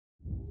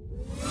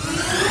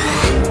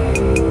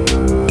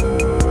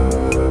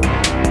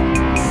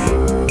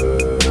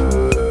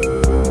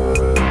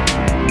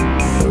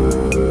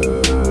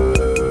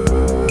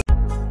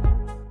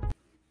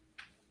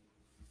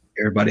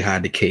everybody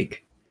hide the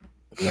cake.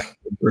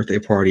 Birthday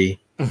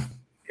party.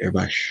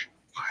 Everybody,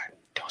 quiet.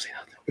 Don't say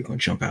nothing. We're gonna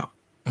jump out.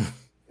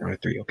 Round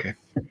of three, okay.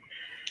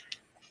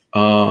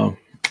 Random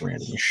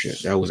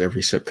shit. That was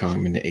every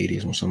sitcom in the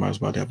 '80s when somebody was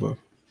about to have a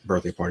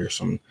birthday party or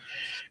something.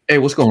 Hey,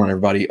 what's going on,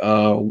 everybody?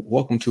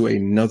 Welcome to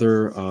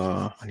another.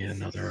 I need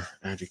another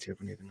adjective.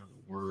 I need another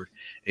word.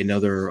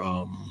 Another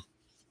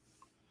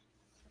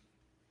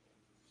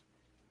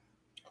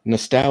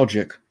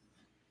nostalgic.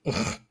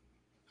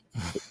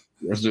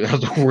 That's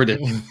the word that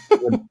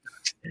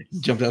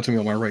jumped out to me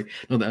on my right.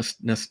 No,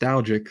 that's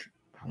nostalgic.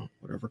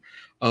 Whatever.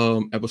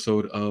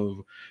 Episode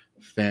of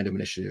Fandom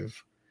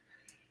Initiative.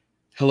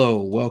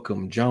 Hello,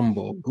 welcome,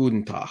 Jumbo,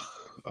 Guten Tag,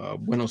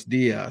 Buenos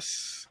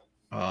Dias,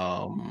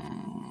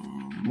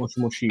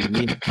 Moshi Moshi,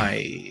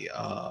 Minai,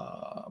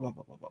 what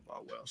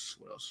else?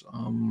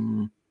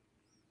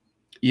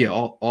 Yeah,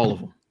 all of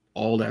them,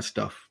 all that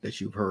stuff that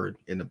you've heard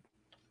in the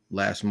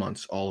last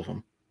months, all of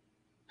them.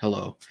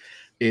 Hello,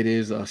 it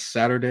is a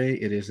Saturday.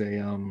 It is a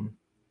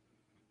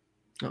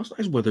it's a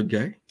nice weather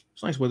day.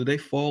 It's a nice weather day.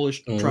 Fall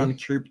is trying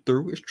to creep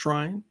through. It's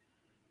trying.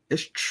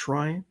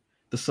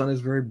 The sun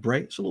is very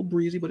bright. It's a little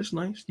breezy, but it's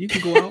nice. You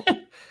can go out.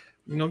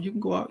 You can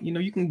go out.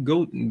 You can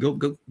go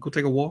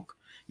take a walk.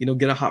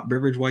 Get a hot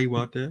beverage while you're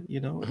out there.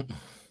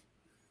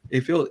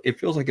 It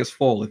feels like it's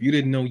fall. If you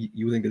didn't know,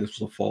 you would think that this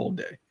was a fall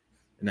day,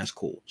 and that's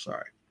cool.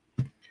 Sorry.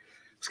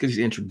 Let's get these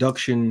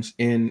introductions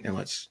in, and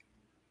let's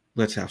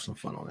have some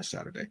fun on this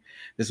Saturday.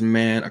 This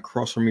man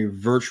across from me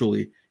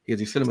virtually, he is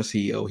the cinema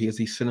CEO. He is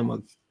the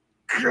cinema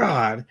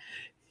god.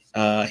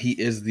 He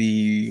is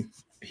the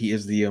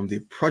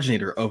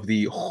progenitor of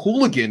the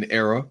hooligan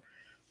era.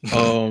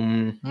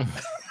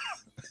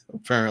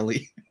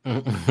 Apparently.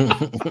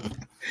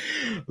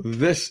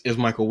 This is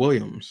Michael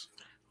Williams.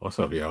 What's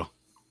up, y'all?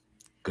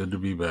 Good to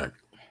be back.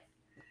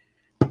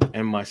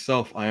 And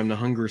myself, I am the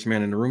hungriest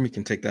man in the room. You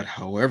can take that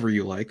however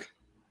you like.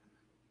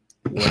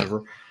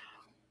 Whatever.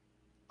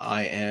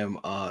 I am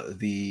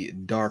the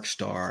Dark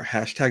Star.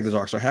 Hashtag the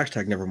Dark Star.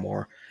 Hashtag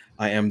Nevermore.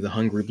 I am the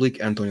Hungry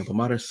Bleak, Antonio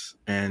Pomares,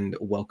 and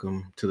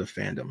welcome to the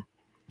fandom.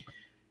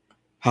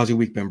 How's your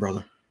week been,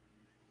 brother?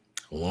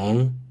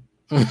 Long.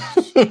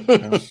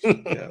 Yes.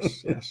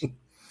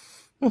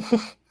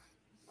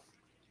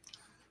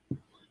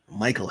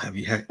 Michael, have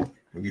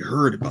you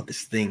heard about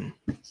this thing?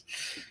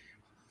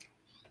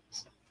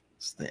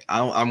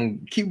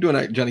 I'm keep doing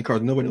that, Johnny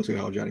Carson. Nobody knows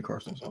how Johnny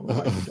Carson is.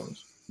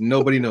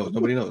 Nobody knows.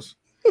 Nobody knows.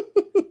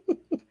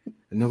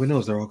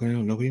 They're all going to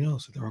know. Nobody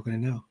knows. They're all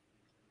going to know.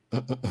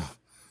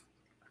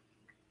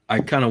 I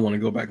kind of want to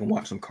go back and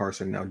watch some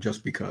Carson now,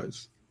 just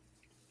because.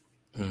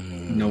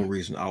 No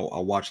reason.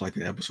 I'll watch like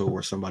an episode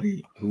where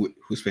somebody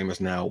who's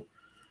famous now,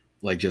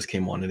 like, just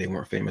came on and they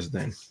weren't famous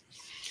then.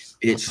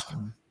 It's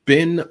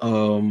been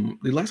the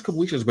last couple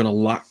weeks. There's been a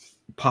lot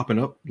popping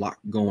up, a lot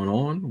going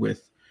on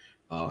with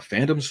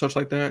fandoms and such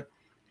like that.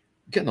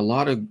 Getting a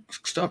lot of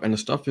stuff, and the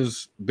stuff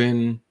has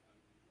been,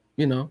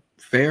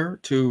 fair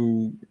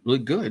to really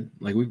good.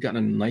 Like, we've gotten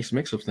a nice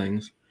mix of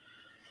things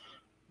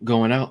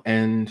going out,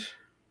 and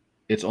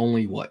it's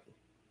only what?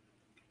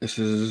 This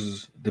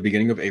is the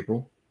beginning of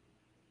April.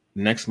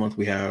 Next month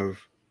we have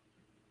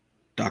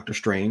Doctor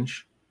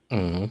Strange,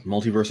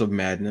 Multiverse of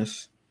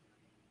Madness,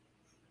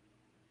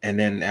 and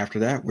then after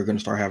that we're going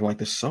to start having like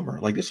this summer.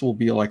 Like, this will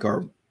be like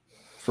our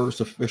first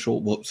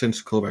official, well,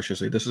 since COVID, I should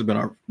say, this will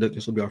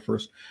be our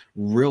first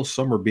real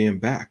summer being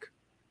back.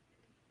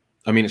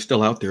 I mean, it's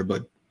still out there,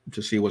 but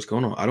to see what's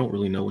going on, I don't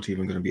really know what's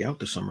even going to be out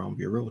this summer. I'll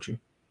be real with you.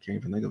 Can't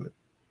even think of it.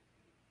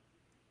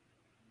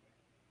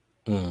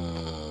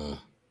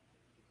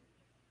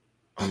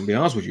 I'm gonna be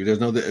honest with you. There's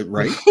no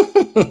right.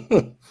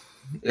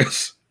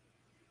 Yes.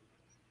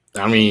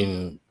 I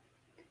mean,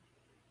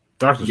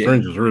 Doctor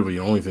Strange is really the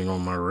only thing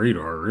on my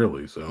radar,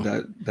 really. So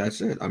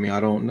that's it. I mean, I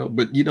don't know,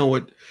 but you know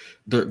what?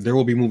 There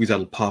will be movies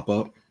that'll pop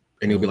up,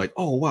 and you'll be like,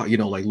 oh wow,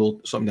 like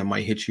something that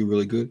might hit you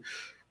really good.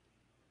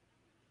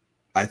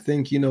 I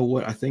think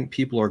I think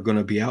people are going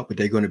to be out, but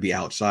they're going to be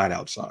outside.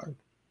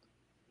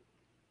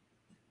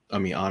 I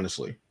mean,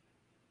 honestly.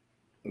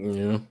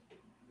 Yeah.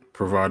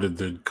 Provided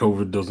that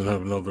COVID doesn't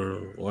have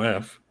another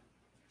laugh.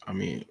 I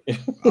mean,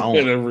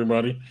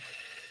 everybody.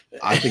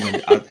 I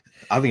think at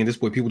this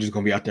point, people just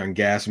gonna be out there in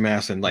gas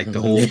masks and like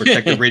the whole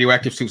protective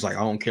radioactive suits. Like,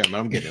 I don't care,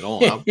 man. I'm getting it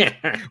on.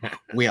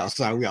 We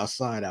outside.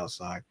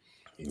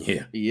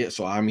 Yeah.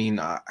 So I mean,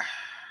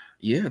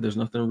 there's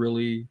nothing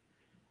really,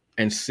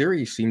 and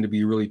series seem to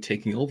be really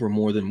taking over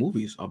more than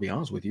movies. I'll be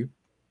honest with you.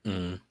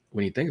 When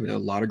you think of it, there's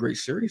a lot of great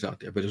series out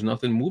there, but there's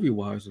nothing movie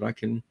wise that I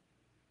can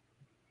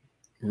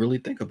really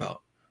think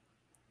about.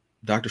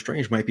 Doctor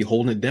Strange might be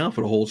holding it down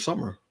for the whole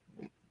summer.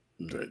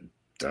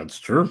 That's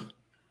true.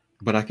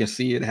 But I can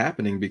see it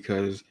happening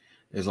because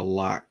there's a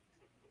lot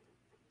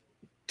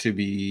there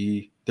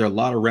are a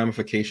lot of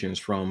ramifications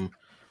from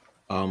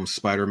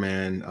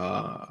Spider-Man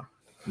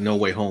No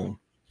Way Home,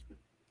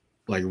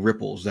 like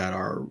ripples that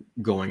are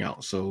going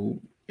out. So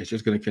it's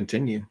just going to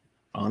continue,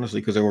 honestly,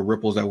 because there were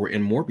ripples that were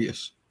in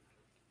Morbius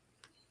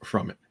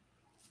from it.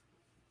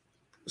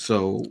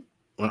 So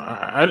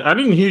I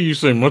didn't hear you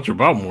say much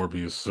about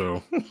Morbius,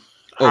 so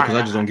because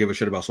I just don't give a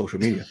shit about social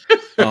media.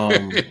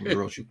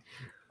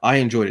 I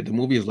enjoyed it. The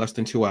movie is less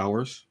than 2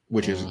 hours,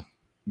 which is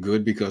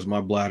good because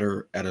my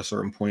bladder at a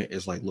certain point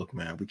is like, look,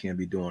 man, we can't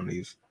be doing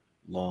these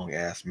long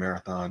ass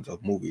marathons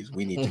of movies.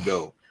 We need to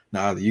go.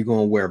 Now, either you're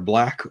gonna wear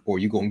black or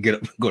you're gonna get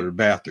up and go to the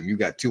bathroom. You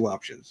got 2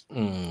 options.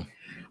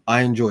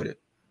 I enjoyed it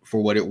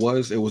for what it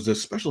was. It was the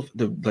special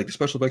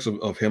effects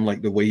of him,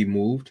 like the way he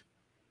moved,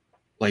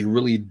 like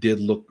really did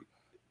look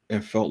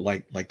and felt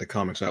like the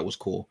comics. That was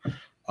cool.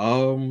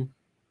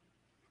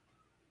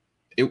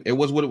 It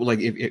was what it was like.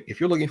 If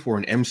you're looking for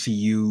an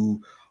MCU,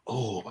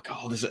 oh my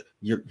god,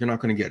 you're not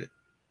gonna get it.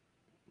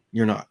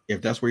 You're not.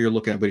 If that's where you're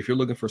looking at, but if you're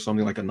looking for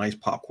something like a nice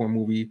popcorn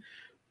movie,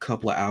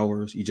 couple of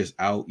hours, you just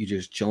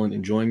chilling,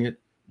 enjoying it,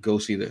 go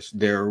see this.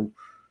 There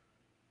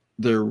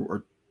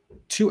are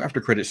 2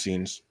 after credit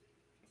scenes.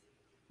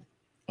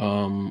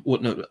 I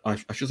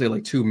should say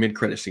like 2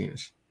 mid-credit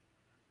scenes.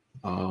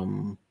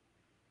 That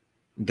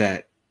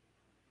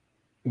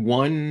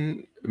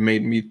one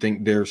made me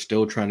think they're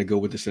still trying to go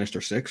with the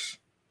Sinister Six.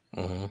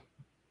 I'm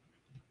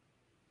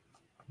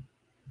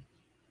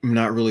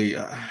not really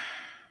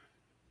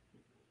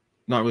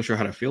sure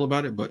how to feel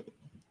about it, but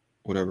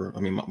whatever. I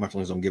mean, my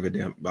feelings don't give a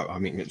damn about. I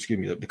mean, excuse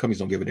me, the companies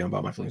don't give a damn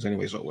about my feelings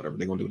anyway. So whatever,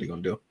 they're gonna do what they're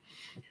gonna do.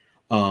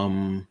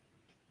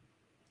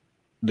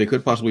 They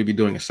could possibly be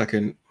doing a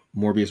second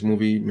Morbius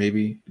movie,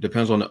 maybe.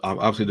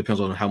 Obviously depends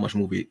on how much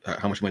money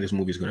this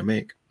movie is gonna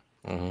make.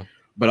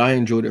 But I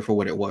enjoyed it for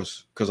what it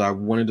was because I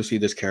wanted to see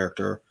this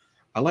character.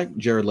 I like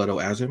Jared Leto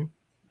as him.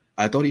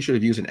 I thought he should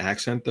have used an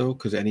accent though,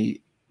 because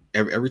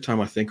every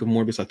time I think of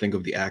Morbius, I think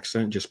of the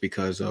accent just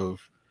because of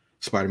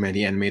Spider-Man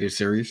the animated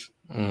series.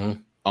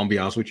 I'll be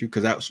honest with you,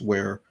 because that's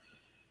where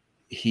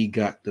he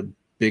got the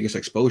biggest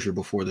exposure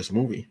before this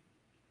movie.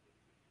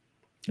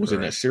 Was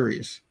in that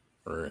series,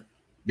 right?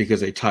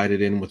 Because they tied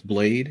it in with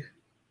Blade,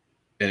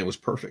 and it was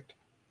perfect.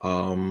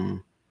 I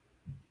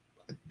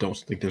don't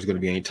think there's going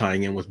to be any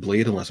tying in with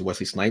Blade unless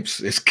Wesley Snipes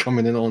is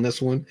coming in on this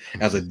one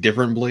as a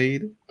different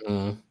Blade.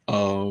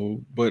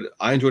 But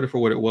I enjoyed it for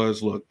what it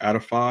was. Look, out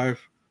of 5,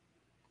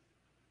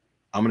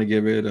 I'm going to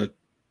give it a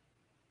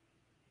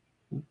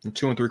 2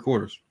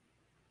 3/4.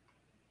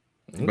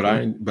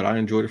 But I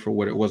enjoyed it for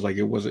what it was. Like,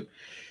 it wasn't.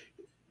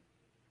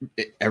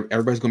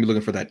 Everybody's going to be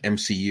looking for that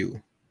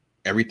MCU.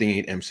 Everything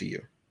ain't MCU.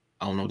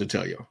 I don't know what to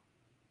tell you.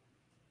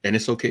 And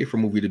it's okay for a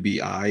movie to be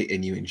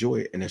and you enjoy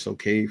it. And it's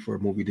okay for a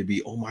movie to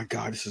be, oh my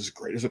God, this is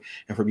great.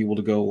 And for people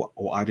to go,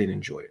 oh, I didn't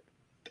enjoy it.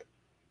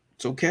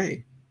 It's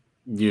okay.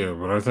 Yeah,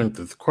 but I think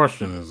the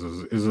question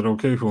is it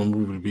okay for a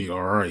movie to be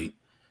all right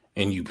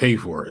and you pay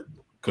for it?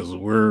 Because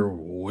we're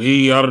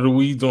way out of the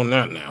weeds on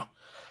that now.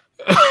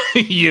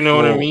 You know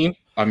what I mean?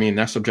 I mean,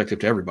 that's subjective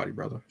to everybody,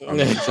 brother. I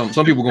mean,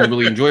 some people are going to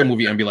really enjoy a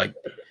movie and be like,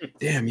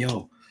 damn,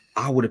 yo,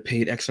 I would have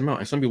paid X amount.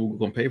 And some people are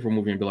going to pay for a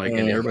movie and be like,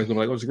 and everybody's going to be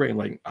like, oh, it's great. And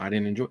like, I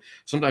didn't enjoy it.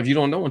 Sometimes you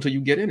don't know until you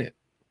get in it.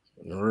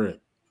 All right.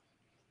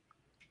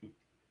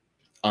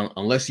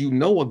 Unless you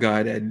know a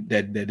guy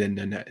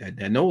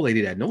that know a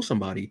lady that knows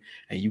somebody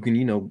and you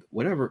can,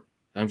 whatever.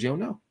 Sometimes you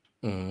don't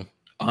know.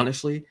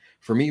 Honestly,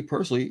 for me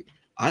personally,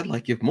 I'd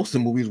like if most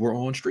of the movies were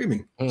on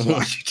streaming. So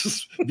I should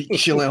just be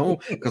chill at home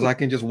because I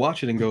can just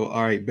watch it and go,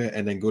 all right, bet,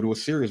 and then go to a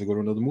series and go to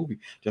another movie.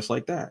 Just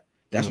like that.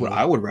 That's what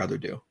I would rather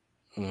do.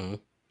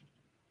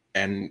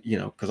 And,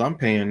 because I'm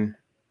paying,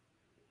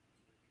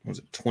 was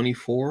it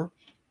 $24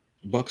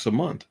 a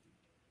month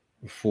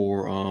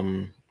for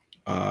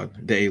the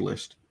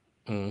A-list.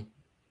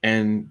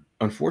 And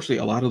unfortunately,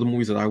 a lot of the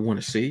movies that I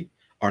want to see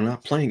are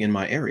not playing in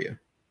my area.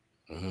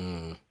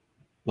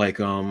 Like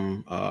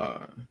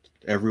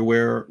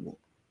Everywhere, what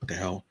the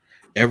hell?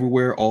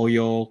 Everywhere, All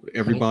Y'all,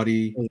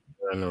 Everybody.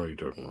 I know what you're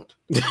talking about.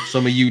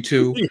 Some of you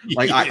too.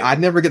 Like I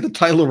never get the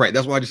title right.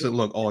 That's why I just said,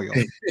 look, All Y'all.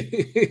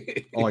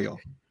 All Y'all.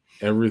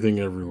 Everything,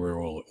 Everywhere,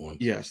 All at Once.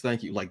 Yes,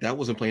 thank you. Like that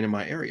wasn't playing in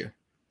my area.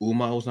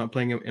 Uma was not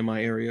playing in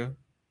my area.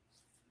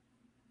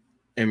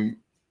 And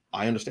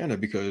I understand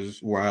that because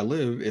where I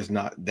live is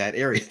not that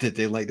area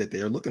that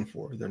they're looking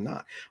for. They're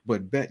not.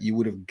 But bet you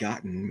would have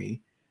gotten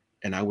me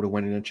and I would have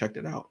went in and checked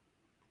it out.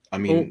 I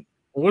mean,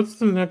 what's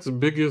the next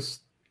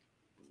biggest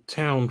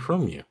town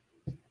from you?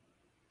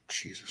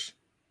 Jesus.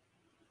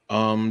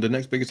 The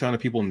next biggest town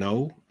that people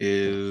know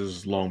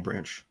is Long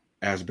Branch,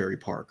 Asbury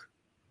Park.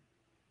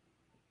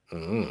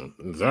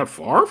 Is that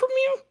far from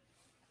you?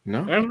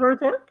 No. Asbury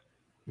Park?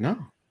 No.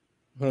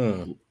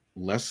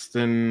 Less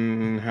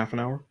than half an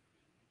hour.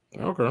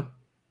 Okay.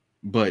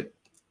 But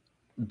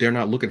they're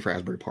not looking for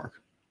Asbury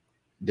Park.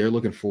 They're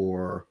looking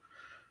for,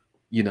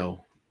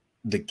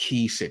 the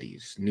key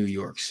cities, New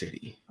York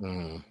City.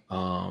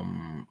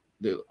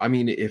 I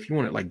mean, if you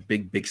want it like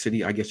big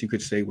city, I guess you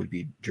could say would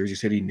be Jersey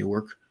City,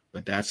 Newark,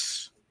 but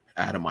that's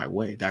out of my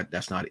way.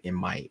 That's not in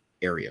my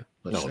area.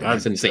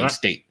 That's in the same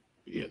state.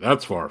 Yeah,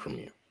 that's far from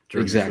you.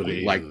 Jersey exactly.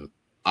 City like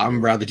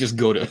I'm rather just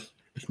go to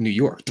New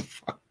York.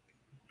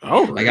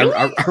 Oh, really?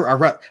 Like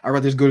I'd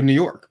rather just go to New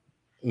York.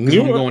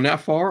 If I'm going that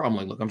far, I'm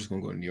like, look, I'm just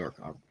gonna go to New York.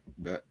 I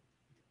bet.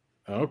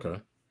 Okay.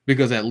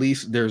 Because at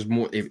least there's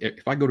more.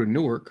 If I go to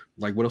Newark,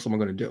 like, what else am I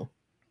going to do?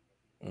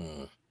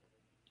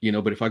 You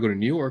know, but if I go to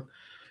New York,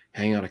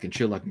 hang out, I can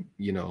chill, like,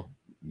 you know,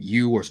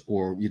 you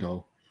or you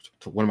know,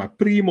 to one of my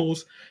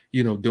primos,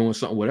 you know, doing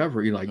something,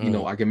 whatever. You know, like, you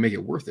know, I can make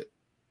it worth it.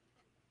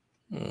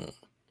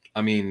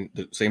 I mean,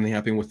 the same thing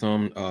happened with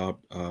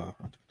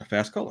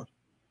Fast Color.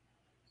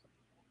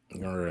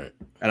 All right.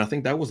 And I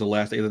think that was the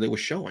last day that they were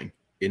showing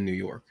in New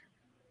York.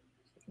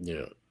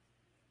 Yeah.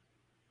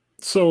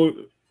 So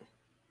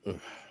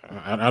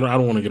I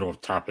don't want to get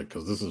off topic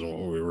because this isn't what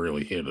we're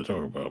really here to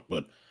talk about.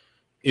 But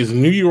is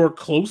New York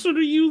closer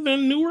to you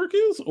than Newark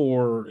is,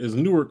 or is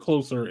Newark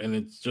closer and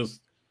it's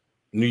just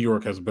New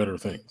York has better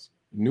things?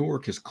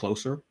 Newark is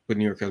closer, but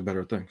New York has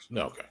better things.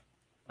 Okay.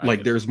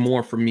 Like, there's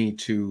more for me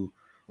to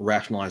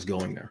rationalize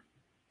going there.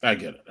 I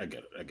get it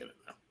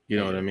now. You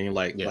know what I mean?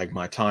 Like, like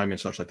my time and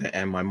such like that,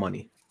 and my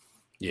money.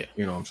 Yeah.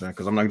 You know what I'm saying?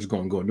 Because I'm not just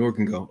going to go to Newark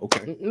and go,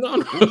 okay.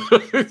 No.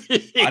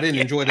 I didn't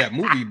enjoy that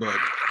movie, but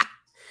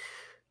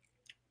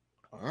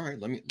all right,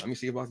 let me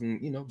see if I can,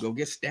 you know, go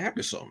get stabbed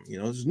or something.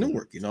 You know, it's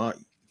Newark. You know what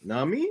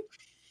I mean?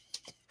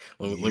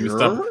 Let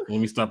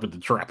me stop at the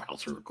trap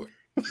house real quick.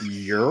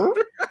 You're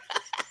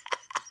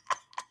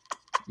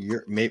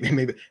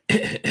maybe.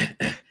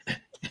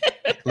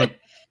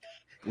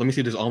 let me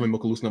see this almond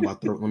milk loosen up my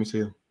throat. Let me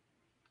see.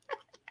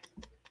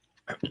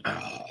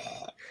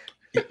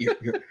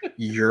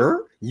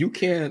 You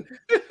can't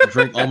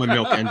drink almond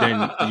milk and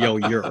then yell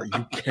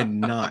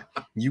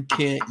you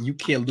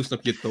can't loosen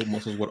up your throat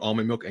muscles with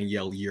almond milk and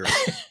yell you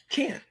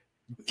can't.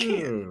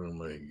 Oh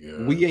my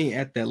god, we ain't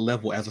at that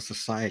level as a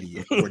society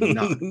yet. We're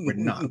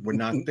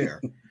not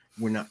there.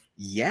 We're not.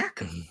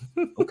 Yak,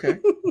 okay.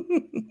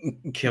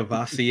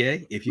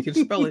 Cavassier, if you can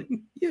spell it,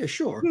 yeah,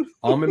 sure.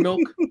 Almond milk,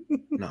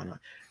 no.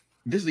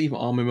 This is even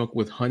almond milk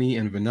with honey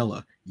and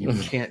vanilla. You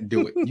can't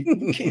do it.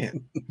 You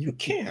can't.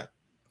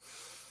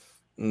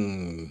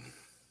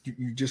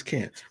 You just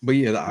can't. But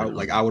yeah,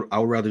 I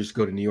would rather just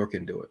go to New York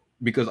and do it,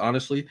 because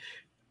honestly,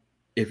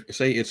 if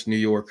say it's New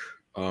York,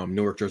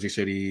 Newark, Jersey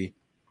City,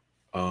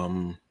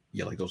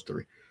 like those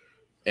three,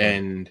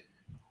 and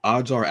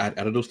odds are out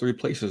of those three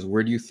places,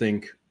 where do you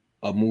think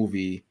a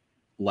movie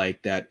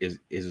like that is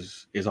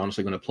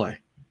honestly going to play?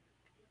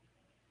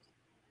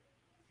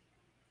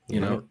 You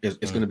know,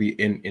 it's going to be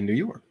in New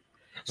York.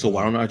 So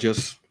why don't I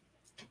just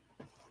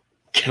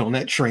get on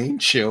that train,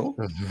 chill,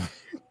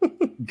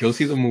 go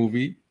see the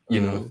movie,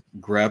 you know,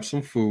 grab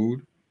some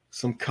food,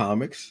 some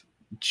comics,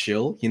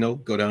 chill, you know,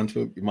 go down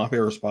to my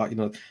favorite spot, you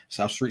know,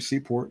 South Street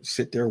Seaport,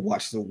 sit there,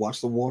 watch the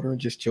water,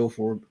 and just chill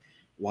for a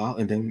while,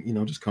 and then, you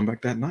know, just come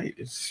back that night.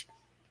 It's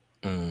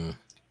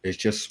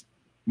just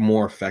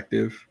more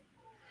effective.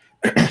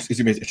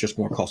 Excuse me, it's just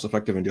more cost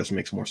effective and just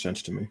makes more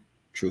sense to me,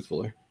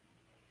 truthfully.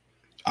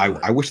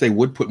 I wish they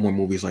would put more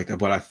movies like that,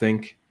 but I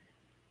think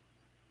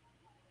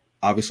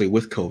obviously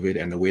with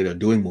COVID and the way they're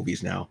doing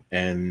movies now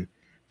and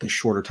the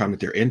shorter time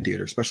that they're in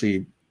theater,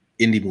 especially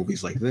indie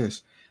movies like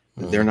this,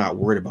 they're not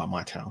worried about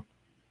my town.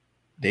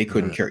 They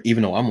couldn't care,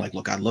 even though I'm like,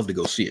 look, I'd love to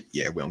go see it.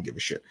 Yeah, we don't give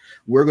a shit.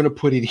 We're going to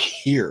put it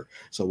here.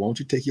 So why don't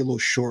you take your little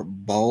short,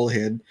 bald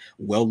head,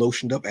 well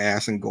lotioned up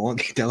ass and go on,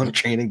 get down the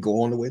train and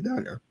go on the way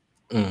down there.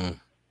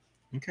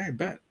 Okay,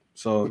 bet.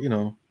 So, you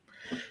know,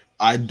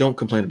 I don't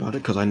complain about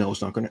it because I know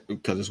it's not going to,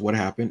 because it's what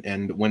happened.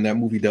 And when that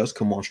movie does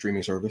come on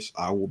streaming service,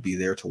 I will be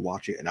there to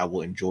watch it and I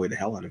will enjoy the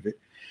hell out of it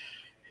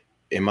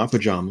in my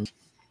pajamas,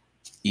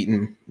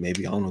 eating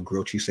maybe, I don't know,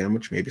 grilled cheese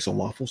sandwich, maybe some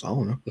waffles, I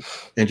don't know,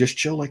 and just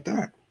chill like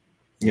that.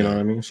 You know what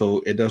I mean? So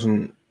it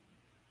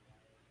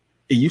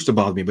used to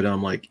bother me, but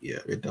I'm like, yeah,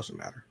 it doesn't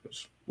matter.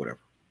 It's whatever.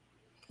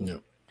 Yeah.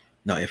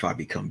 Now, if I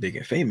become big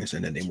and famous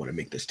and then they want to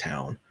make this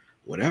town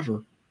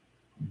whatever,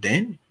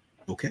 then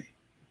okay.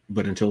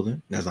 But until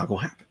then, that's not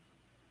going to happen.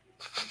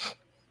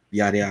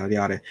 Yada, yada,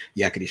 yada,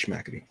 yakety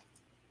schmackety.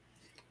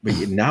 But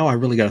now I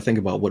really got to think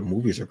about what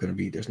movies are going to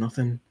be. There's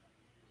nothing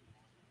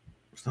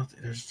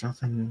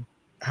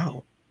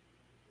out.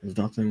 There's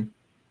nothing.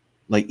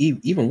 Like,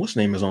 even what's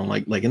name is on,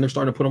 like, and they're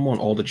starting to put them on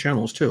all the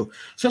channels too.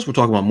 Since we're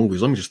talking about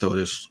movies, let me just throw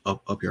this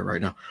up here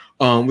right now.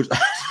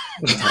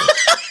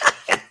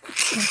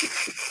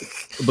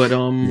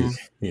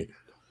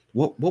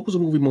 What was a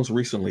movie most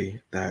recently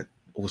that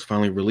was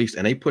finally released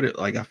and they put it,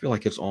 like, I feel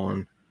like it's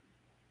on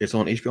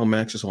HBO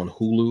Max, it's on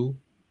Hulu.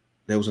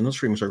 There was another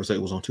streaming service that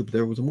it was on too, but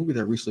there was a movie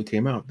that recently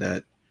came out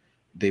that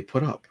they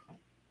put up.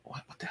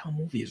 What the hell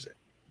movie is it?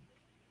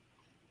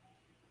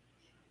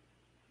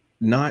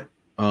 Not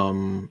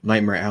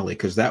Nightmare Alley,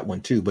 because that one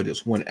too, but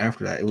it's one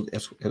after that.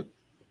 It's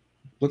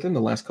within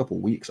the last couple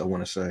of weeks, I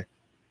want to say.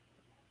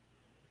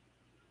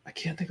 I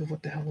can't think of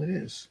what the hell it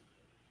is.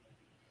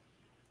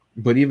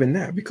 But even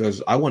that,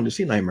 because I wanted to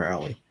see Nightmare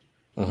Alley,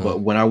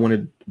 but when I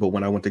went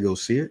to go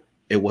see it,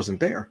 it wasn't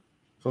there.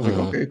 So I was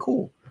like, okay,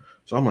 cool.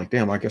 So I'm like,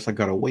 damn, I guess I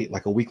gotta wait.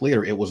 Like a week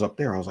later, it was up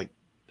there. I was like,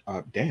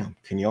 damn,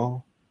 can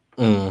y'all?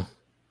 I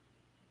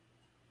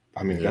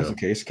mean, if that's the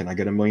case, can I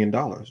get $1 million?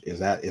 Is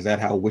that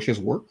how wishes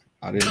work?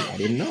 I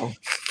didn't know.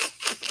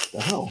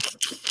 The hell,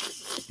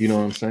 you know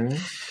what I'm saying?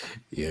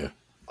 Yeah.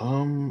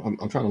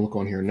 I'm trying to look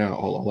on here now.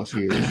 All I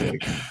see is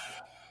like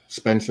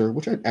Spencer,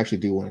 which I actually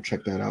do want to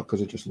check that out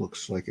because it just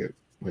looks like it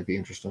might be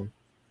interesting.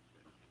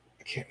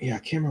 I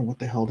can't remember what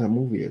the hell that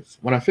movie is.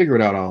 When I figure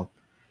it out, I'll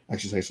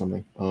actually say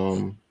something.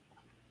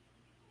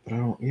 But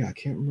I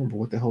can't remember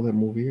what the hell that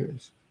movie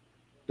is.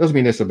 Doesn't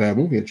mean it's a bad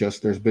movie. It's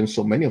just there's been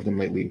so many of them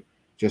lately,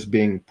 just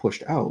being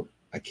pushed out.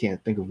 I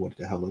can't think of what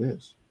the hell it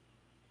is.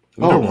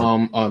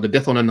 The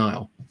Death on the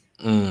Nile.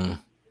 Mm.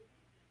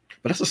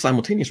 But that's a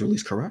simultaneous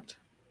release, correct?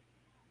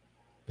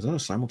 Is that a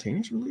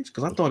simultaneous release?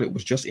 Because I thought it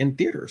was just in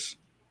theaters.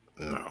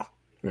 No,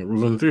 it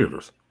was in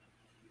theaters.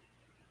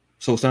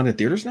 So it's not in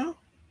theaters now?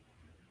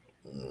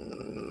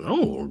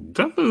 No,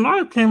 Death on the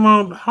Nile came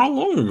out how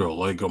long ago?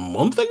 Like a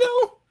month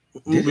ago?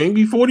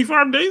 Maybe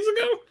 45 days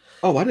ago?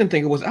 Oh, I didn't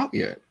think it was out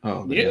yet.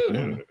 Oh,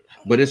 yeah.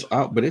 But it's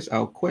out. But it's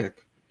out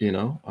quick. You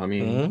know, I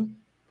mean.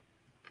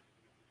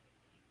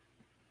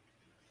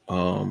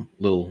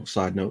 Little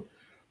side note: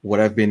 what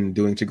I've been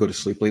doing to go to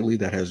sleep lately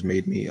that has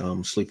made me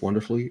sleep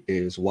wonderfully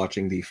is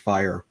watching the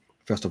Fire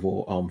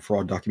Festival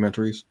fraud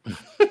documentaries.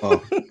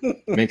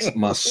 Makes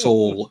my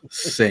soul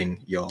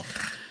sing, y'all.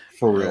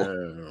 For real.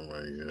 Oh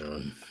my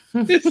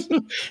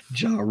god.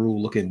 Ja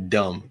Rule looking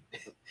dumb.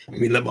 Let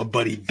me let my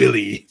buddy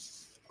Billy.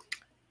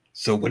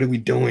 So what are we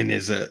doing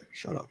is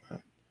shut up,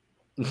 man.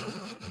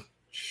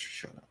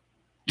 Shut up.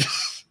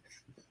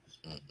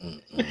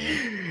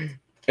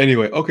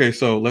 Anyway, okay,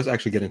 so let's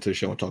actually get into the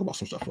show and talk about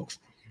some stuff, folks.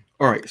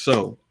 All right,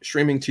 so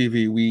streaming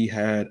TV, we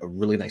had a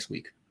really nice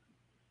week.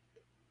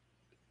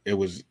 It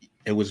was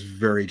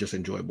very just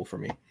enjoyable for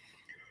me.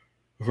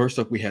 First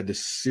up, we had the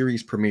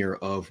series premiere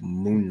of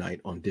Moon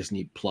Knight on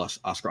Disney Plus.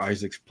 Oscar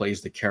Isaacs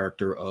plays the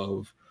character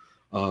of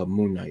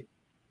Moon Knight.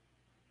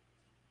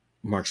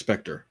 Mark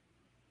Spector.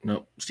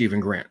 No,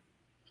 Stephen Grant.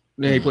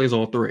 He plays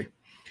all three.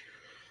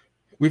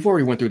 We've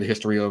already went through the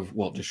history of,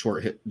 well, the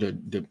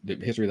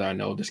history that I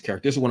know of this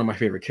character. This is one of my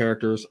favorite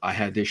characters. I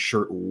had this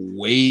shirt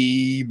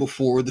way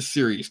before the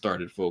series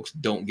started, folks.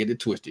 Don't get it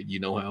twisted. You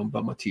know how I'm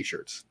about my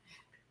t-shirts.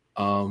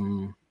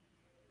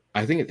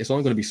 I think it's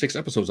only going to be 6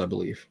 episodes, I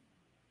believe.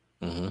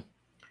 Mm-hmm.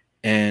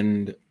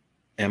 And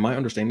am I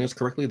understanding this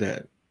correctly,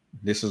 that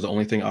this is the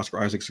only thing Oscar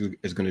Isaacs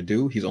is going to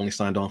do? He's only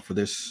signed on for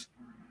this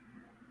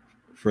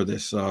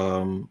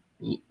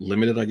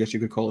limited, I guess you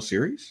could call it,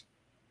 series?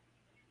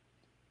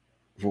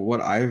 For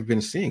what I've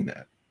been seeing,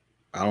 that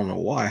I don't know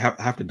why.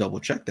 I have to double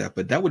check that,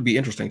 but that would be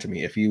interesting to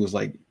me if he was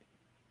like,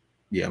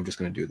 yeah, I'm just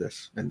going to do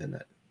this and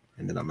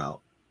then I'm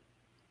out.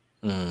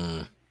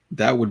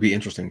 That would be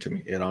interesting to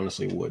me. It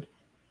honestly would.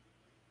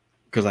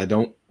 Because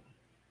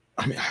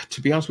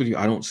to be honest with you,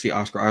 I don't see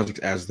Oscar Isaacs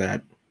as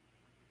that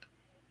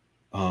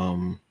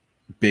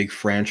big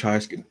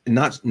franchise,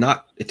 not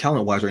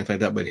talent wise or anything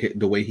like that, but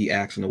the way he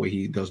acts and the way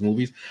he does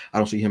movies, I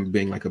don't see him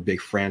being like a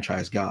big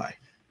franchise guy,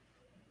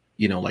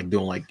 you know, like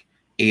doing like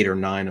 8 or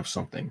 9 of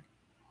something,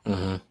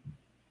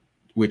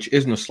 which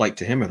isn't a slight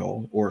to him at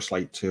all, or a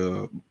slight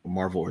to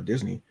Marvel or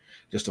Disney.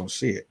 Just don't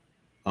see it.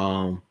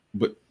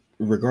 But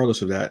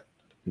regardless of that,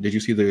 did you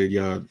see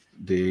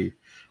the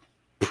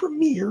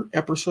premiere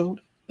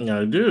episode? Yeah,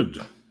 I did.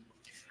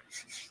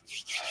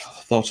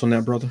 Thoughts on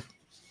that, brother?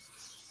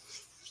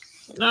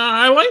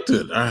 I liked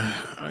it.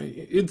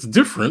 It's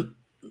different.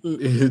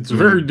 It's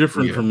very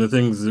different from the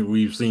things that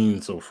we've seen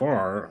so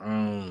far.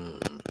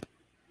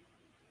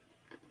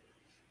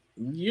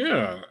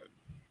 Yeah,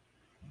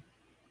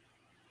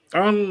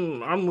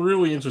 I'm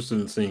really interested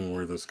in seeing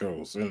where this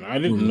goes, and I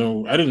didn't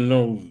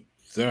know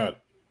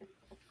that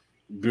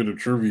bit of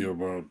trivia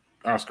about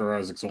Oscar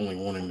Isaacs only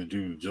wanting to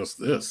do just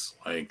this.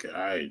 Like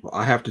I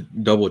have to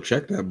double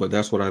check that, but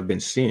that's what I've been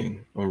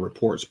seeing on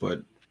reports.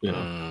 But you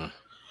know,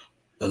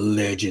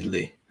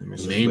 allegedly,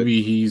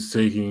 maybe he's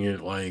taking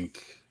it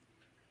like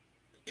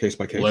case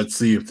by case. Let's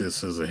see if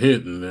this is a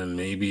hit, and then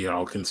maybe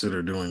I'll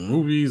consider doing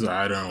movies.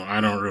 I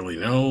don't really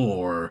know,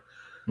 or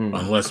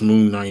unless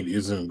Moon Knight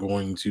isn't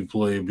going to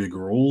play a big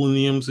role in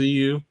the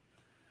MCU.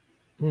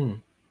 Or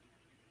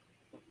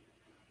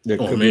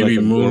maybe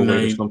like Moon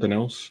Knight or something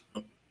else.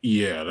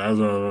 Yeah, that's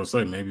what I was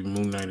saying. Maybe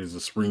Moon Knight is a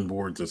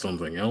springboard to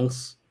something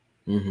else.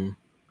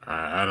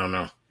 I don't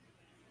know.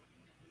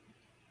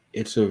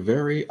 It's a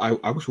very.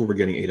 I wish we were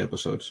getting 8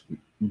 episodes,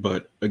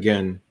 but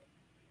again,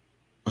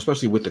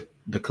 especially with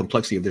the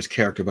complexity of this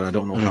character, but I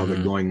don't know how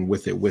they're going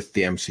with it with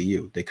the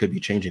MCU. They could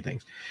be changing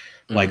things.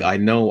 Like I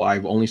know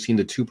I've only seen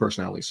the 2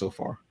 personalities so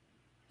far.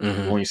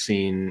 I've only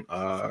seen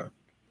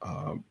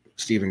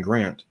Stephen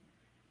Grant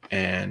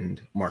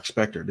and Mark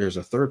Spector. There's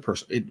a third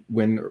person.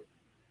 When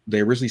they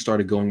originally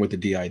started going with the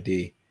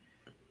DID,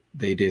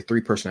 they did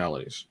 3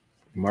 personalities.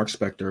 Mark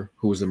Spector,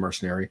 who was the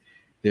mercenary.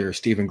 There's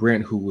Stephen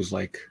Grant, who was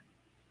like,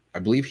 I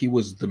believe he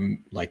was the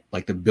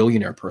like the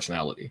billionaire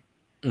personality.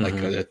 Like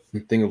the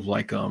thing of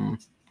like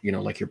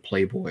like your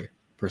playboy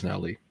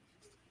personality.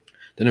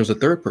 Then there was a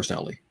third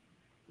personality,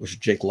 which is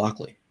Jake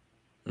Lockley,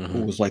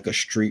 who was like a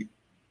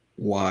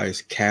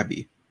street-wise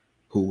cabbie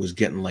who was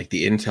getting like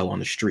the intel on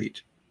the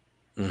street.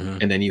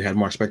 And then you had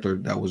Mark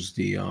Spector, that was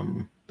the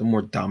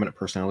more dominant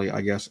personality,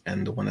 I guess,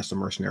 and the one that's the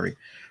mercenary,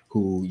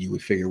 who you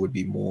would figure would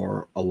be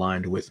more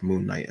aligned with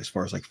Moon Knight as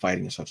far as like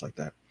fighting and such like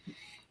that.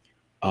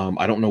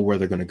 I don't know where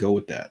they're going to go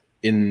with that.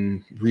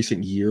 In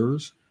recent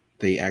years,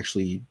 they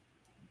actually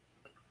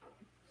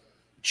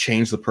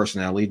changed the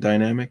personality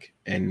dynamic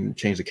and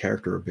changed the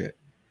character a bit.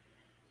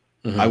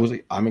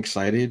 I'm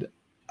excited.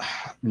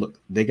 Look,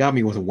 they got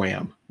me with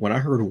Wham. When I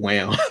heard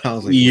Wham, I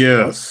was like,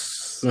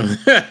 yes.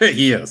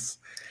 Yes.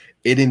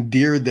 It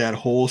endeared that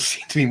whole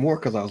scene to me more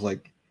because I was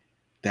like,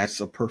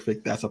 that's a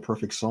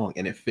perfect song,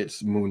 and it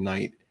fits Moon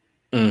Knight.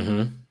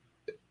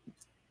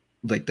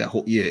 Like that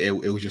whole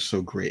it was just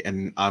so great.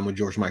 And I'm a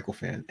George Michael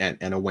fan and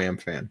a Wham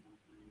fan.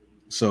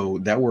 So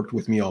that worked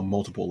with me on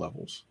multiple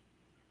levels.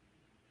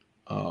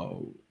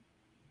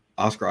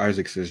 Oscar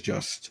Isaacs is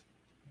just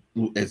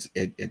it's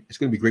going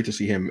to be great to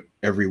see him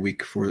every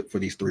week for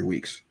these 3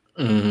 weeks.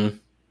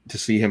 To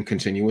see him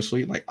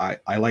continuously, like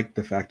I like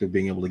the fact of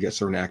being able to get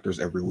certain actors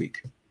every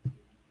week.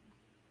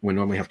 We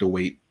normally have to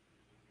wait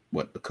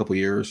a couple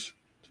years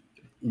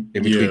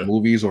in between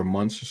movies or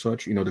months or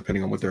such,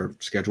 depending on what their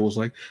schedule is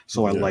like.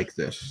 So I like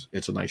this.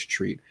 It's a nice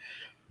treat.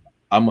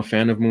 I'm a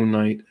fan of Moon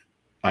Knight.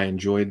 I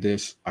enjoyed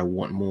this. I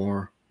want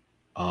more.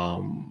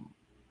 Some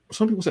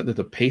people said that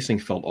the pacing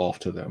felt off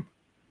to them.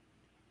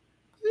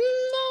 No,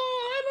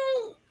 I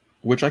don't.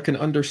 Which I can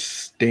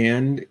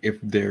understand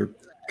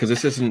because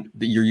this isn't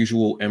your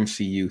usual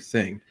MCU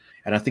thing.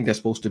 And I think it's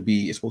supposed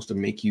to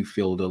make you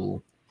feel a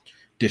little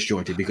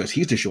disjointed because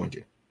he's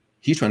disjointed.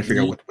 He's trying to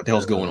figure out what the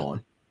hell's going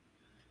on.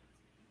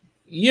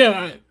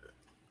 Yeah,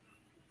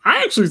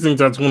 I actually think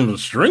that's one of the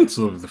strengths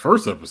of the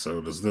first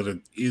episode is that it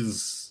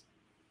is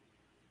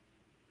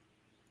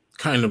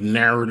kind of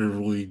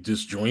narratively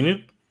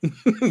disjointed.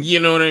 You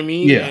know what I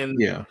mean?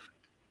 Yeah.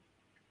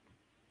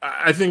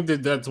 I think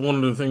that's one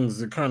of the things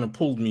that kind of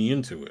pulled me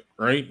into it,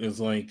 right? It's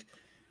like,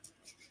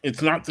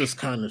 it's not this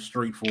kind of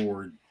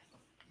straightforward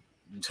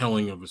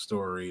telling of a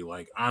story.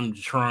 Like, I'm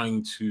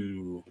trying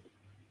to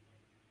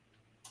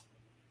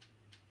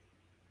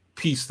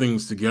piece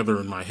things together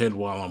in my head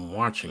while I'm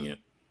watching it,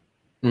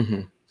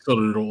 so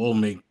that it'll all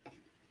make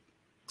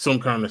some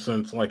kind of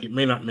sense. Like, it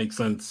may not make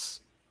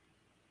sense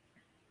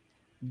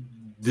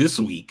this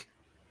week,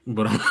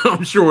 but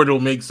I'm sure it'll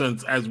make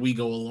sense as we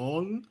go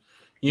along.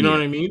 You know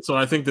what I mean? So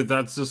I think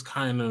that's just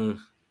kind of,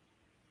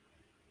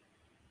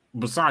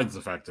 besides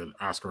the fact that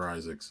Oscar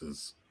Isaacs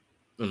is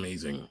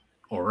amazing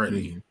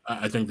already,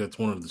 I think that's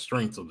one of the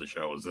strengths of the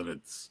show is that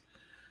it's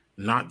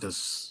not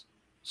this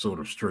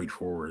sort of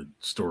straightforward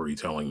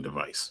storytelling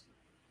device.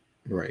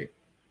 Right.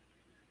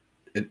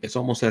 It's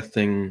almost that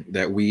thing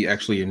that we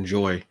actually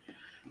enjoy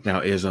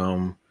now is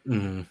the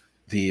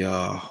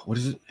what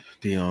is it?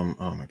 The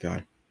oh my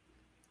god.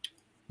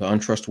 The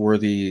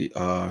untrustworthy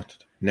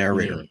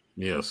narrator.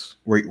 Yes.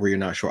 Where you're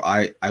not sure.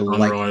 I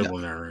unreliable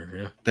narrator,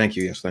 yeah. Thank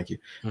you, yes, thank you.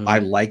 I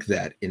like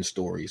that in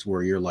stories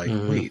where you're like,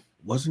 wait,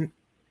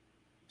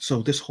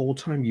 so this whole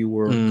time you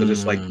were, because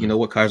it's like, you know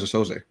what, Kaiser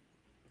Soze.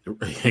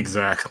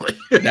 Exactly.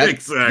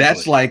 Exactly.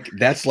 That's the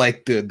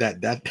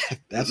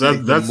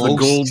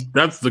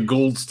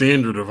gold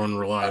standard of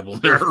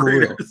unrelable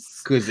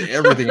narrators. Because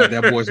everything at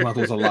that boy's mouth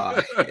was a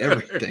lie.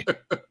 Everything.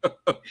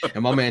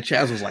 And my man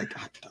Chaz was like,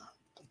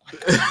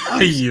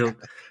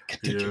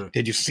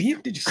 did you see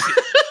him? Did you see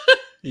him?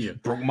 Yeah.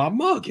 Broke my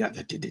mug. Yeah.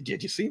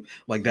 Did you see him?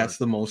 Like, that's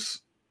the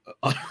most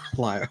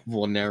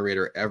unreliable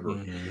narrator ever.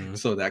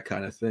 So that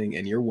kind of thing.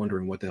 And you're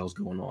wondering what the hell's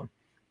going on.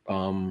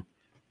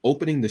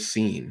 Opening the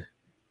scene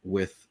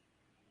with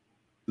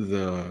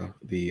the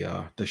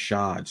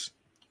shots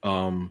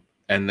and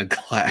the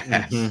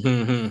glass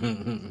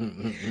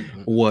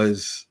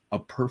was a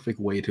perfect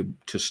way to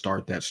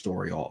start that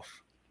story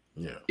off.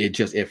 Yeah.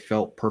 It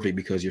felt perfect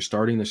because you're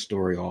starting the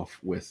story off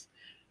with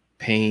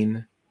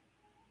pain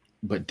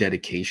but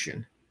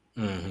dedication,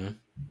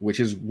 which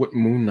is what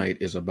Moon Knight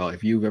is about.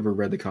 If you've ever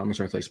read the comics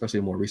or anything,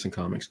 especially the more recent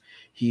comics,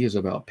 he is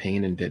about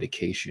pain and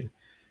dedication,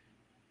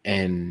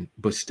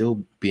 but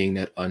still being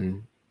that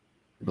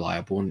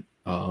unreliable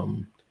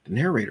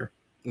narrator.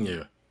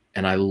 Yeah.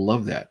 And I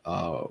love that.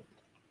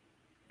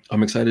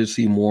 I'm excited to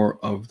see more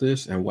of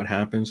this and what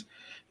happens.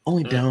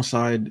 Only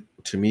downside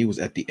to me was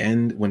at the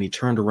end when he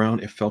turned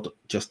around, it felt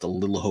just a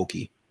little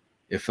hokey.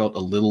 It felt a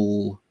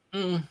little,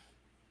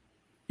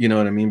 you know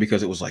what I mean?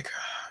 Because it was like,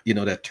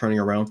 that turning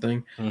around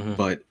thing,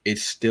 but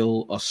it's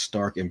still a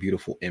stark and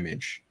beautiful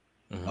image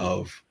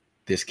of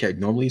this character.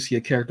 Normally you see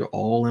a character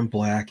all in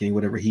black and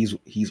whatever, he's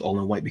all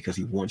in white because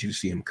he wants you to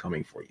see him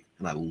coming for you.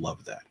 And I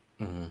love that.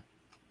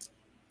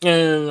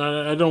 And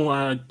I don't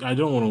want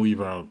to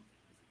leave out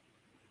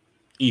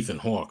Ethan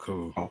Hawke,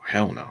 who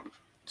hell no,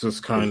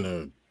 just kind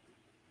of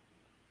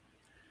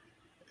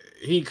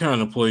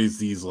plays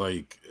these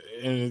like,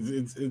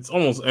 and it's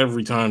almost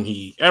every time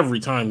he's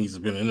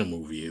been in a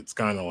movie, it's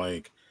kind of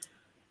like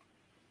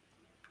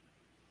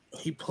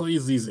he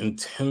plays these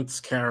intense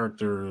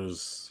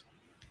characters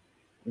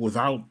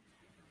without,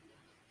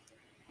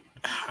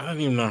 I don't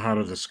even know how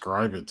to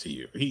describe it to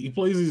you. He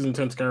plays these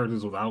intense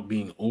characters without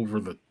being over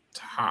the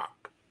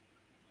top.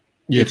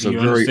 Yeah, it's a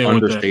very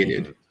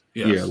understated.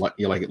 Yes. Like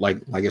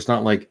it's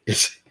not like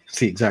it's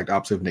the exact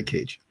opposite of Nick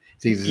Cage.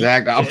 It's the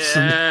exact opposite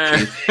of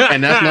Nick Cage.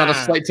 And that's not a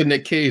slight to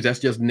Nick Cage. That's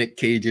just Nick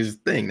Cage's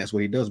thing. That's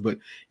what he does. But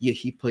yeah,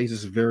 he plays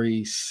this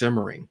very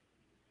simmering,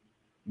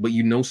 but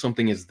you know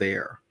something is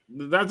there.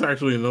 That's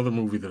actually another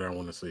movie that I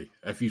want to see.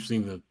 If you've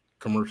seen the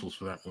commercials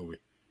for that movie,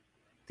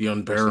 The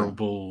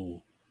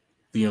Unbearable.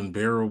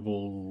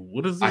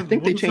 What is it? I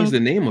think they changed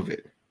the name of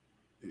it.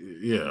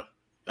 Yeah.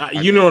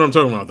 You know what I'm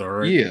talking about, though,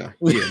 right? Yeah.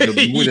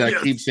 The movie that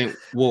I keep saying.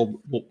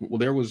 Well,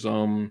 there was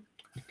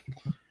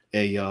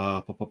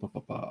a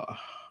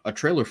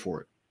trailer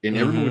for it in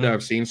every movie that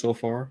I've seen so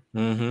far,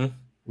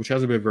 which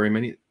hasn't been very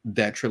many.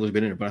 That trailer's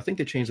been in it, but I think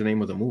they changed the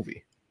name of the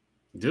movie.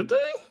 Did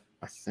they?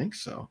 I think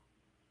so.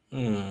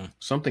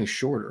 Something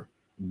shorter,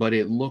 but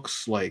it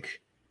looks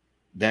like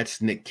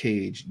that's Nick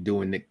Cage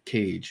doing Nick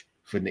Cage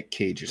for Nick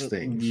Cage's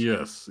things.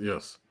 Yes.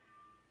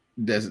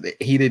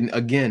 He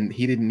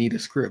didn't need a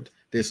script.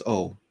 This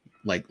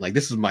like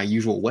this is my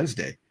usual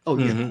Wednesday. Oh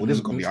yeah, well this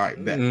is gonna be all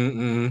right. Bet.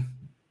 Yeah.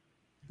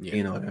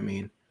 You know what I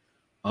mean?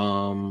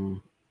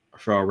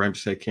 For our Ramp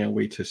said, can't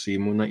wait to see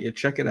Moon Knight. Yeah,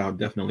 check it out.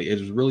 Definitely, it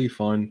is really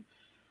fun.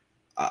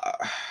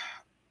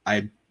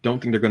 I don't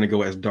think they're gonna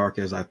go as dark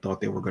as I thought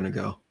they were gonna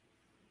go.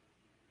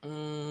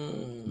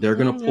 They're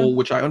gonna pull,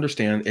 which I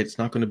understand. It's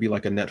not gonna be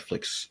like a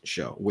Netflix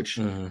show, which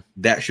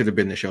that should have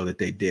been the show that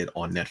they did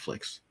on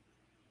Netflix,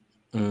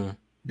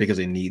 because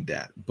they need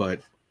that.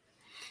 But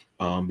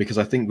because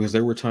I think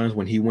there were times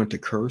when he went to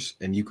curse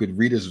and you could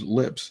read his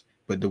lips,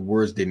 but the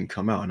words didn't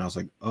come out, and I was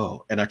like,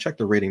 oh. And I checked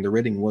the rating. The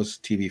rating was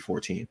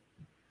TV-14,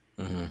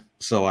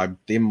 so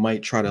they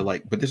might try to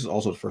but this is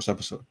also the first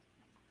episode,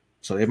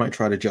 so they might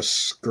try to just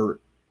skirt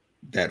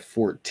that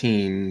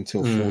 14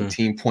 till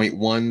 14.1,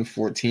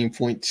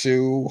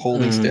 14.2,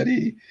 holding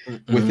steady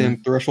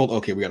within threshold.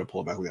 Okay, we got to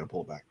pull it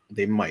back.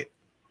 They might.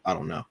 I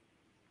don't know.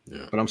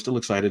 Yeah. But I'm still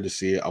excited to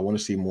see it. I want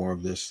to see more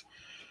of this.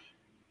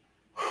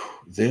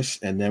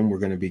 And then we're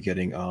going to be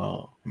getting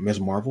Ms.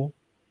 Marvel.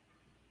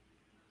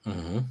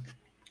 So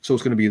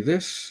it's going to be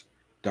this,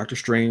 Doctor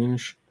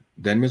Strange,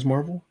 then Ms.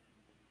 Marvel.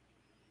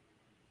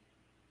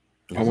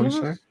 I want to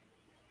say.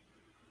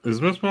 Is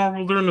Ms.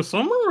 Marvel during the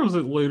summer, or is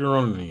it later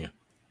on in the year?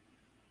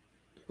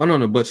 Oh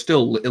no, but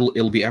still,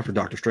 it'll be after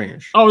Doctor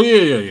Strange. Oh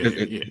yeah.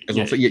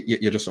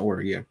 Just in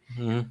order, yeah.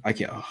 I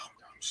can't.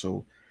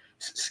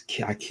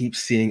 I keep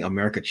seeing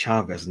America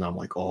Chavez, and I'm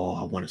like,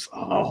 oh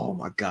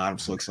my god, I'm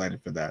so excited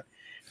for that.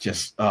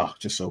 Just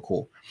so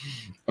cool.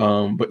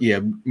 But yeah,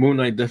 Moon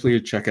Knight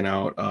definitely checking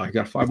out. I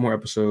got 5 more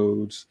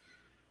episodes.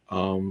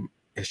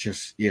 It's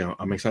just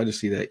I'm excited to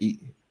see that.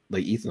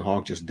 Ethan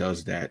Hawke just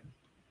does that.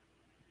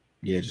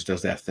 Yeah, just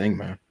does that thing,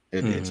 man.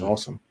 It's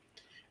awesome.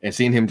 And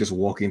seeing him just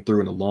walking through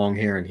in the long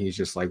hair, and he's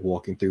just like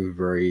walking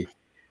through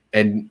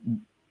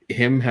and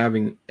him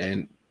having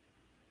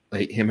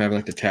like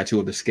the tattoo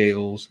of the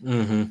scales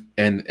and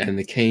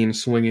the cane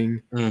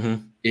swinging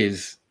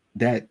is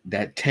that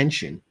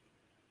tension.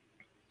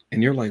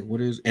 And you're like, what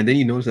is? And then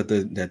you notice that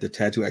the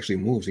tattoo actually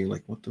moves, and you're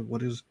like,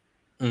 what is?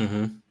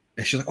 And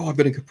she's like, oh, I've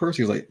been a good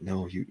person. He's like,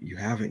 no, you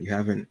haven't.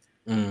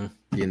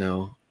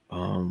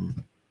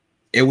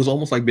 It was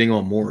almost like being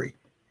on Maury.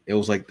 It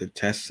was like the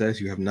test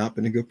says you have not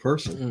been a good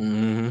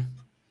person.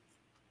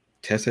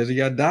 Test says you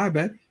gotta die,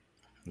 man.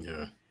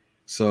 Yeah.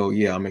 So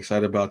yeah, I'm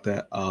excited about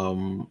that.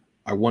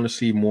 I want to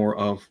see more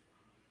of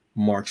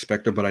Mark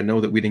Spector, but I know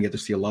that we didn't get to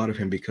see a lot of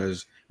him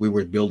because we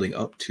were building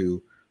up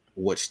to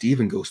what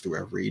Steven goes through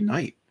every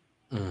night.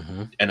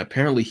 And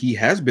apparently he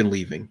has been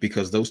leaving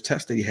because those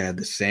tests that he had,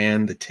 the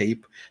sand, the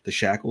tape, the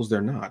shackles,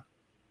 they're not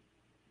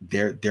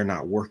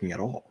working at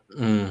all.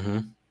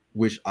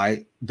 Which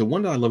the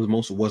one that I loved the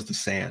most was the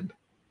sand.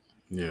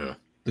 Yeah.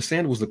 The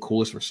sand was the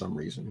coolest for some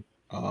reason.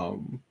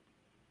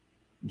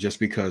 Just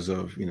because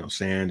of,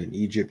 sand in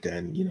Egypt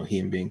and,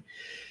 him being,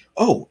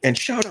 and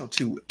shout out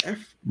to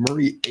F.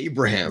 Murray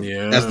Abraham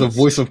as the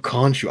voice of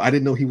Khonshu. I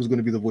didn't know he was going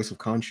to be the voice of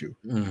Khonshu.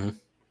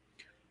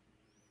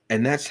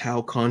 And that's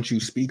how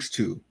Khonshu speaks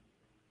to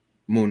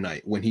Moon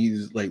Knight when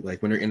he's like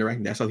when they're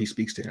interacting. That's how he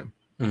speaks to him.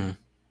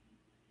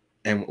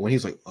 And when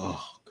he's like,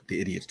 "Oh, the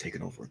idiot's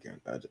taking over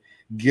again.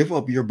 Give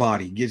up your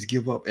body.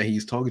 Give up." And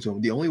he's talking to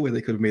him. The only way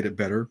they could have made it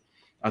better,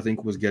 I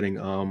think, was getting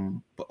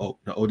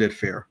Oded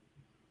Fair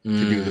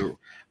to do the.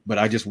 But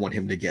I just want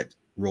him to get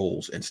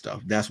roles and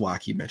stuff. That's why I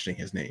keep mentioning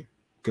his name,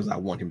 because I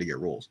want him to get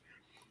roles.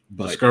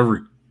 But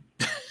Discovery,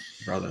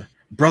 brother,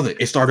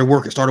 it started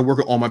working. It started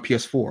working on my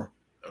PS4.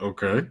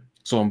 Okay.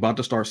 So I'm about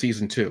to start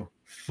season 2.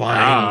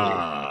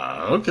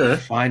 Finally. Okay.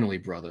 Finally,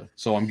 brother.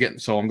 So I'm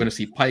gonna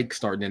see Pike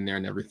starting in there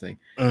and everything.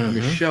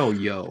 Michelle,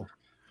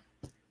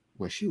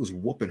 when she was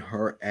whooping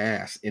her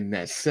ass in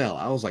that cell,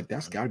 I was like,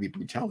 that's gotta be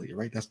brutality,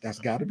 right? That's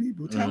gotta be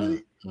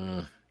brutality.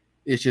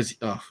 It's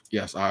just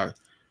yes,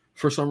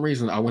 for some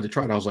reason I went to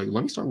try it. I was like,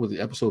 let me start with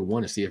episode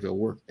 1 and see if it'll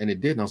work. And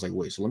it did. And I was like,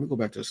 wait, so let me go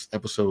back to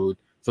episode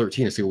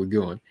 13 and see what we're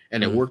doing.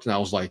 And it worked, and I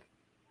was like,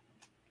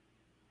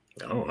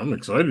 oh, I'm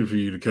excited for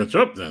you to catch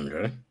up then,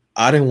 okay?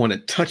 I didn't want to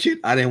touch it.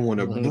 I didn't want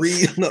to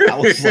breathe. I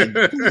was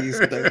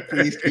like,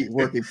 please keep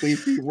working.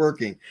 Please keep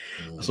working.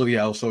 So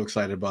yeah, I was so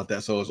excited about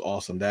that. So it was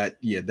awesome. That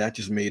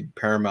just made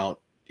Paramount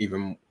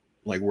even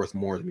like worth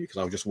more to me because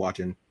I was just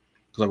watching,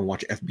 because I've been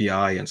watching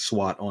FBI and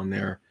SWAT on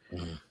there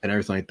and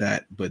everything like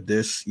that. But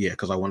this,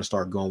 because I want to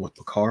start going with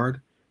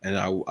Picard, and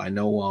I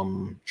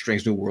know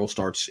Strange New World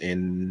starts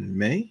in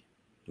May.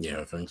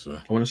 Yeah, I think so.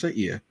 I want to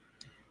say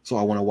so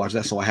I want to watch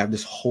that. So I have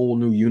this whole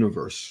new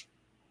universe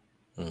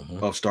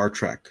of Star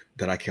Trek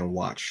that I can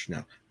watch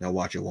now.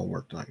 Watch, it won't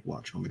work tonight.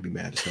 Watch, I'm gonna be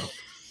mad as hell.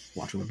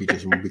 Watch, I'm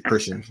gonna be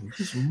cursing.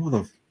 This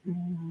mother.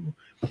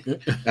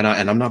 And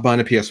I'm not buying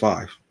a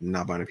PS5. I'm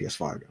not buying a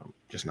PS5. I'm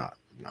just not.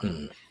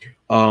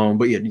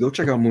 But yeah, you go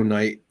check out Moon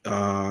Knight.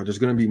 There's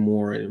gonna be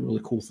more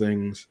really cool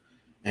things,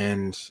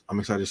 and I'm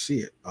excited to see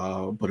it.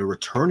 But a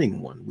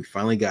returning one. We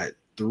finally got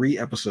 3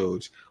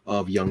 episodes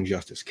of Young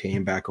Justice.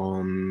 Came back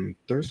on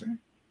Thursday.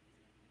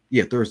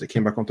 Yeah, Thursday.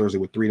 Came back on Thursday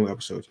with 3 new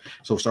episodes.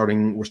 So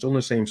we're still in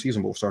the same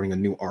season, but we're starting a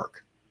new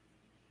arc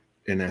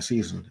in that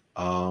season.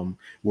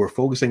 We're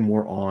focusing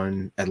more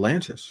on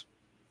Atlantis.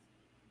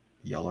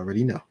 Y'all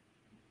already know.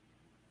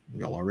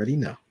 I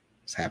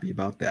was happy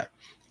about that.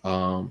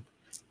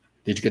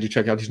 Did you get to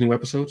check out these new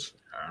episodes?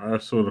 I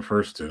saw the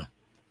first 2.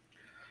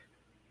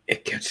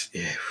 It gets,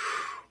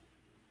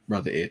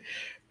 brother.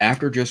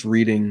 After just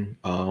reading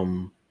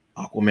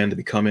Aquaman: The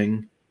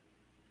Becoming,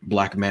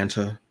 Black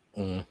Manta,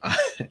 and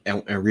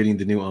reading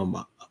the new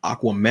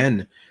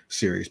Aquaman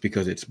series,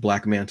 because it's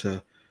Black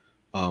Manta,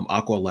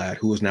 Aqualad,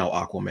 who is now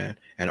Aquaman,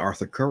 and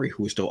Arthur Curry,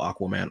 who is still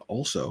Aquaman,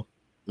 also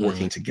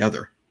working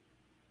together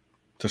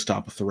to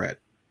stop a threat.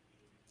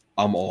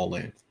 I'm all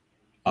in.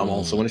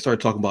 So when they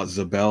started talking about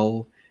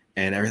Zabel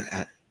and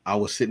everything, I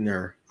was sitting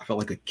there. I felt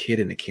like a kid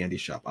in a candy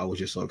shop. I was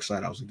just so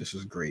excited. I was like, this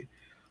is great.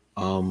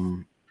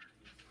 So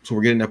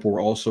we're getting up, but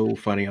we're also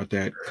finding out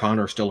that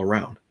Connor's still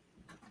around.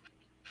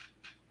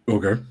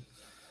 Okay.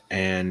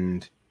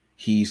 And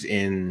he's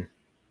in,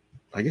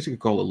 I guess you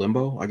could call it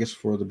limbo, I guess,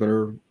 for the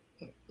better,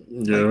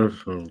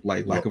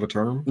 lack of a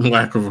term.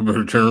 Lack of a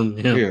better term,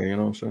 yeah. Yeah, you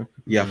know what I'm saying?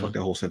 Yeah, I fucked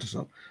that whole sentence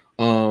up.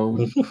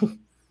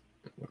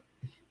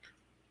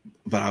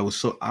 But I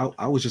was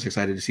just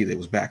excited to see that it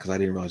was back, because I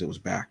didn't realize it was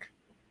back.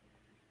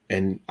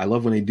 And I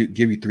love when they do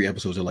give you 3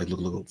 episodes. They're like,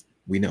 look,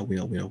 we know.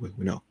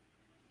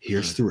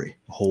 Here's 3.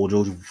 Hold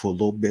those for a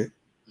little bit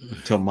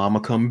till Mama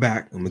come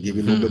back. I'm gonna give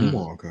you a little bit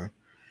more, okay?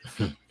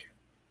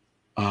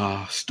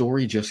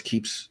 Story just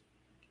keeps.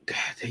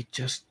 God, they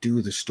just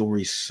do the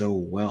story so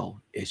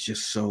well. It's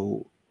just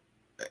so.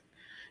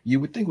 You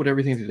would think with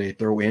everything that they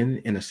throw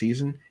in a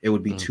season, it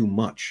would be too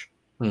much.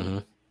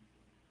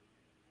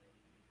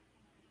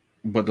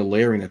 But the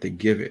layering that they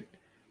give it,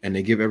 and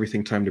they give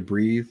everything time to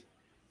breathe,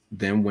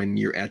 then when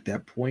you're at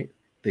that point,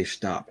 they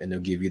stop and they'll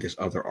give you this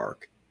other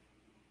arc.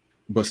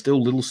 But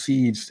still little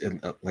seeds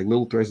and like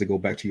little threads that go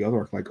back to the other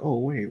arc. Like, oh,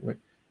 wait.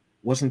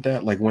 Wasn't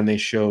that like when they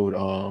showed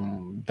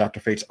Dr.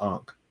 Fate's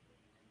Ankh?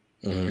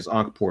 His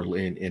Ankh portal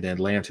in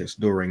Atlantis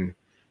during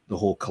the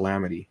whole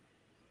calamity.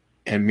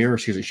 And Mira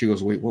sees it. She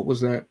goes, wait, what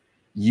was that?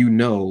 You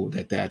know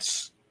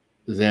that's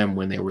them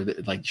when they were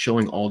like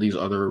showing all these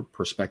other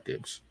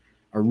perspectives.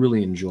 I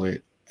really enjoy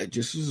it. It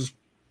just is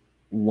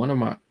one of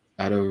my,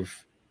 out of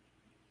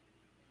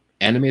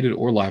animated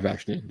or live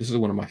action, this is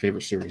one of my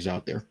favorite series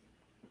out there.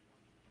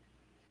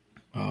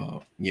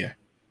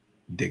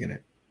 Digging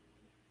it.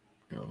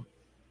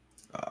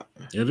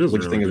 It is. What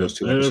do you think of those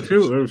 2 episodes?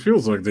 It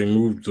feels like they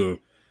moved the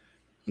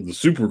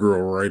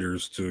Supergirl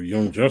writers to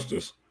Young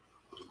Justice,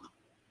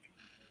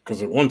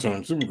 because at one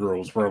time Supergirl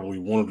was probably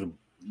one of the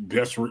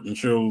best written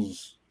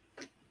shows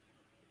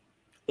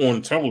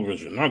on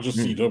television, not just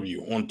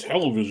CW, on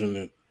television,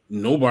 that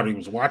nobody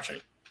was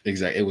watching.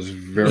 Exactly. It was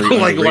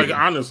very like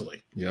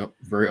honestly. Yep.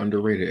 Very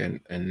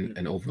underrated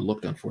and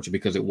overlooked, unfortunately,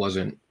 because it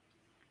wasn't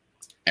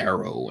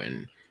Arrow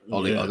and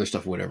all the other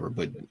stuff, whatever.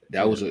 But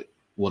that was the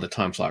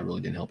time slot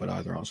really didn't help it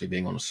either. Honestly,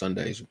 being on a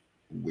Sunday is a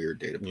weird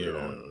day to put it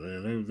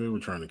on. Man, they were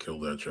trying to kill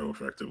that show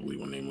effectively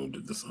when they moved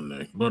it to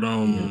Sunday. But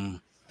I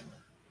mean,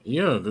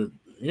 the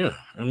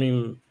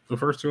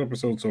first 2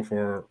 episodes so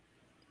far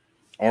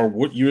are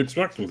what you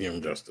expect with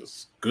Young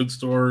Justice. Good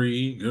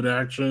story, good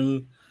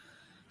action.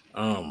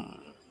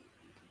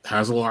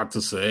 Has a lot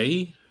to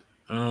say.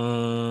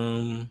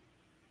 I'm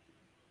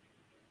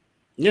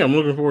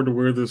looking forward to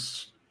where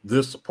this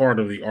part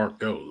of the arc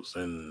goes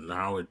and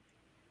how it.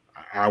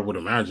 I would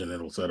imagine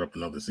it'll set up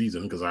another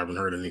season, because I haven't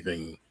heard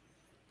anything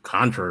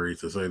contrary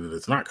to say that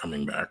it's not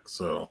coming back.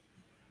 So,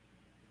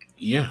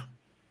 yeah.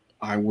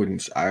 I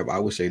wouldn't. I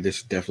would say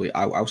this definitely.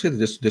 I would say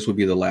that this would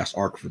be the last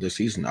arc for this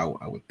season. I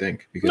would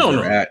think, because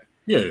they're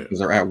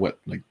at what,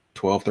 like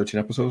 12, 13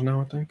 episodes now.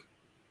 I think.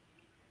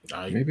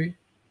 Maybe.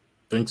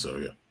 Think so.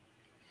 Yeah.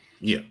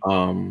 Yeah.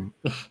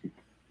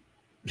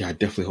 I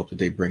definitely hope that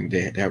they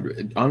have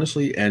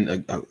honestly,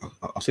 and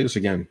I'll say this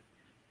again.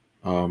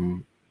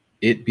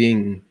 It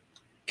being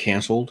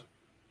canceled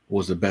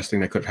was the best thing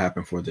that could have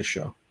happened for this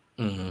show,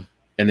 and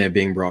then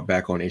being brought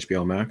back on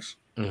HBO Max.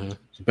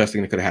 It's the best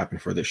thing that could have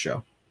happened for this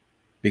show.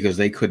 because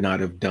they could not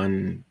have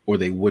done, or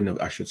they wouldn't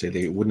have, I should say,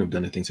 they wouldn't have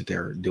done the things that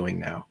they're doing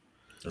now.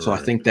 Right. So I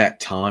think that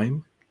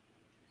time,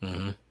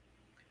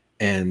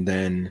 and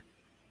then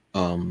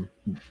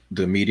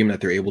the medium that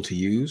they're able to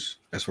use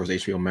as far as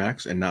HBO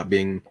Max, and not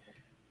being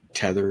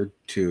tethered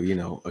to, you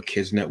know, a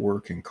kids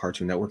network and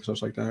Cartoon Network and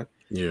stuff like that.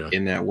 Yeah.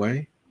 In that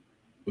way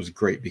was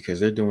great, because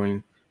they're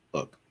doing,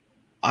 look,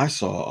 I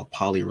saw a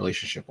poly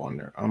relationship on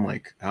there. I'm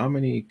like, how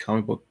many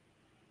comic book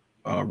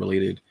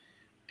related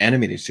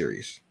animated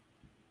series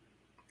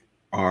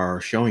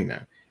are showing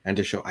that? And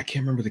to show, I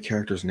can't remember the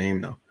character's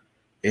name though.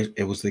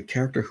 It was the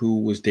character who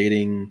was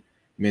dating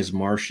Ms.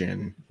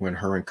 Martian when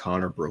her and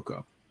Connor broke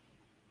up.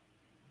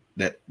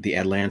 That the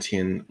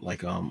Atlantean,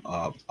 like a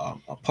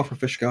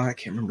pufferfish guy. I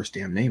can't remember his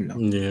damn name though.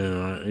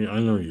 Yeah, I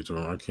know you're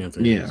talking. I can't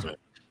think of his name.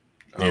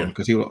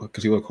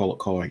 Because he would call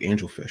it like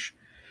angelfish.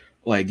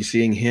 Like, you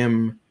seeing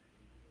him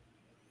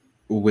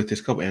with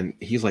this couple, and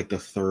he's like the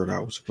third, I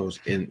would suppose,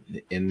 in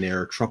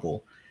their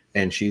trouble,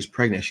 and she's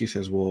pregnant. She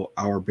says, well,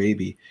 our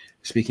baby,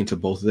 speaking to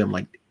both of them,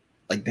 like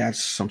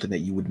that's something that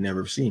you would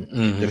never have seen.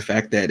 The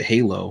fact that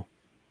Halo,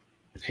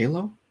 is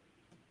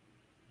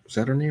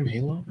that her name,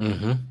 Halo?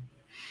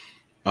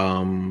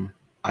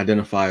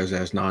 Identifies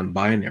as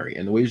non-binary,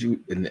 and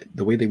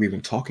the way they were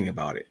even talking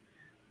about it,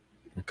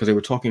 because they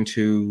were talking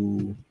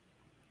to,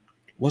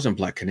 wasn't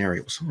Black Canary,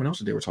 it was someone else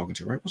that they were talking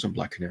to, right? It wasn't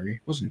Black Canary,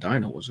 it wasn't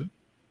Dino, was it?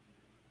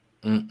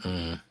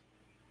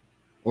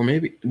 Or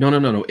maybe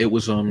no, it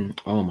was oh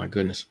my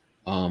goodness,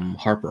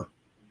 Harper.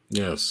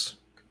 Yes,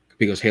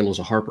 because Halo's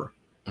a Harper,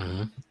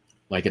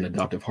 like an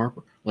adoptive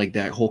Harper. Like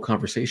that whole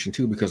conversation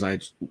too, because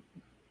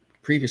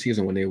previous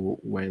season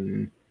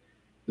when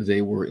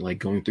they were like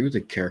going through the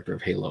character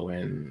of Halo,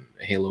 and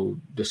Halo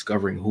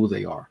discovering who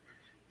they are,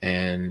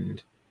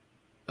 and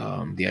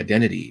the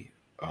identity,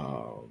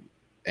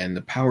 and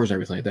the powers and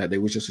everything like that.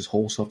 There was just this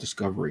whole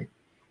self-discovery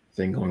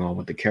thing going on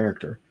with the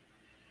character.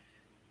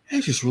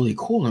 It's just really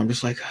cool. And I'm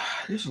just like,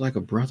 this is like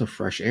a breath of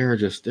fresh air.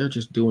 They're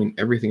just doing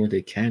everything that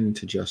they can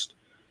to just,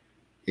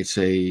 it's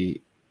a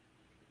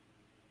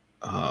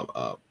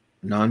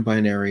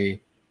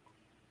non-binary,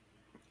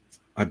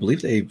 I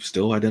believe they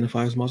still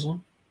identify as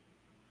Muslim.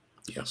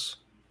 Yes.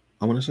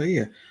 I want to say,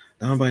 yeah.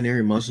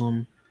 Non-binary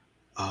Muslim,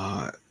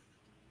 a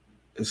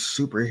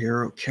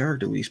superhero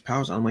character with these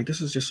powers. I'm like,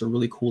 this is just a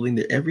really cool thing.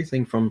 That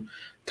everything from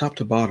top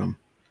to bottom,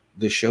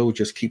 the show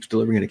just keeps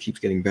delivering, and it keeps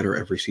getting better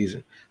every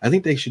season. I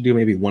think they should do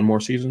maybe one more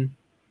season,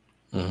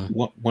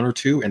 one or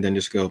two, and then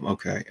just go,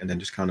 okay, and then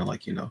just kind of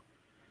like, you know,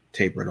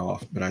 taper it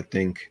off. But I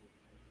think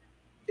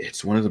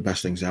it's one of the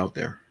best things out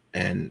there,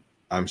 and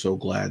I'm so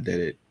glad that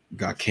it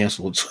got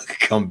canceled so it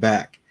could come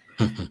back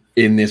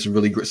in this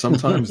really great.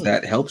 Sometimes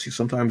that helps you.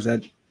 Sometimes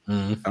that,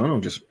 I don't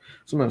know, just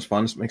sometimes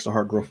fun makes the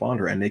heart grow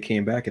fonder. And they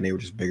came back, and they were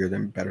just better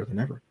than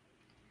ever.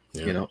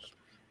 Yeah. You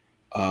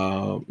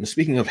know.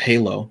 Speaking of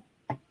Halo.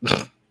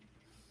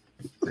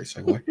 Great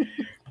segue.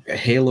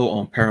 Halo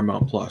on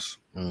Paramount Plus.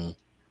 Did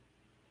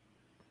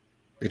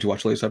you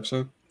watch the latest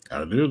episode?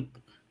 I did.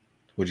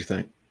 What'd you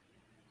think?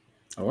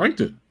 I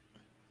liked it.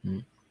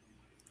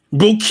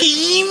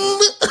 Bokeem!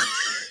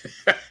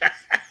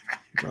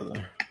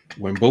 Brother,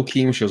 when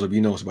Bokeem shows up, you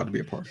know it's about to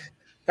be a party.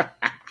 And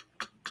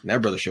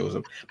that brother shows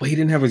up, but he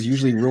didn't have his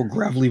usually real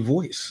gravelly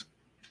voice.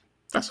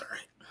 That's all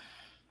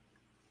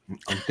right.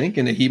 I'm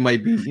thinking that he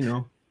might be, you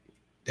know,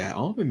 that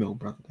almond milk,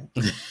 brother.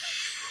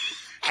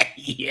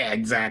 Yeah,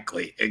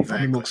 exactly.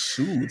 Almond milk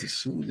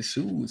soothes.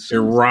 It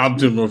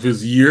robbed him of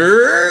his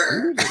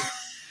year.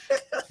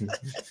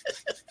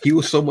 He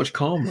was so much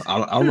calmer. I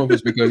don't know if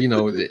it's because, you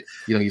know,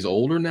 he's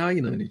older now,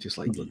 you know, and he's just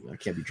like, look, I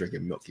can't be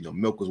drinking milk. You know,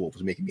 milk was what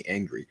was making me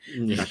angry.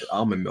 Got the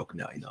almond milk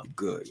now, you know, I'm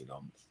good. You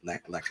know, I'm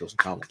lactose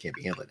intolerant. I can't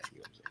be handling that.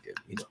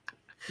 You know what I'm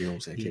saying? You know what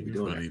I'm saying? I can't be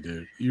doing funny, that.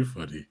 Dude. You're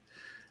funny.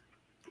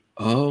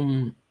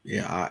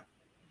 Yeah,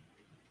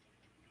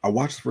 I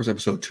watched the first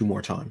episode 2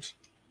 more times.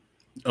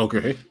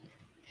 Okay.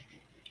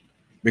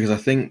 Because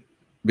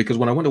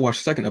when I went to watch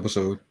the second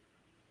episode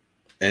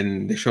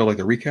and they showed like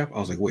the recap, I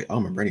was like, wait, I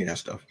don't remember any of that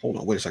stuff. Hold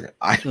on, wait a second.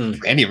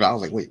 Any of it, I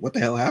was like, wait, what the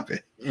hell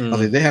happened? I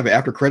was like, they have an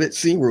after credit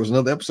scene where it was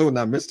another episode and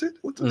I missed it?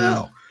 What the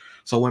hell?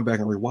 So I went back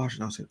and rewatched it,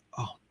 and I said,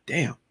 oh,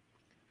 damn.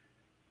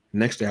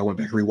 Next day I went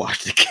back and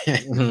rewatched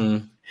it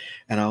again.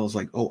 And I was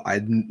like, oh,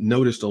 I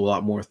noticed a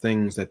lot more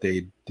things that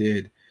they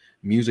did.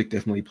 Music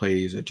definitely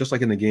plays, just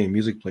like in the game,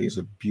 music plays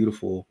a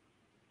beautiful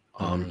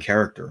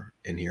character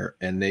in here.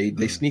 And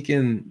they sneak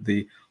in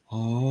they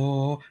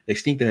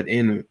sneak that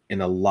in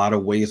a lot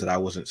of ways that I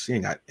wasn't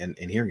seeing and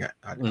hearing.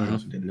 I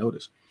also didn't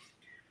notice.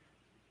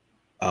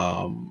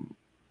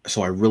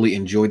 So I really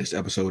enjoyed this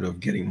episode of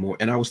getting more.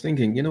 And I was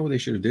thinking, you know what they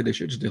should have did? They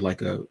should just did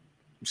like a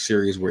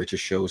series where it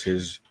just shows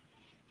his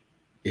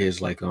years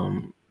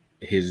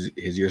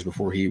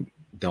before he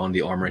donned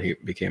the armor and he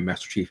became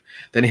Master Chief.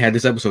 Then he had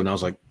this episode, and I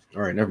was like,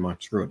 all right, never mind,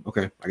 screw it.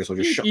 Okay, I guess I'll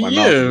just shut my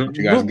mouth and let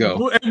you guys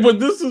go. But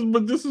this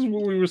is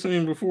what we were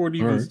saying before it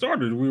even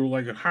started. We were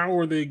like, how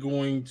are they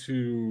going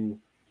to?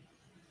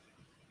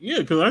 Yeah,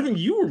 because I think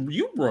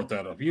you brought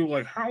that up. You were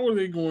like, how are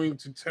they going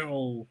to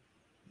tell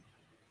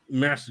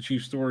Master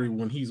Chief's story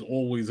when he's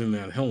always in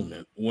that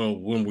helmet. Well,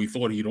 when we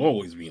thought he'd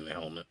always be in the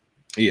helmet.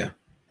 Yeah.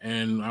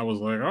 And I was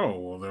like, oh,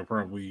 well, they'll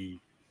probably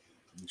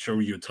show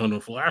you a ton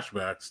of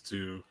flashbacks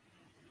to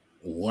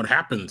what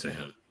happened to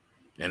him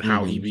and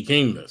how he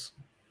became this.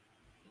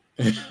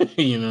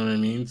 You know what I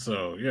mean?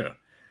 So, yeah.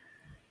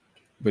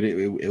 But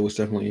it was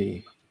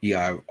definitely,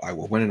 yeah, I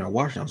went and I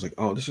watched it. I was like,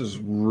 oh, this is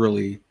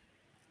really,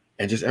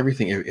 and just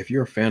everything. If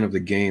you're a fan of the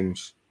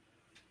games,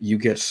 you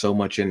get so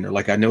much in there.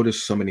 Like, I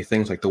noticed so many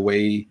things, like the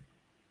way,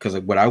 because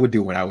like what I would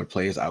do when I would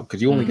play is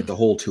because you only get the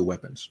whole 2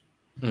 weapons.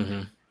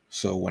 Mm-hmm.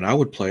 So when I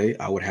would play,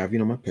 I would have,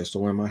 my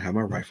pistol and have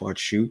my rifle. I'd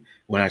shoot.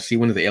 When I see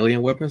one of the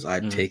alien weapons,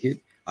 I'd take it.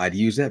 I'd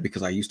use that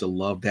because I used to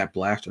love that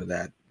blaster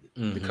that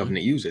the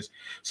Covenant uses.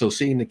 So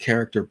seeing the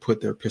character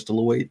put their pistol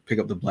away, pick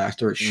up the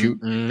blaster, shoot,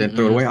 then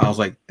throw it away, I was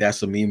like,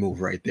 that's a me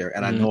move right there.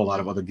 And I know a lot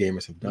of other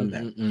gamers have done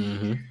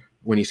that.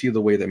 When you see the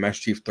way that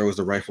Master Chief throws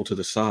the rifle to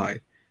the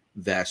side,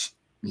 that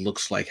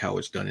looks like how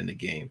it's done in the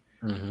game.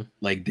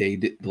 Like they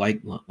did,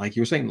 like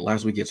you were saying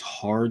last week, it's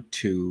hard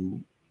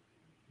to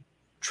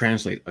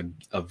translate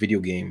a video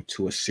game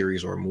to a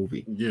series or a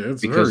movie. Yeah,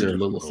 it's because they're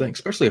little things,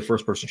 especially a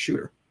first-person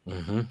shooter.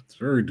 It's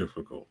very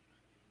difficult.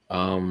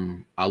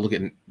 I'll look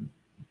at an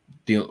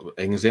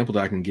example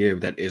that I can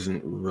give that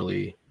isn't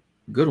really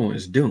a good one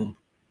is Doom.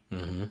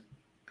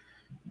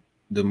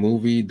 The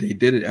movie, they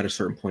did it at a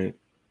certain point,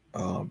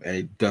 and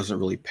it doesn't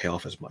really pay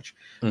off as much.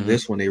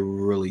 This one, they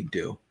really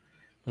do,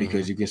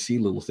 because you can see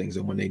little things,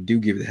 and when they do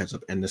give you the heads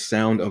up, and the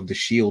sound of the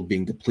shield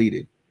being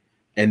depleted,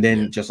 and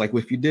then just like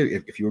if you did,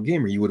 if you were a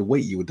gamer, you would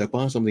wait, you would duck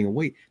behind something and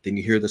wait, then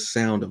you hear the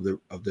sound of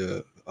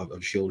the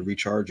shield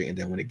recharging, and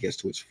then when it gets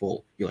to its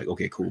full, you're like,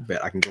 okay, cool,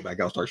 bet I can go back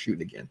out, start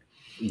shooting again.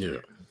 Yeah,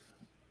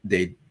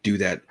 they do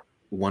that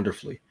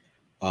wonderfully.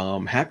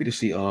 Happy to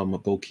see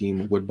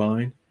Bokeem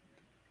Woodbine.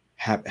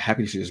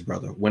 Happy to see his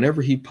brother.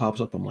 Whenever he pops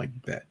up, I'm like,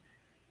 bet.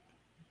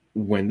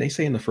 When they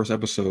say in the first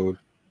episode,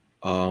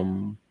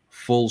 full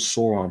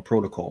Sauron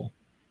protocol,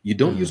 you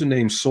don't use the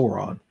name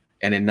Sauron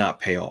and it not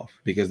pay off,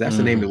 because that's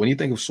the name that when you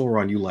think of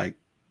Sauron, you like,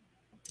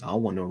 I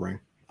don't want no ring.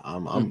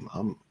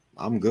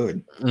 I'm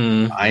good.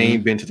 I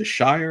ain't been to the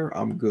Shire.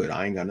 I'm good.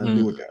 I ain't got nothing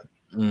to do with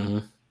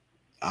that.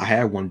 I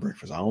had one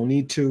breakfast. I don't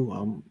need two.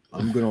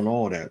 I'm good on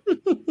all that.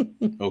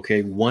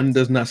 Okay, one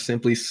does not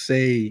simply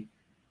say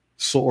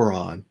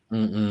Sauron,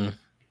 and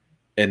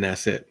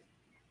that's it.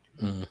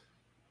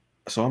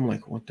 So I'm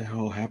like, what the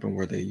hell happened?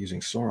 Were they using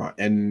Sauron?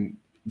 And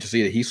to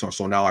see that he's Sauron,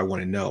 so now I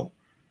want to know,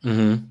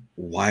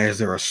 why is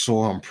there a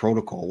Sauron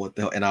protocol? What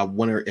the hell? And I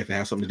wonder if it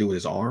has something to do with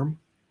his arm,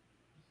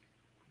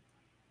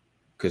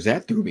 because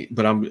that threw me.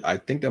 But I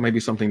think that might be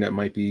something that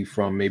might be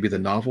from maybe the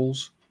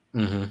novels,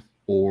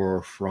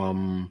 or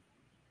from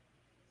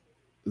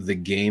the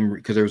game,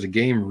 because there was a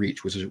game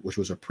Reach, which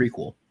was a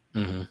prequel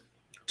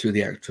to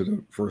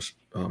the first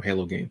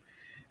Halo game,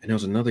 and there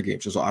was another game.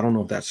 So I don't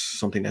know if that's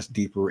something that's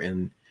deeper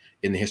in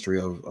the history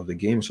of the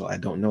game. So I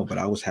don't know, but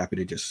I was happy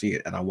to just see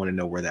it, and I want to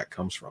know where that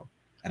comes from,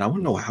 and I want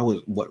to know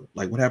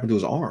what happened to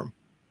his arm.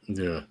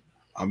 Yeah.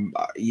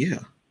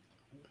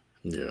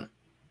 Yeah.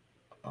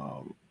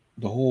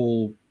 The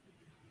whole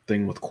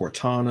thing with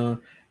Cortana,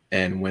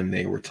 and when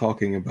they were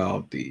talking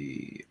about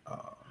the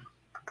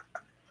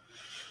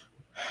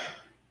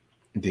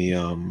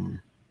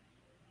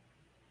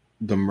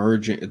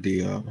merging, the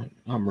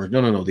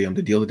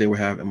deal that they were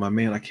having. And my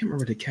man, I can't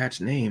remember the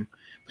cat's name,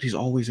 but he's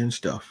always in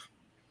stuff.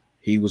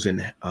 He was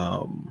in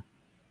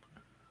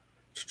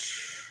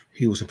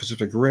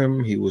Pacific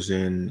Rim. He was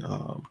in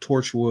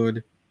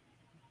Torchwood.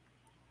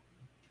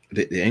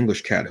 The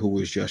English cat who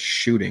was just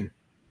shooting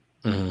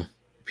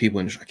people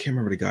in. I can't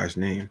remember the guy's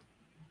name.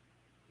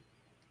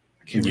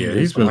 Yeah,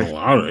 he's been a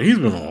lot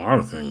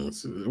of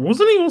things.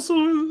 Wasn't he also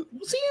in?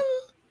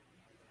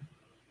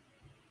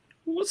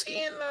 Was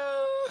he in?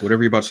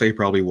 Whatever you're about to say,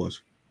 probably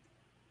was.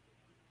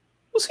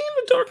 Was he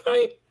in the Dark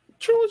Knight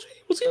trilogy?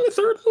 Was he in the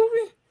third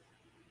movie?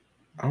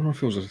 I don't know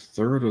if it was the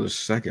third or the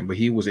second, but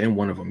he was in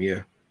one of them.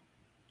 Yeah.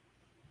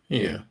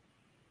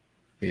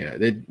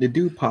 The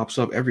dude pops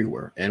up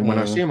everywhere, and when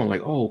I see him, I'm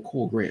like, oh,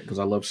 cool, great, because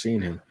I love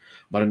seeing him.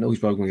 But I know he's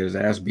probably gonna get his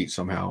ass beat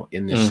somehow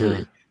in this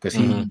series, because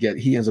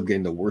he ends up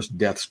getting the worst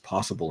deaths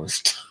possible and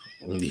stuff.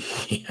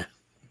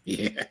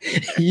 Yeah,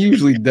 he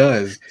usually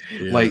does.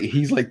 Yeah. Like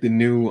he's like the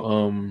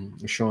new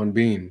Sean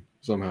Bean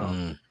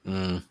somehow,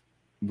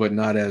 but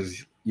not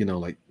as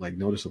like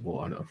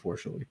noticeable,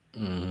 unfortunately.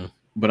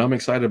 But I'm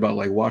excited about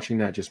like watching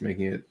that, just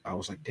making it. I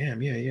was like,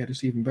 damn, yeah, this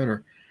is even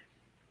better.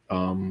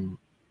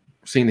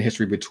 Seeing the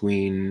history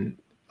between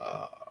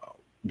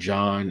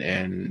John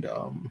and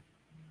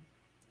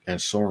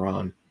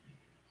Sauron,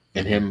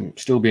 and him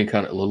still being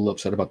kind of a little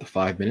upset about the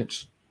 5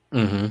 minutes.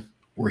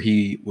 Where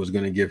he was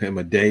going to give him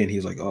a day, and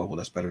he's like, oh, well,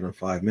 that's better than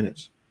 5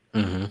 minutes.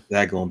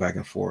 That going back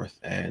and forth,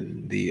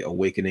 and the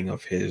awakening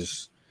of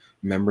his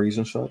memories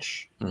and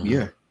such.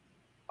 Yeah,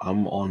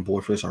 I'm on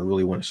board for this. I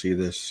really want to see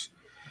this,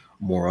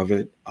 more of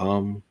it.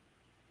 I'm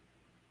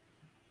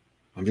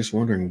just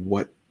wondering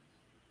what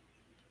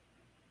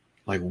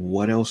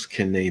else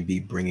can they be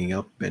bringing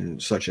up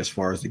and such as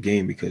far as the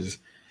game, because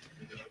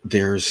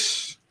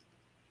there's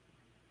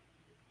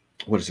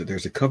what is it?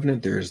 There's the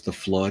Covenant. There's the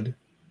Flood,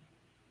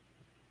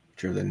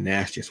 which are the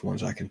nastiest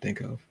ones I can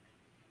think of.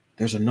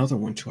 There's another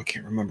one too. I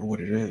can't remember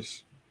what it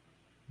is.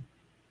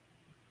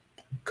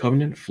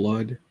 Covenant,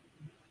 Flood.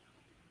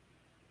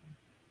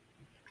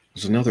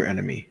 There's another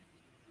enemy.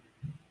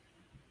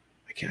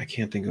 I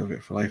can't think of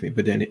it for life of me.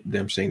 But then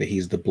them saying that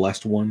he's the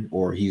blessed one,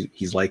 or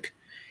he's like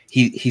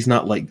he's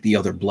not like the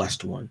other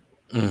blessed one.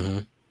 Mm-hmm.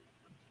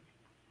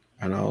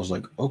 And I was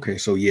like, okay,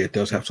 so yeah, it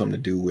does have something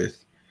to do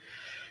with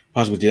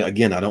possibly.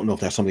 Again, I don't know if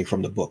that's something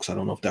from the books. I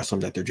don't know if that's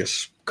something that they're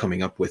just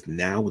coming up with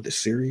now with the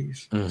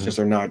series, since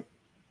they're not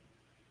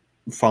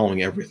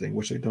following everything,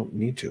 which they don't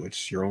need to.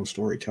 It's your own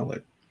story. Tell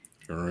it.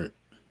 All right.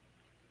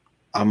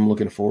 I'm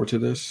looking forward to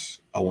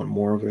this. I want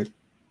more of it.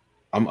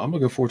 I'm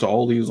looking forward to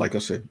all these. Like I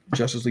said,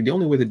 Justice League. The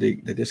only way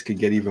that this could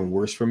get even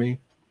worse for me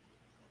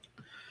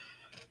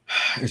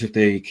is if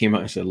they came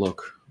out and said,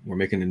 "Look, we're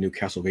making a new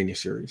Castlevania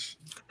series.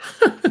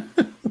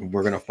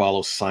 We're gonna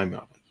follow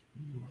Simon."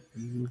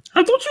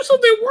 I thought you said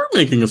they were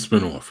making a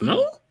spinoff.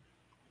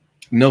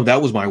 No, that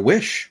was my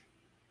wish.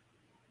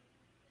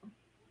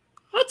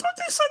 I thought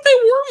they said they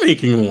were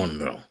making one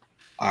though.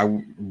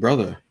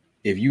 Brother,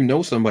 if you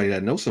know somebody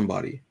that knows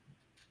somebody,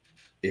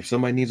 if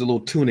somebody needs a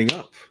little tuning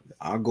up,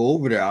 I'll go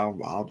over there.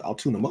 I'll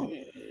tune them up.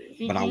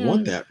 But I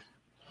want that.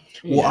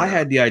 Well, I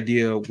had the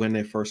idea when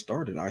they first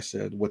started. I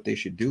said what they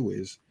should do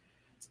is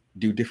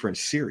do different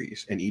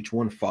series, and each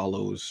one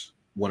follows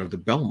one of the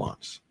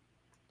Belmonts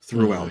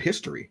throughout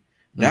history.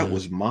 That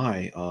was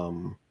my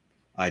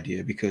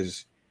idea,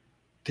 because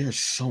there's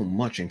so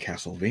much in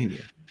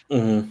Castlevania.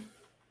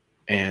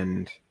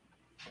 And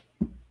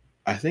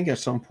I think at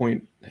some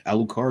point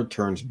Alucard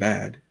turns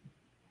bad.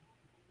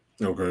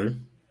 Okay.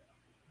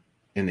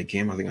 In the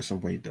game, I think at some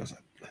point he does.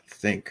 I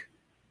think,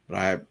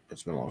 but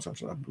it's been a long time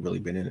since I've really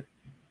been in it.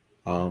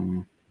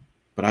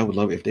 But I would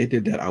love it. If they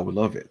did that. I would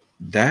love it.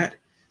 That,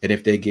 and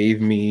if they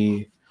gave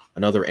me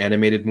another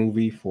animated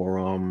movie for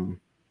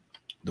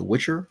The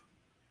Witcher,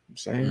 I'm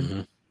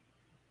saying,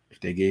 if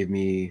they gave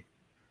me,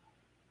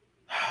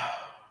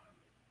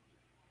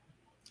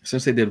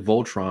 since they did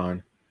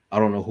Voltron, I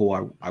don't know who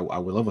I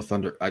would love a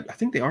Thunder. I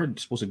think they are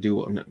supposed to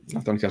do not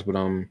Thundercats, but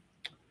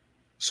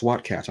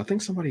SWAT Cats. I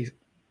think somebody's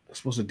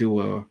supposed to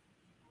do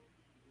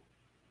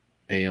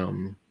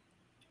a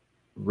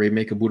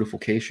remake a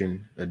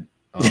beautification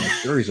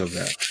series of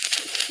that.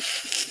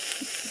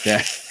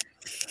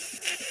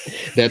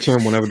 That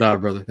term will never die,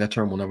 brother. That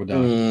term will never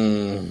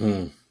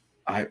die.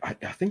 I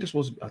think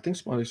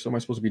somebody's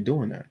supposed to be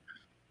doing that.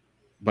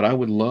 But I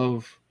would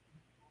love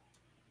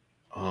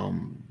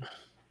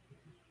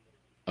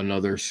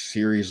another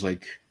series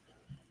like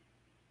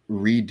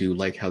redo,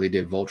 like how they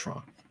did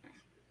Voltron,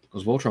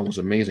 because Voltron was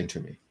amazing to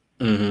me.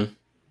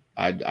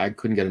 I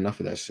couldn't get enough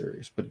of that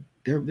series, but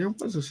there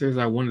was a series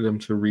I wanted them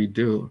to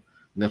redo.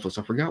 Netflix.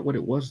 I forgot what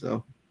it was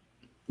though.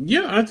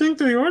 Yeah, I think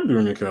they are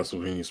doing a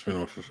Castlevania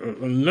spinoff.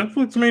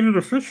 Netflix made it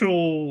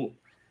official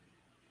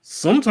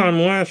sometime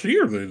last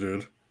year. They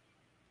did.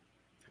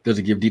 Does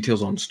it give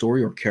details on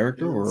story or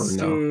character or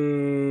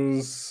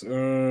no?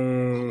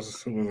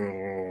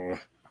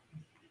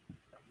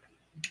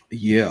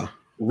 Yeah.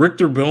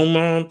 Richter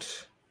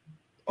Belmont.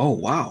 Oh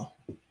wow.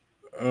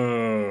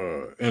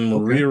 And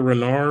Maria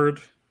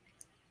Renard.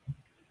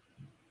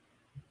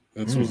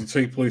 It's supposed to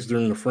take place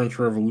during the French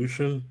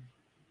Revolution.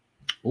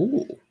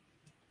 Oh.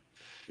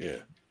 Yeah.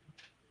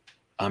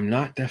 I'm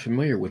not that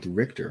familiar with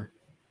Richter.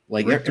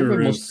 Like Richter,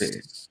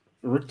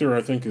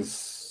 I think, is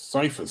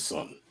Sypha's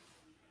son.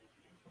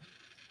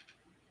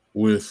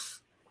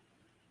 With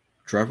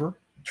Trevor?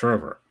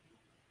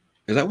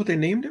 Is that what they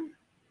named him?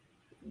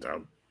 I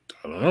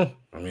don't know.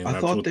 I mean,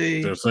 I thought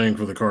they're saying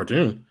for the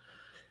cartoon.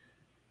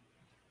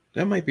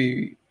 That might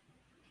be.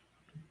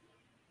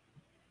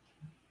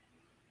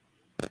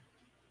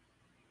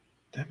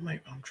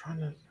 I'm trying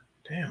to.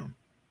 Damn.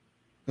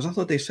 Because I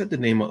thought they said the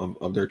name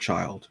of their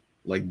child,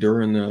 like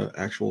during the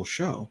actual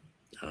show.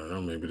 I don't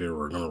know. Maybe they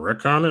were going to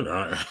retcon it.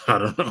 I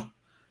don't know.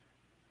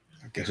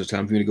 I guess it's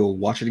time for me to go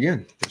watch it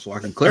again, just so I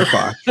can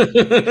clarify.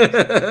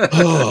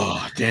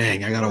 Oh,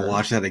 dang. I got to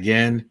watch that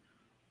again.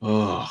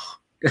 Oh.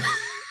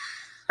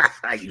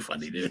 You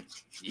funny, dude.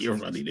 You're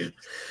funny, dude.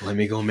 Let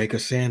me go make a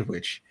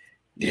sandwich.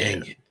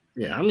 Dang it.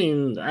 Yeah, I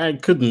mean, I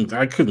couldn't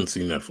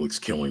see Netflix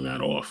killing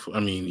that off. I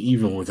mean,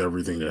 even with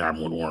everything that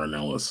happened with Warren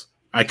Ellis,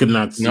 I could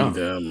not see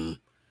them.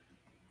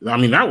 I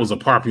mean, that was a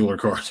popular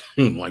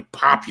cartoon, like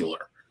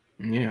popular.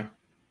 Yeah.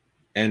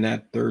 And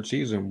that third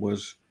season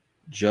was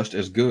just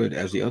as good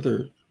as the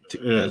other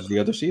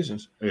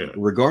seasons. Yeah.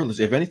 Regardless,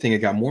 if anything, it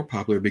got more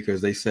popular because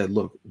they said,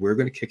 look, we're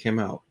going to kick him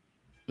out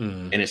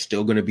and it's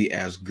still going to be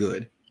as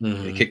good.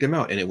 They kicked him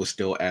out and it was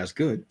still as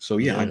good. So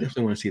yeah, I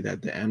definitely want to see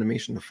that. The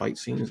animation, the fight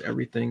scenes,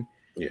 everything.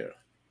 Yeah.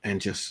 And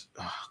just,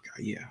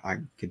 I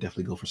could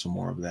definitely go for some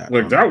more of that.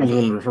 Like that was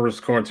one of the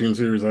first cartoon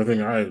series I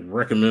think I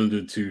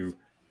recommended to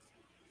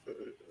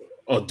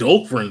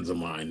adult friends of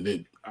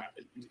mine.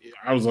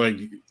 I was like,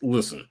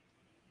 listen,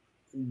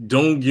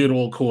 don't get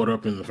all caught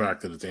up in the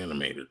fact that it's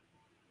animated.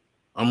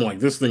 I'm like,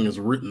 this thing is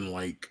written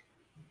like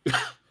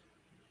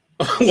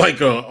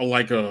like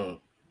a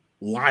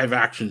live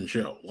action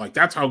show. Like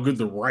that's how good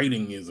the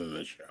writing is in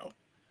this show.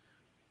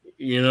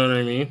 You know what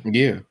I mean?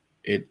 Yeah,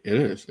 it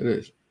is. It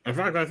is. In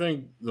fact, I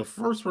think the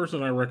first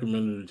person I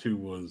recommended it to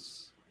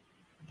was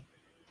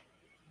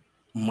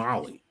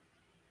Molly.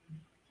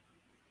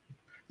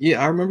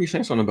 Yeah, I remember you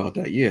saying something about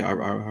that. Yeah, I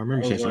remember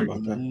you saying something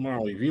about that.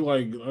 Molly, if you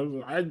like,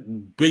 I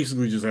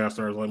basically just asked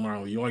her, I was like,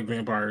 Molly, you like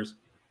vampires?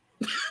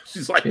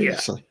 She's like, yeah.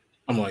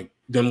 I'm like,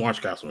 then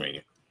watch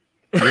Castlevania.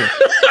 Yeah.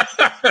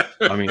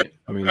 I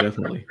mean,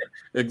 definitely.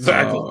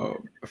 Exactly.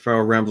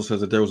 Farrell Ramsel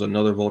says that there was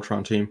another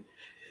Voltron team.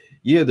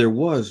 Yeah, there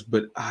was,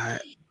 but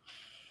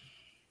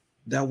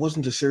that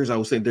wasn't the series I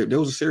was saying. There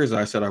was a series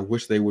I said I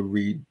wish they would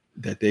read,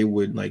 that they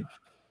would like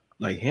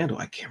handle.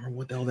 I can't remember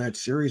what the hell that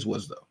series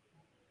was though.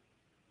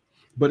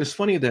 But it's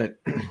funny that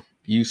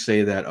you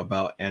say that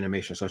about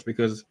animation such,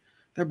 because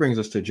that brings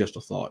us to just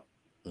a thought.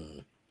 Mm-hmm.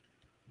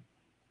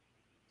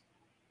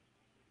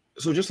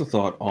 So just a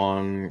thought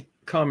on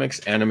comics,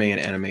 anime, and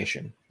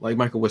animation. Like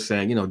Michael was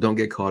saying, don't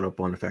get caught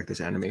up on the fact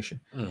it's animation.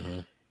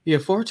 Mm-hmm. Yeah,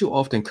 far too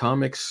often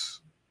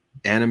comics,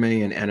 anime,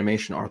 and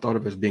animation are thought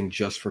of as being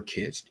just for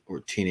kids or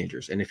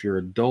teenagers. And if you're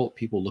an adult,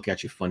 people look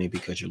at you funny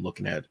because you're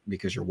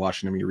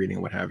watching them, you're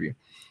reading, what have you.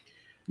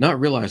 Not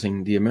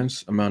realizing the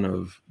immense amount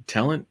of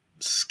talent,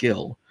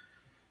 skill,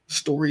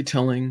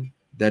 storytelling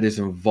that is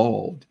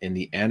involved in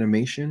the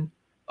animation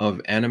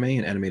of anime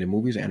and animated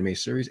movies, anime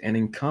series, and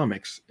in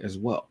comics as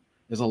well.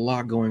 There's a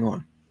lot going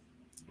on.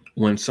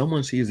 When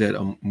someone sees that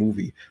a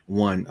movie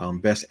won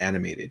Best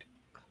Animated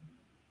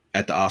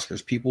at the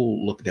Oscars,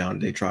 people look down,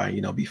 they try,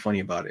 be funny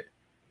about it.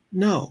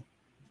 No,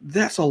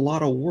 that's a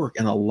lot of work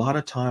and a lot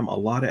of time, a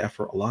lot of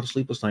effort, a lot of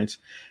sleepless nights,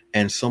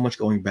 and so much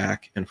going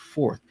back and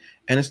forth.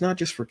 And it's not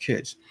just for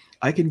kids.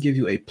 I can give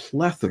you a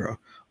plethora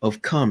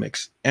of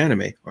comics,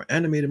 anime, or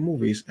animated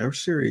movies or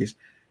series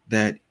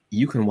that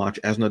you can watch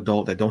as an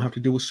adult that don't have to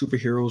do with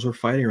superheroes or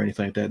fighting or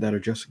anything like that, that are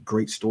just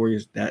great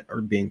stories that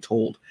are being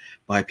told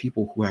by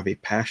people who have a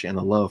passion and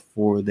a love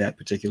for that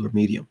particular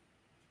medium.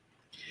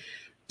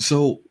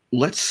 So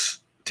let's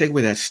take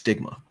away that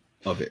stigma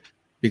of it,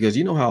 because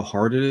you know how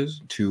hard it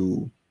is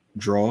to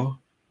draw.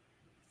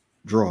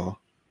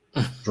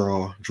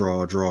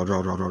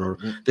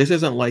 This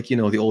isn't like,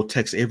 the old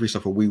Tex Avery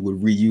stuff where we would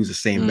reuse the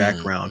same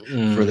background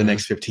for the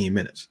next 15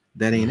 minutes.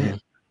 That ain't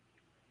it.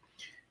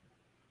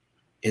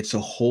 It's a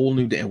whole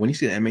new day. And when you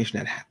see the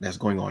animation that's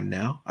going on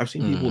now, I've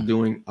seen people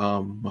doing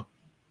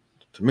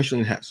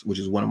Micheline Hess, which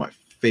is one of my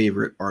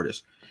favorite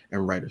artists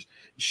and writers.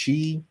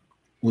 She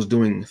was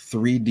doing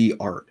 3D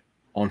art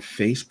on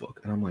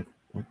Facebook. And I'm like,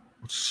 what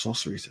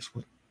sorcery is this?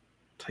 What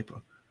type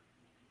of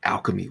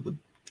alchemy?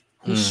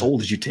 Whose soul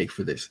did you take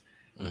for this?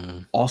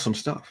 Awesome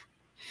stuff.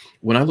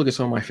 When I look at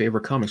some of my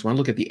favorite comics, when I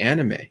look at the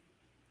anime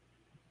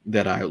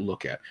that I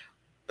look at,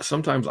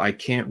 sometimes I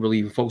can't really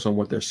even focus on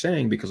what they're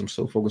saying because I'm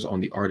so focused on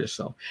the art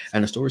itself.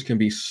 And the stories can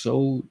be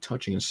so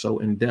touching and so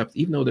in-depth.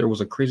 Even though there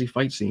was a crazy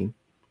fight scene,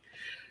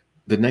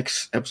 the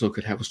next episode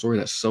could have a story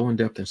that's so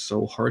in-depth and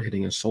so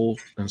hard-hitting and so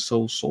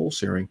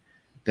soul-searing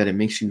that it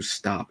makes you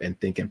stop and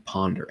think and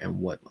ponder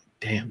and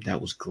damn, that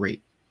was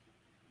great.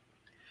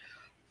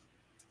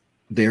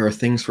 There are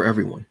things for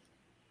everyone.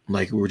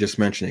 Like we were just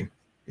mentioning,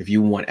 if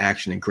you want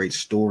action and great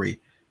story,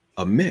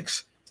 a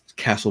mix,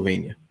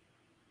 Castlevania.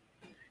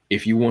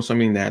 If you want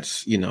something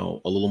that's, a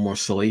little more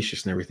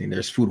salacious and everything,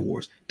 there's Food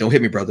Wars. Don't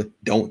hit me, brother.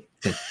 Don't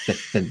hit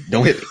me.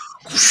 Don't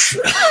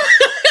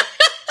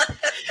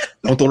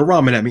throw the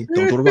ramen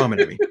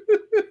at me.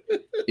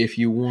 If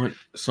you want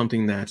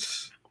something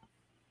that's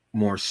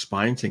more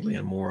spine-tingling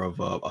and more of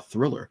a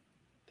thriller,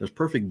 there's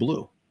Perfect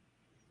Blue.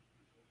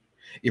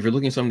 If you're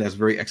looking at something that's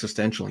very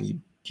existential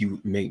and you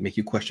make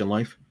you question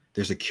life,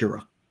 there's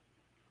Akira.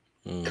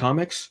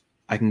 Comics,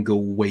 I can go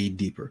way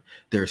deeper.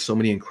 There are so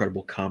many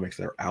incredible comics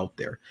that are out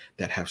there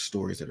that have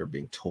stories that are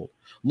being told.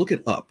 Look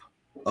at Up.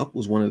 Up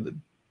was one of the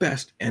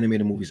best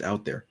animated movies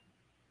out there.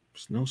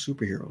 There's no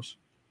superheroes.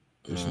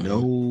 There's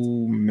no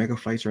mega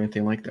fights or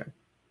anything like that.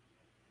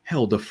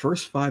 Hell, the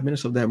first 5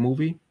 minutes of that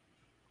movie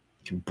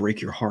can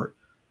break your heart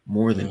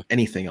more than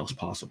anything else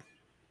possible.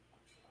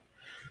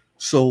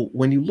 So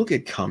when you look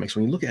at comics,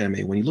 when you look at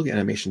anime, when you look at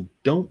animation,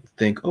 don't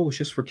think, oh, it's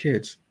just for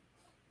kids.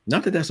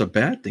 Not that that's a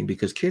bad thing,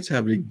 because kids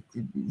have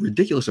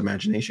ridiculous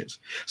imaginations.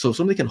 So if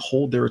somebody can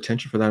hold their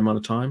attention for that amount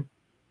of time,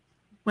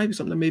 might be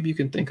something that maybe you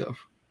can think of.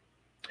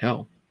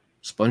 Hell,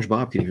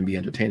 SpongeBob can even be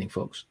entertaining,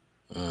 folks.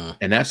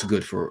 And that's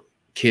good for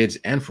kids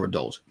and for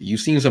adults.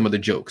 You've seen some of the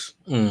jokes.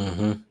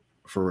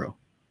 For real.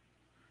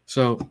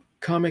 So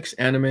comics,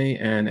 anime,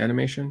 and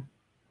animation,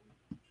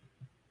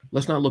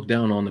 let's not look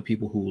down on the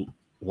people who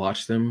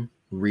watch them,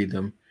 read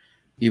them,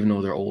 even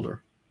though they're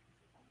older,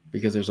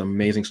 because there's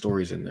amazing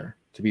stories in there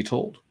to be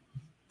told.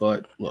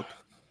 But look,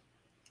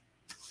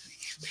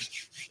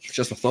 it's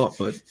just a thought,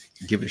 but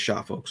give it a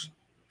shot, folks.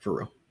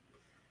 For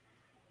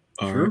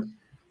real.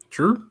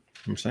 True.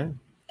 I'm saying.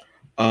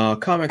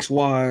 Comics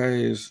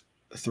wise,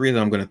 3 of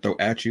them I'm going to throw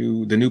at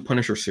you. The new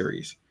Punisher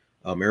series.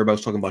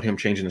 Everybody's talking about him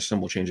changing the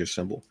symbol, He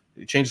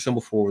changed the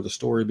symbol for the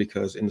story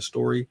because in the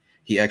story,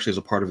 he actually is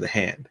a part of the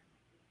Hand.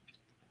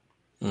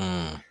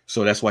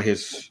 So that's why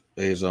his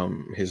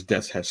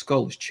Death's Head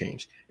skull is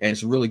changed, and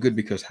it's really good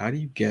because how do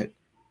you get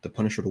the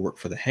Punisher to work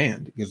for the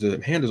Hand? Because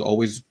the Hand is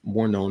always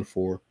more known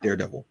for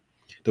Daredevil.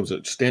 There was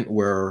a stint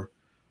where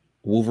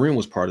Wolverine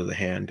was part of the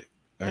Hand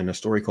in a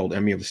story called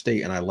Enemy of the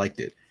State, and I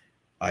liked it.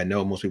 I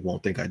know most people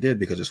won't think I did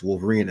because it's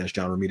Wolverine and it's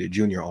John Romita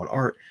Jr. on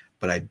art,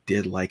 but I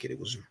did like it.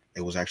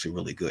 It was actually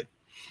really good.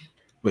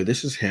 But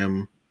this is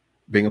him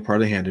being a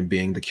part of the Hand and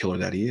being the killer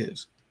that he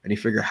is. And you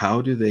figure,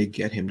 how do they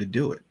get him to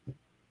do it?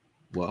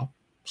 Well,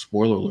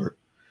 spoiler alert,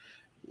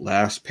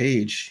 last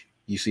page,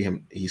 you see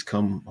him, he's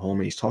come home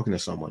and he's talking to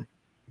someone.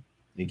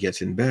 He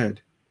gets in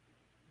bed,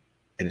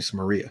 and it's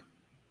Maria.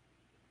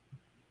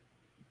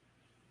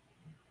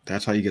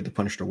 That's how you get the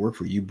Punisher to work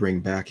for you. You bring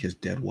back his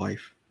dead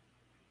wife.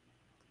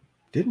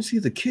 Didn't see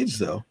the kids,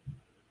 though.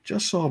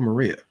 Just saw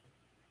Maria.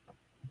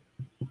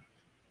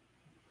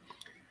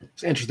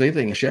 It's an interesting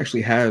thing. She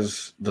actually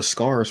has the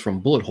scars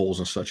from bullet holes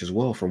and such as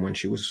well from when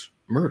she was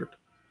murdered.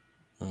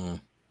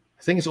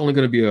 I think it's only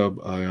going to be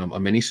a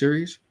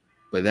mini-series,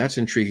 but that's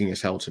intriguing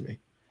as hell to me.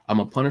 I'm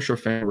a Punisher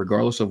fan,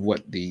 regardless of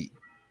what the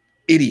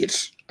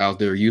idiots out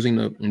there using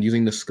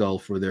the skull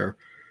for their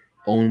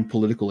own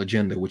political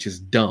agenda, which is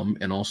dumb,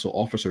 and also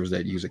officers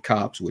that use it,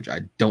 cops, which I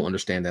don't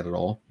understand that at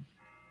all.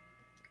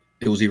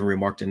 It was even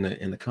remarked in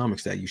the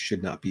comics that you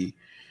should not be,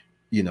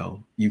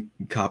 you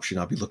cops should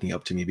not be looking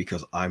up to me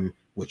because I'm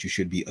what you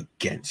should be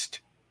against.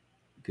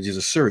 Because he's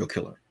a serial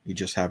killer. He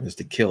just happens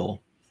to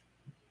kill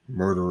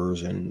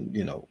murderers and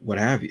what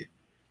have you.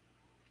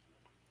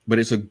 But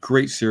it's a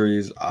great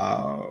series.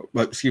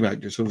 But excuse me,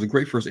 so it was a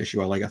great first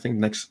issue. I think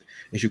next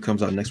issue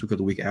comes out next week or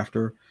the week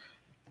after.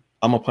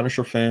 I'm a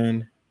Punisher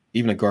fan,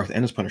 even a Garth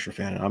Ennis Punisher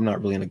fan. And I'm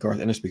not really into Garth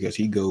Ennis because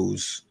he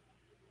goes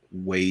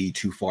way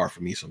too far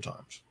for me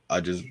sometimes. I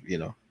just,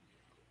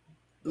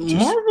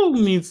 Marvel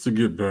needs to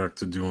get back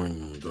to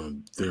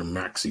doing their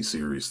maxi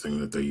series thing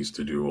that they used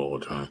to do all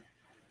the time.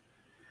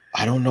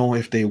 I don't know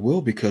if they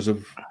will because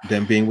of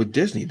them being with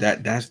Disney.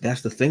 That's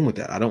the thing with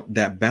that.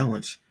 That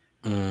balance.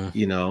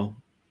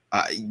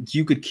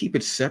 You could keep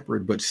it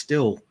separate, but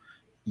still,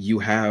 you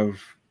have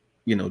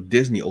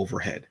Disney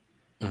overhead.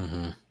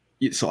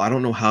 So I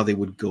don't know how they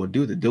would go and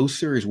do that. Those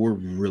series were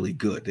really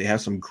good. They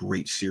have some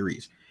great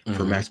series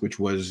for Max, which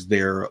was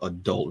their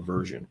adult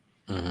version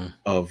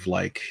of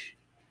like.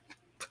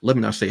 Let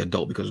me not say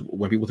adult because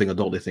when people think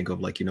adult, they think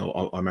of like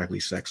automatically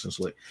sex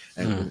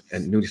and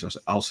nudity.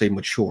 I'll say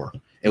mature.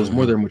 It was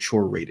more their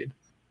mature rated,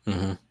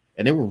 and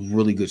they were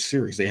really good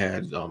series. They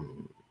had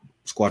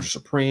Squadron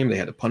Supreme. They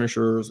had the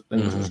Punishers.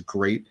 And it was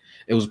great.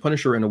 It was a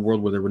Punisher in a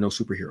world where there were no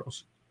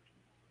superheroes.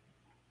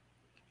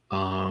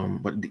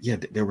 But yeah,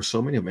 there were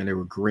so many of them, and they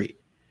were great.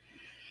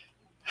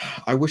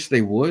 I wish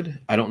they would.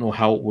 I don't know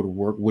how it would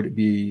work. Would it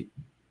be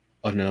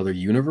another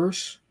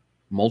universe,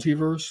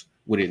 multiverse?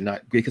 Would it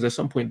not? Because at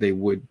some point they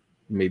would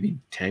maybe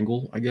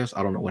tangle, I guess.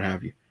 I don't know, what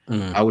have you.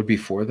 I would be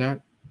for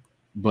that,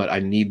 but I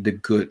need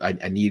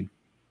I need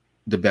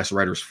the best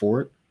writers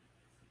for it,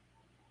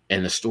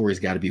 and the story's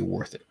got to be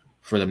worth it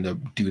for them to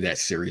do that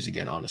series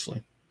again,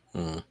 honestly.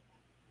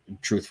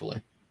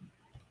 Truthfully.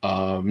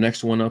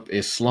 Next one up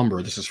is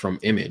Slumber. This is from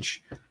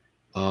Image.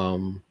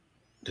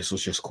 This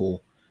was just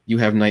cool. You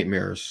have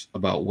nightmares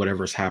about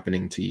whatever's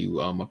happening to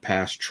you, a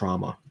past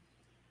trauma.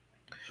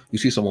 You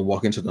see someone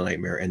walk into the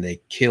nightmare and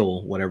they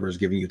kill whatever is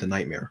giving you the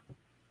nightmare.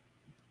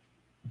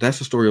 That's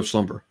the story of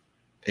Slumber.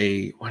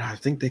 What I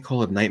think they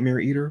call it, Nightmare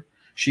Eater.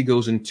 She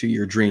goes into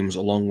your dreams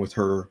along with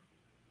her,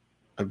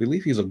 I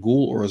believe he's a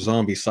ghoul or a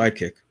zombie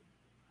sidekick,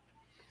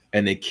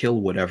 and they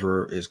kill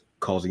whatever is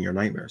causing your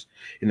nightmares.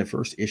 In the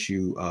first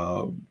issue,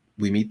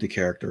 we meet the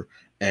character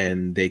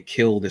and they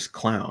kill this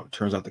clown.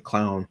 Turns out the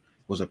clown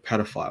was a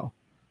pedophile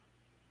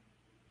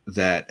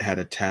that had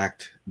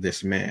attacked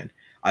this man.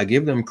 I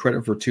give them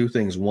credit for two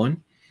things.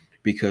 One,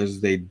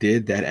 because they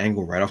did that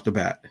angle right off the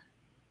bat.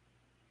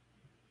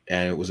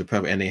 And it was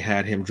and they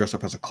had him dressed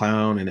up as a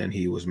clown, and then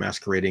he was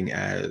masquerading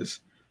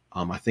as,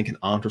 I think, an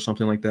aunt or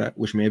something like that,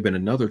 which may have been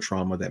another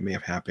trauma that may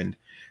have happened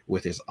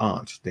with his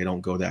aunt. They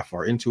don't go that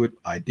far into it.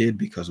 I did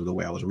because of the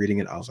way I was reading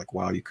it. I was like,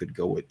 wow, you could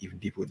go even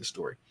deeper with the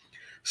story.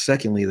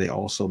 Secondly, they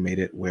also made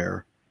it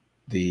where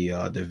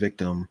the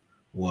victim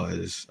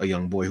was a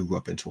young boy who grew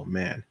up into a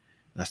man.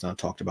 That's not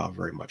talked about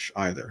very much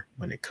either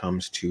when it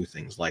comes to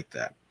things like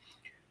that.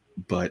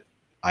 But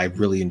I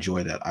really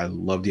enjoy that. I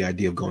love the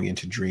idea of going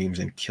into dreams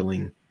and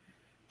killing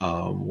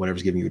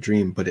whatever's giving you a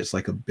dream, but it's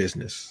like a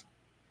business.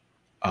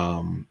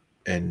 And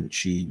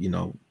she,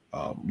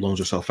 loans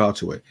herself out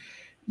to it.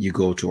 You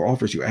go to her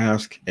office, you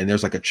ask, and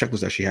there's like a checklist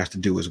that she has to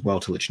do as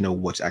well to let you know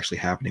what's actually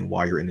happening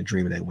while you're in the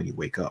dream and then when you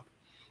wake up.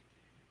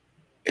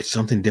 It's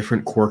something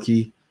different,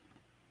 quirky.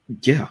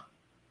 Yeah,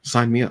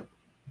 sign me up.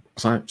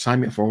 Sign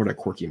me up for all that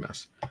quirky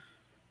mess.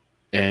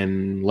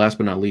 And last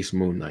but not least,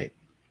 Moon Knight.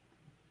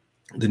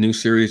 The new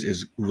series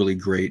is really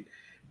great.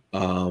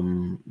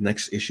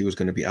 Next issue is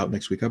going to be out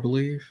next week, I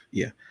believe.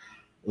 Yeah.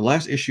 The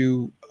last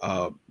issue,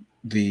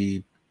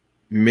 the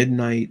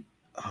midnight.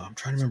 I'm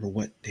trying to remember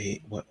what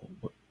day.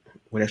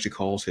 What actually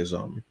calls his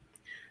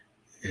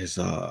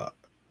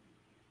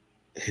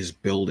his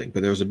building,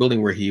 but there was a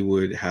building where he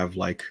would have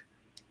like,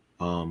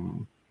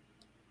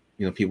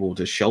 people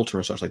to shelter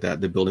and such like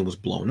that. The building was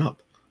blown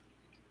up.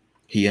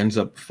 He ends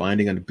up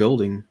finding a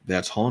building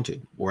that's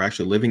haunted, or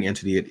actually living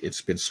entity.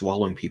 It's been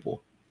swallowing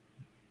people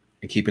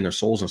and keeping their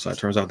souls inside.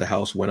 Turns out the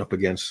house went up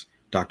against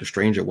Doctor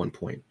Strange at one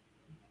point.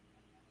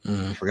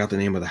 I forgot the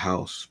name of the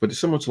house, but it's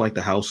similar to like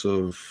the House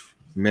of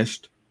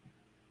Mist,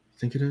 I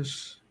think it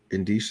is,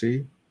 in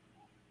DC,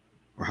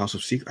 or House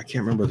of Secret. I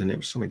can't remember the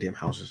name. So many damn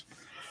houses.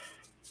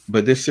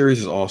 But this series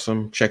is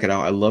awesome. Check it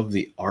out. I love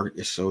the art.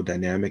 It's so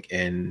dynamic,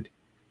 and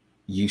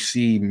you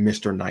see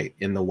Mr. Knight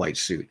in the white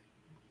suit,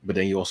 but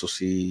then you also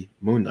see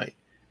Moon Knight.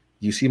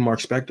 You see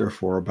Mark Spector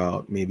for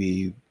about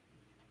maybe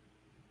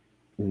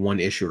one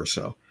issue or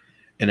so.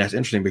 And that's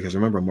interesting because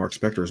remember, Mark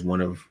Spector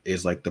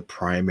is like the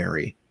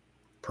primary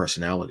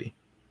personality.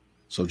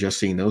 So just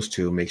seeing those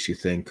two makes you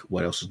think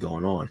what else is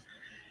going on.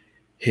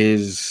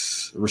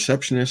 His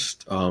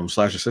receptionist /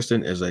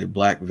 assistant is a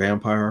black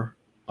vampire,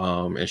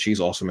 and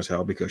she's awesome as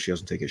hell because she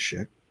doesn't take his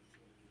shit.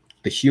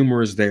 The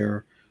humor is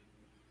there.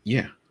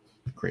 Yeah,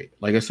 great.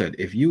 Like I said,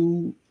 if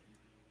you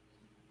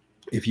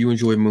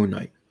enjoy Moon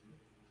Knight,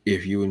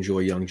 if you enjoy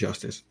Young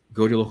Justice,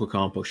 go to your local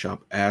comic book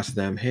shop, ask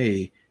them,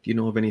 hey, do you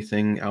know of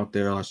anything out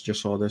there? I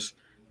just saw this.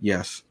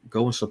 Yes,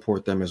 go and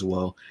support them as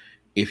well.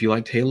 If you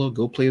liked Halo,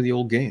 go play the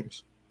old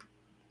games.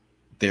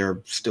 They're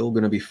still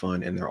going to be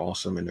fun, and they're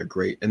awesome, and they're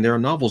great. And there are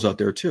novels out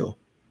there too.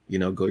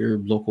 Go to your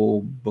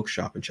local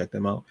bookshop and check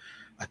them out.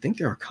 I think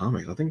there are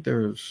comics. I think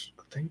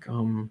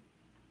I'm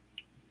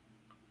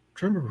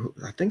trying to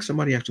remember. I think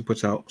somebody actually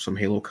puts out some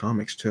Halo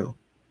comics too,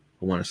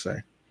 I want to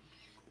say.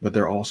 But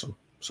they're awesome.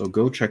 So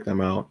go check them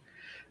out.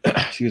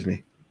 Excuse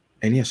me.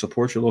 And yeah,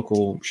 support your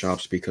local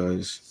shops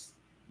because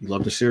you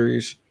love the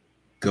series.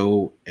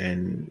 Go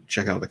and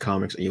check out the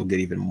comics, and you'll get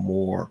even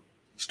more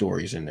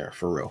stories in there,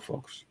 for real,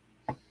 folks.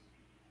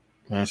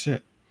 That's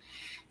it.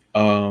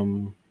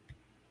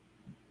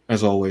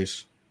 As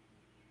always,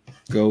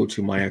 go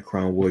to Maya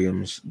Crown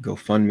Williams,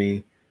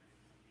 GoFundMe,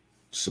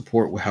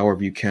 support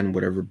however you can,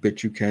 whatever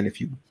bit you can.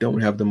 If you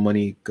don't have the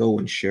money, go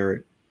and share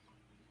it.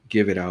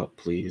 Give it out,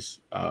 please.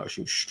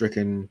 She was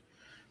stricken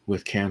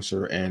with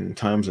cancer, and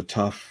times are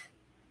tough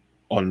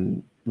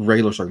on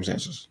regular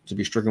circumstances. To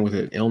be stricken with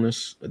an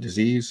illness, a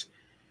disease,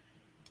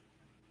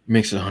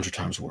 makes it 100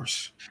 times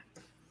worse.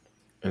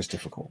 And it's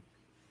difficult.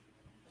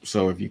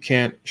 So if you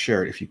can't,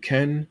 share it. If you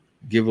can,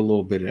 give a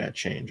little bit of that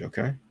change,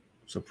 okay?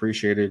 So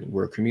appreciate it.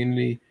 We're a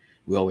community.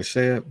 We always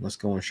say it. Let's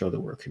go and show that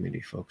we're a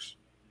community, folks.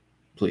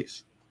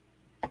 Please.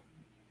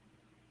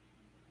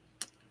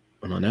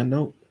 And on that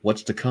note,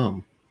 what's to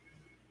come?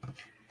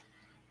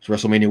 It's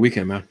WrestleMania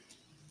weekend, man.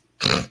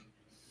 I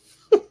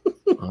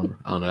don't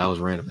know. That was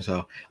random as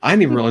hell. I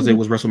didn't even realize it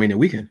was WrestleMania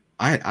weekend.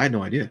 I had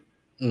no idea.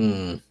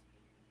 So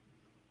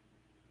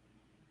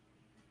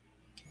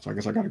I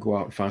guess I got to go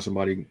out and find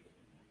somebody,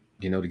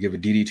 to give a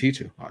DDT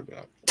to.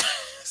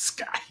 This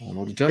guy. I don't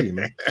know what to tell you,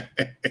 man.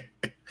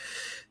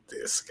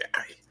 This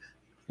guy.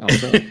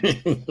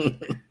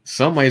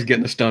 Somebody's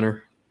getting a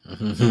stunner.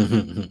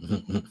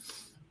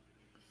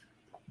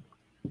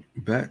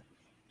 Bet.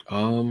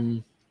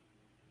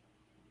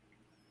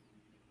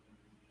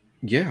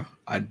 Yeah,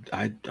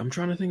 I'm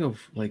trying to think of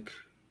like.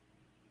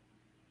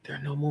 There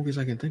are no movies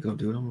I can think of,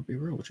 dude. I'm gonna be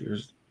real with you.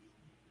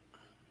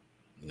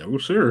 No,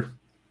 sir.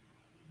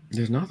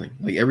 There's nothing.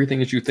 Like everything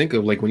that you think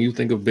of, like when you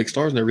think of big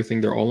stars and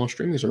everything, they're all on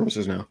streaming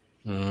services now.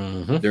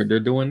 They're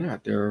doing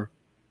that.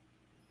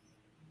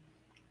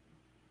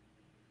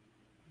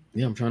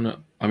 I'm trying to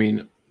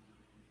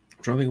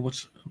think of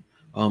what's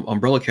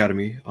Umbrella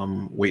Academy.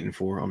 I'm waiting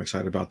for. I'm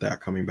excited about that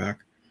coming back.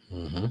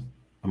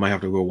 I might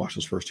have to go watch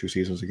those first 2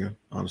 seasons again,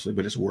 honestly,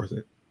 but it's worth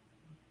it.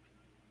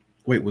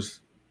 Wait,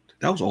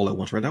 that was all at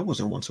once, right? That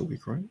wasn't once a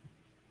week, right?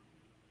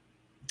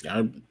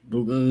 That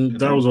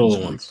was all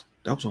at once.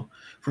 That was all.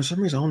 For some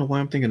reason, I don't know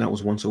why I'm thinking that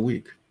was once a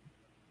week,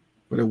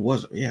 but it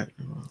was. Yeah,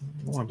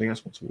 I'm thinking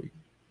that's once a week.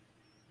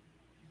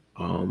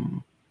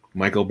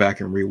 Might go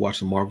back and rewatch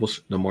the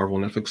Marvel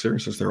Netflix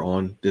series since they're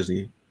on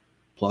Disney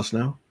Plus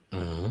now.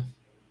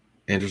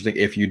 Interesting.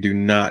 If you do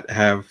not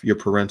have your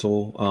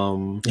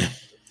parental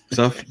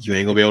stuff, you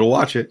ain't gonna be able to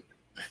watch it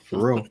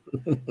for real.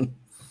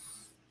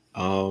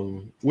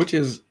 Which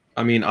is,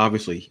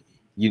 obviously,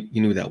 you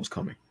knew that was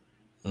coming.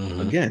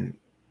 Again,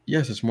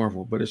 yes, it's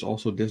Marvel, but it's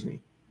also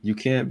Disney. You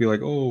can't be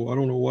like, oh, I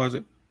don't know why is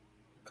it.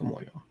 Come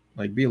on, y'all.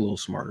 Like, be a little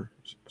smarter.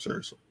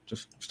 Seriously,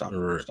 just stop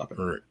it. Stop it.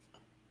 Right.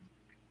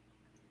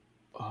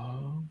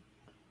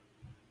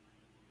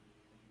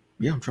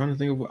 Yeah, I'm trying to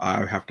think of.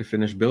 I have to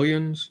finish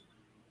Billions,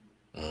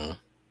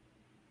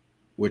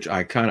 which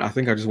I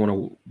think I just want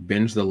to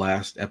binge the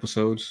last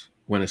episodes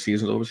when the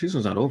season's over. The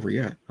season's not over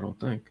yet, I don't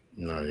think.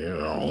 No,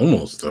 yeah,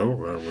 almost though.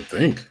 I would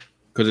think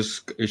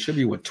because it should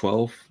be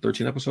 12,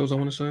 13 episodes. I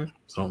want to say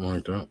something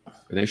like that.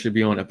 And they should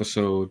be on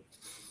episode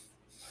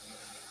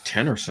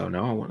 10 or so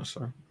now. I want to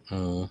say.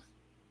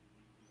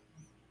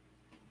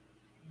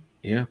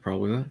 Yeah,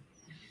 probably that.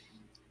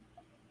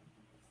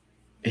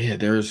 Yeah,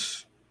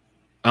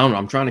 I don't know.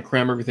 I'm trying to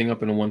cram everything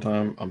up into one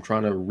time. I'm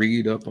trying to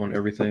read up on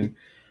everything.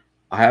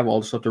 I have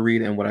all the stuff to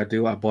read, and what I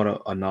do, I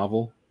bought a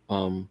novel.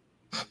 So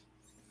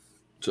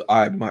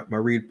my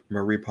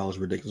read pile is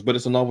ridiculous, but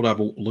it's a novel that I've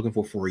been looking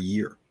for a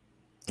year.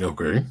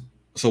 Okay.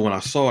 So when I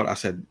saw it, I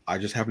said, I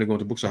just happened to go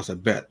into bookstore. I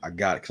said, bet I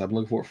got it because I've been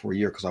looking for a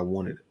year because I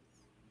wanted it.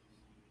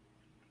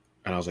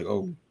 And I was like,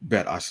 oh,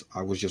 bet.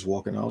 I was just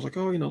walking. I was like,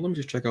 oh, let me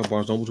just check out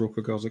Barnes Nobles real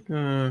quick. I was like,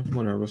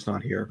 whatever, it's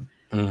not here.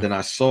 Then I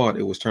saw it.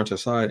 It was turned to the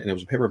side, and it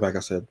was a paperback. I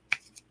said,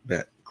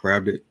 bet.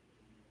 Grabbed it.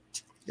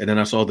 And then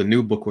I saw the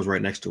new book was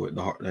right next to it, in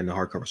the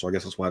hardcover. So I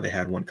guess that's why they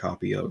had one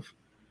copy of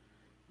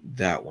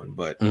that one.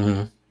 But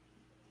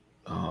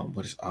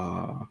what is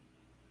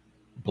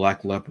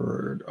Black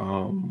Leopard?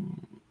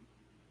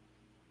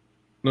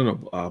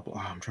 No,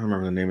 I'm trying to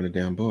remember the name of the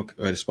damn book.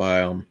 It's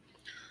by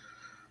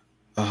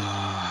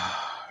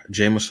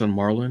Jameson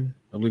Marlin,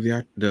 I believe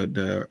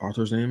the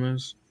author's name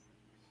is.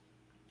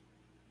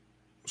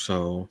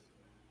 So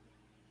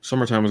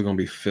summertime is going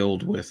to be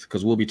filled with,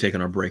 because we'll be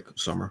taking our break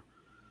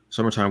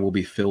summertime will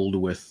be filled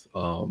with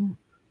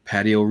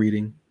patio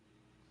reading,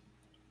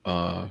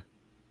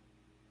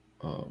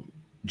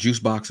 juice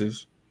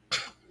boxes,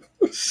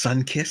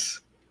 Sunkiss.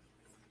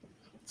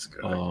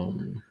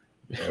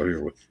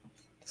 Here with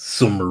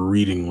summer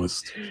reading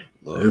list.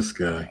 Look, this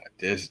guy,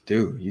 this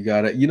dude, you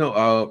got it.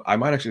 I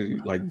might actually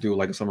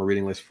do a summer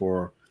reading list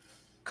for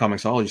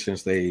Comixology,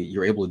 since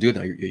you're able to do it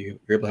now. You're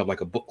able to have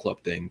a book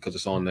club thing because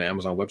it's on the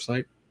Amazon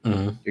website.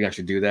 You can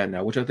actually do that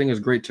now, which I think is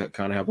great to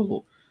kind of have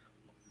to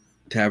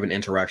have an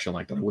interaction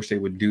like that. I wish they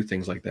would do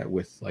things like that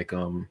with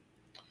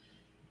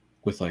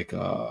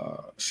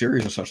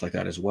series and such like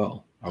that as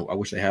well. I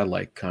wish they had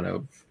kind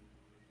of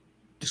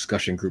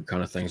discussion group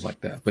kind of things like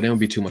that, but it would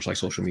be too much like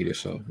social media,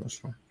 so that's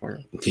fine.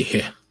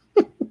 Yeah.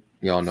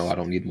 Y'all know I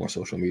don't need more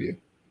social media.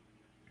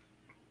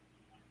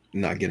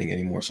 I'm not getting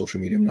any more social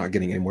media. I'm not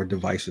getting any more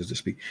devices to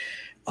speak.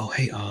 Oh,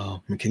 hey,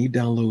 can you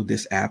download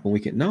this app and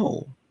we can?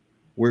 No,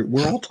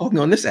 we're all talking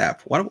on this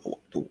app. Why do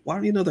you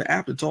need another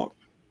app to talk?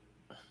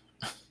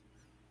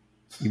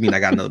 You mean I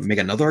got to make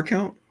another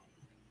account?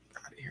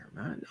 Get out of here,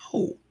 man.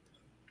 No.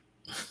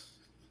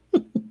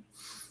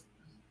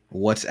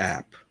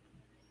 WhatsApp,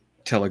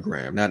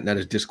 Telegram, not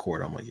is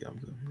Discord. I'm like, yeah, I'm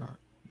good. I'm not.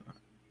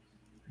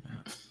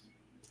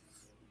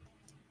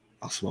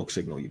 I'll smoke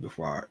signal you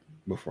before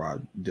I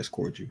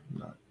Discord you. I'm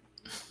not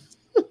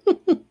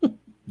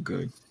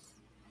good.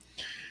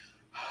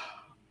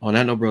 On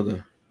that note,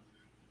 brother,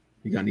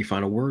 you got any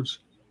final words?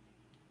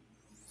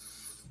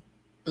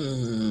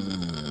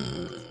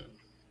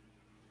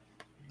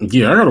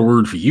 Yeah, I got a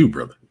word for you,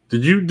 brother.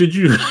 Did you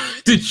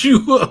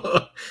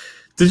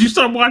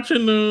start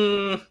watching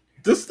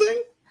this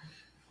thing?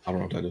 I don't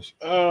know what that is.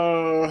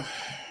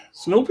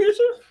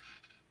 Snowpiercer?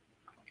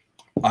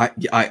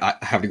 I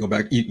have to go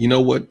back. You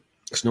know what?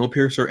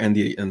 Snowpiercer and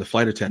the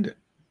Flight Attendant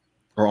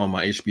are on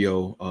my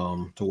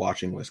HBO to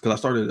watching list, because I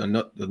started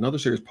another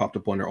series popped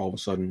up on there all of a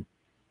sudden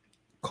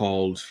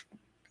called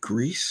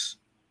Grease.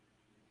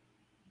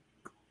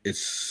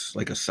 It's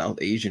like a South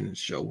Asian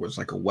show where it's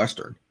like a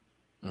Western.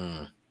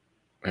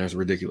 And it's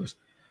ridiculous.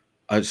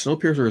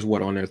 Snowpiercer is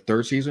what, on their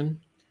third season?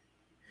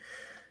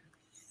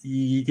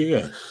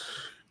 Yeah.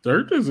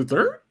 Third? Is it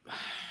third?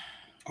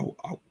 Yeah,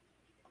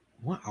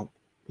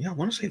 I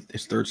want to say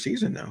it's third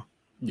season now.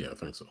 Yeah, I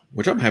think so.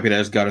 Which I'm happy that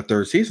it's got a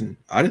third season.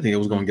 I didn't think it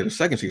was going to get a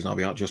second season. I'll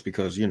be out just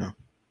because,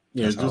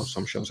 that's how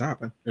some shows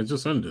happen. It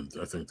just ended,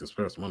 I think, this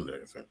past Monday,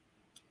 I think.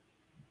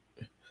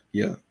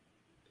 Yeah.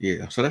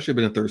 Yeah. So that should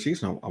have been a third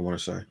season, I want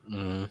to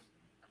say.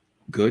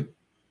 Good.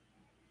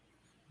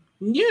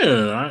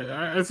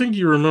 Yeah, I think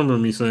you remember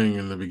me saying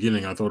in the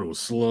beginning I thought it was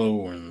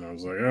slow, and I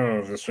was like,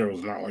 oh, this show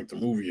is not like the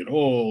movie at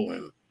all.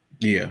 And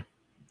yeah,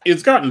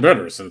 it's gotten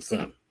better since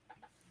then.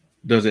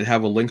 Does it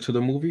have a link to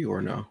the movie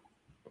or no?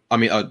 I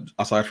mean,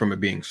 aside from it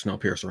being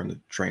Snowpiercer and the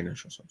train or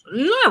something.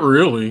 Not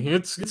really.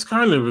 It's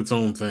kind of its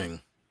own thing.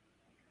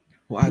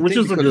 Well, I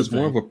think because it's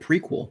more of a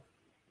prequel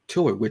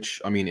to it,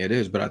 which, I mean, it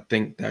is. But I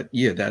think that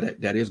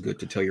that is good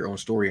to tell your own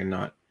story and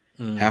not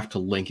have to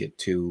link it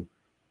to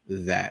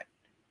that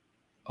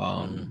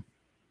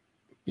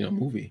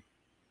movie.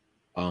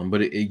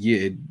 But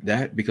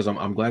that, because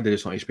I'm glad that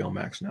it's on HBO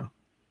Max now.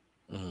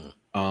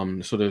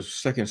 So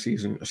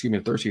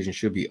the third season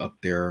should be up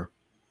there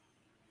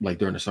like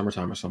during the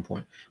summertime at some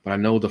point. But I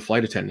know the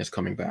Flight Attendant is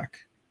coming back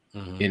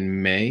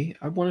in May,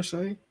 I want to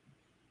say.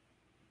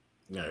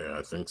 Yeah,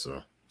 I think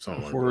so.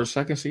 For a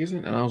second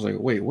season. And I was like,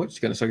 wait, what? You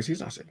got a second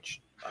season? I said,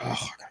 I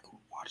gotta go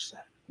watch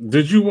that.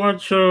 Did you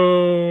watch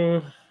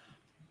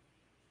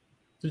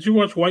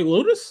White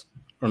Lotus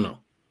or no?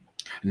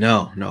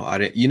 No, I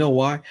didn't. You know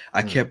why?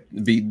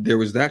 There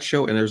was that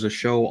show, and there's a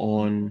show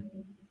on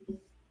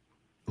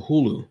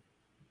Hulu.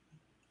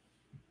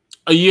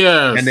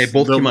 Yes, and they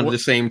both came out at the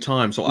same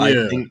time. So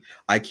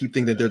I keep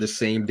thinking that they're the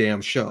same damn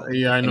show.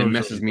 Yeah, I know. And it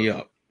messes me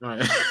up. Right.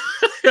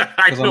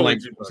 Because I'm like,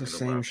 it's the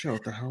same show.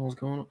 What the hell is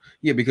going on?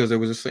 Yeah, because there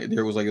was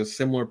like a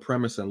similar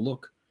premise and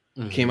look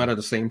came out at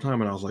the same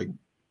time, and I was like,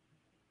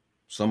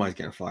 somebody's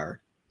getting fired.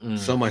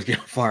 Somebody's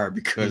getting fired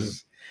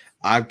because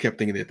I kept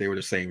thinking that they were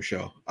the same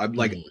show. I'm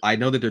like, I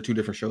know that they're two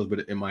different shows,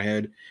 but in my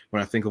head,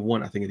 when I think of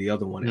one, I think of the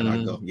other one, and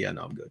I go, yeah,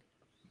 no, I'm good.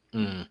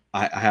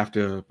 I have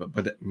to,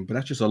 but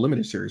that's just a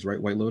limited series,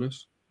 right? White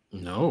Lotus.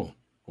 No.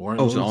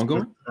 It's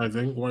ongoing. I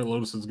think White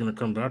Lotus is going to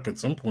come back at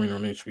some point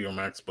on HBO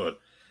Max, but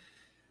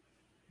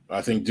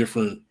I think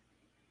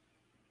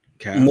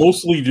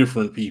mostly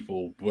different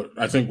people. But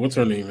I think what's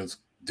her name is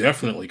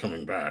definitely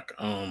coming back.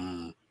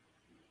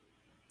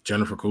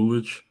 Jennifer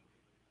Coolidge.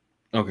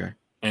 Okay.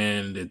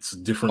 And it's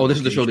different. Oh, this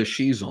is the show that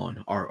she's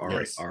on. All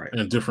right. In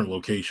a different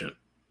location.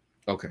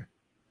 Okay.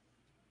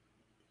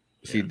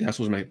 See, that's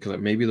what's because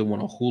maybe the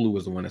one on Hulu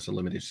is the one that's a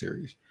limited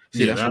series.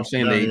 See, that's what I'm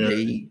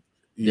saying.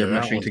 They're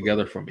meshing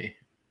together for me.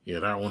 Yeah,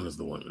 that one is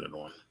the limited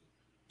one.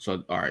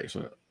 So, all right.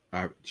 So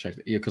I checked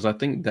it. Yeah, because I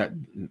think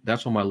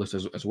that's on my list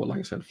as well. Like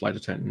I said, Flight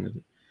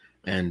Attendant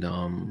and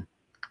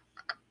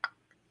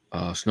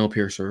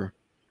Snowpiercer.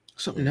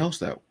 Something else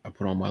that I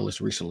put on my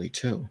list recently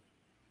too,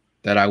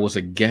 that I was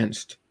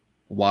against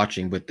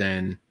watching, but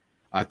then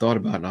I thought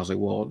about it and I was like,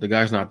 well, the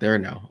guy's not there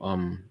now.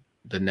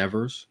 The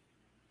Nevers.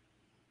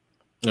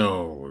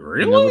 Oh,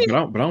 really? But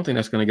I don't think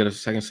that's going to get a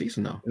second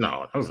season though.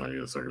 No, that was not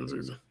get a second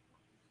season.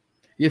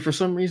 Yeah, for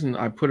some reason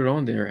I put it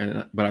on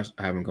there, but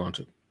I haven't gone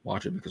to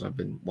watch it because I've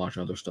been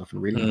watching other stuff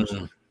and reading other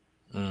stuff.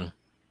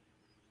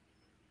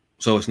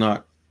 So it's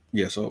not.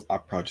 Yeah, so I'll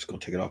probably just go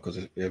take it off because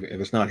if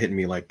it's not hitting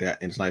me like that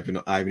and it's not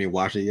even I haven't even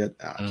watched it yet,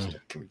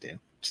 give me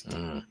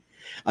damn.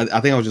 I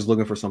think I was just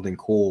looking for something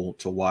cool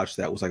to watch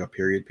that was like a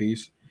period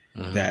piece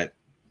that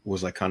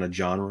was like kind of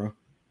genre.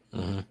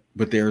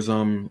 But there's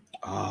on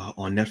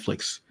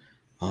Netflix,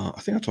 I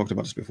think I talked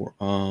about this before.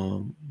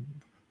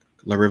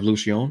 La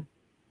Revolution.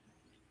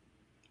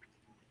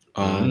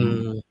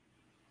 A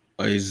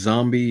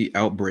zombie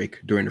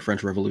outbreak during the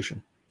French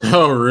Revolution.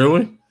 Oh,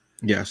 really?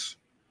 Yes.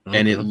 Okay.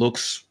 And it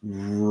looks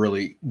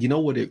really, you know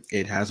what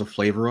it has a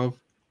flavor of?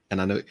 And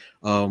I know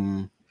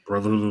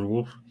Brotherhood of the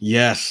Wolf?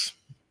 Yes.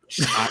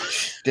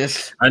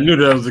 I knew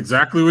that was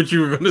exactly what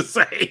you were going to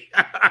say.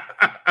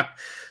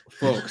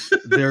 Folks,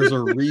 there's a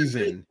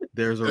reason.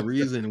 There's a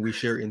reason we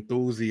share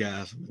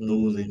enthusiasm.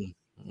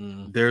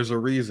 There's a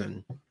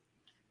reason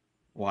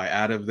why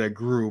out of that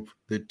group,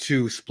 the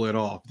two split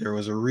off. There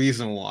was a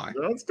reason why.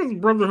 That's because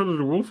Brotherhood of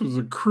the Wolf is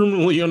a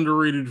criminally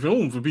underrated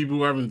film for people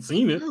who haven't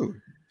seen it.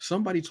 Dude,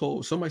 somebody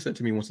said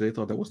to me once they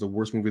thought that was the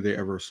worst movie they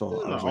ever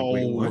saw. I was like,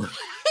 wait, what?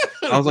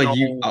 I was like,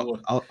 I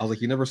was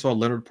like, you never saw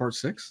Leonard Part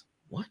 6?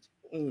 What?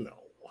 No.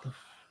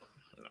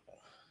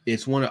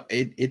 It's one of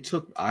it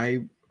took.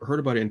 I heard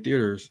about it in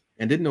theaters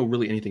and didn't know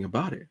really anything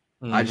about it.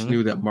 I just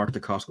knew that Mark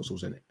Dacascos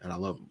was in it, and I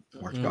love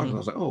Mark Dacascos. I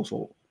was like, oh,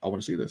 so I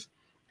want to see this.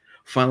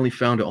 Finally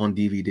found it on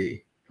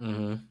DVD.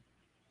 So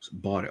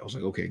bought it. I was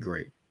like, okay,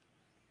 great.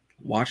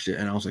 Watched it,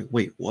 and I was like,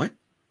 wait, what?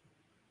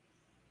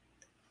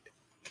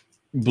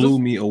 Blew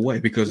me away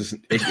because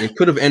it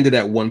could have ended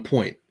at one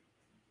point,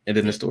 and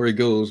then the story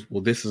goes,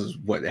 well, this is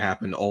what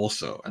happened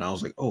also, and I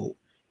was like, oh,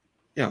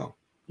 yeah.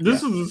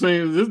 This is the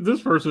same.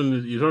 This person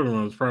that you're talking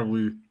about is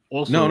probably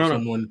also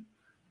someone.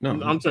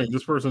 No, I'm saying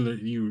this person that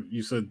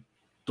you said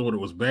thought it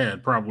was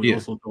bad probably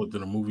also thought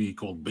that a movie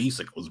called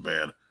Basic was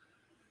bad.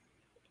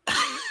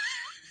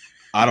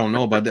 I don't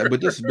know about that, but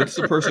this is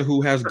a person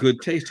who has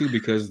good taste too,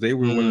 because they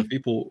were one of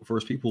the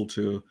first people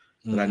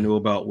that I knew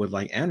about with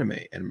like anime,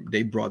 and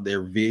they brought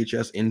their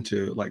VHS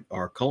into like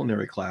our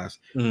culinary class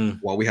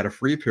while we had a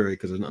free period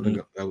because it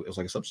was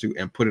like a substitute,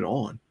 and put it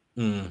on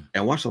and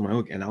watched it on my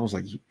own. And I was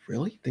like, you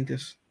really think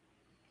this?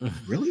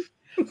 Really?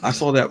 I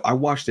saw that. I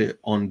watched it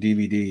on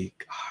DVD.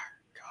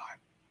 God,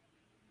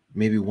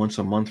 maybe once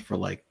a month for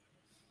like,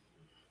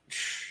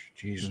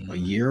 a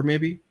year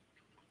maybe,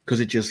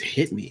 because it just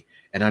hit me.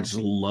 And I just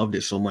loved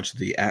it so much.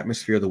 The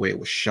atmosphere, the way it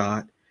was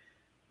shot,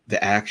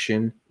 the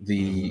action,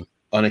 the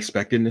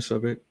unexpectedness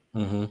of it,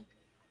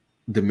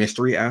 the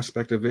mystery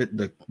aspect of it,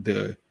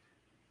 the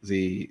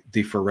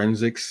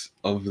forensics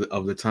of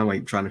the time,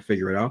 like trying to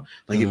figure it out.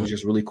 Like it was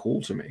just really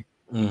cool to me.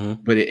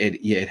 But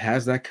it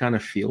has that kind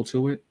of feel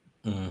to it.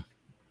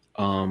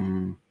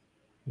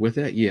 With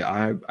it,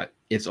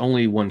 it's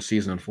only one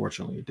season.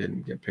 Unfortunately, it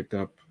didn't get picked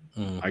up.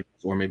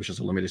 Or maybe it's just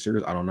a limited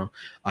series. I don't know.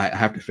 I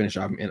have to finish.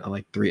 I'm in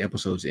like 3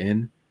 episodes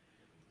in,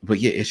 but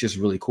yeah, it's just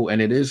really cool. And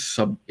it is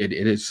it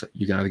is,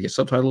 you can either get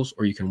subtitles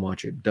or you can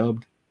watch it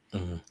dubbed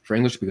for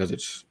English because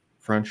it's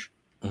French.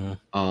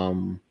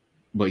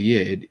 But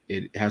yeah,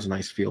 it has a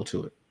nice feel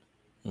to it.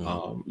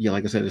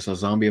 Like I said, it's a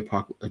zombie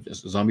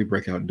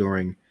breakout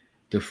during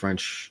the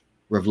French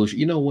Revolution.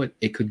 You know what?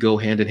 It could go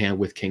hand in hand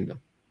with Kingdom.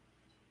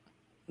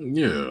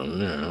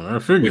 I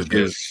figured I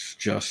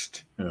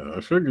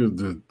figured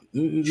that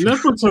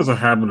Netflix has a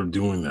habit of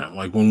doing that.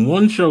 Like when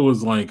one show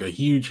is like a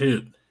huge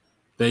hit,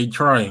 they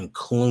try and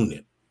clone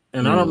it.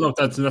 And I don't know if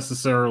that's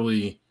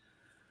necessarily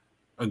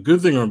a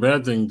good thing or a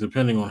bad thing,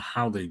 depending on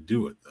how they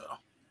do it, though.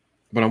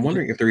 But I'm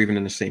wondering if they're even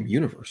in the same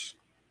universe,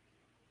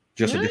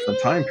 just a different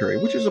time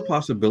period, which is a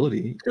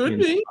possibility. Could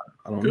be.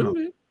 I don't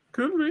know.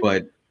 Could be.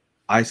 But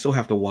I still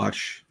have to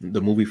watch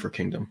the movie for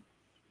Kingdom.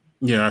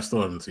 Yeah, I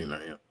still haven't seen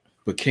that yet.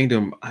 But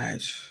Kingdom,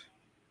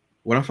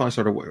 when I finally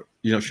started,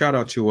 shout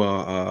out to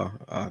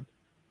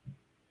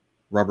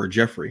Robert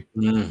Jeffrey,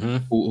 Mm-hmm.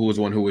 who was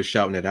the one who was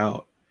shouting it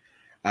out.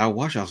 I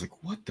watched. I was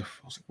like, "What the?"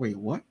 I was like, "Wait,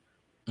 what?"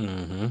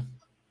 Mm-hmm.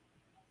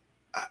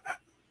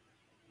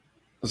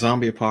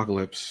 Zombie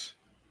apocalypse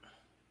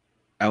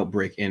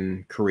outbreak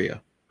in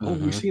Korea. Oh,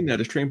 we've seen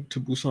that. It's Train to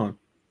Busan.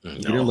 You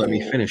didn't let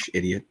me finish,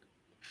 idiot.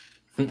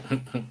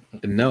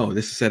 No,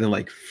 this is set in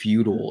like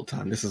feudal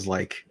time. This is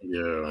like,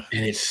 yeah,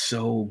 and it's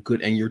so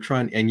good. And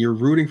you're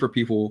rooting for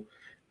people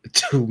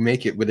to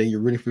make it, but then you're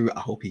rooting for.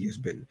 I hope he has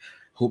been.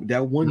 Hope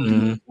that one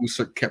dude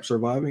who kept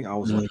surviving. I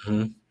was like,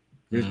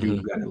 this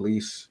dude got at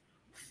least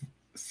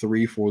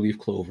 3 4-leaf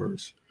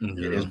clovers in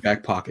his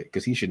back pocket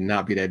because he should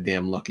not be that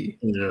damn lucky.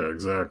 Yeah,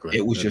 exactly.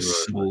 It was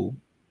just so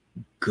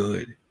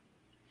good,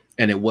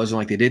 and it wasn't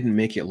like they didn't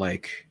make it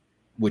like,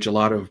 which a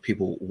lot of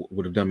people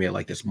would have done, me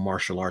like this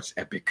martial arts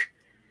epic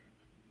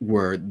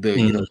where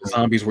the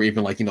zombies were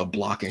even like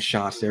blocking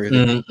shots there.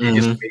 They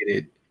just made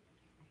it.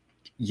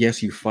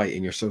 Yes, you fight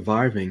and you're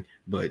surviving,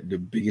 but the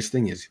biggest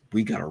thing is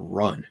we gotta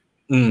run.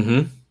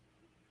 And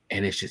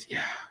it's just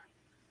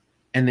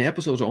And the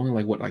episodes are only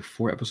like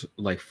 4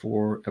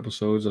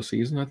 episodes a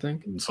season, I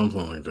think.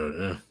 Something like that,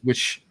 yeah.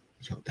 Which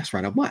that's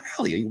right up my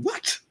alley.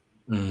 What?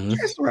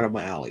 That's right up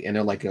my alley. And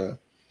they're like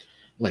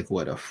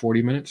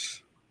 40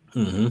 minutes,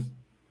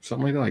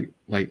 something like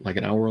that, like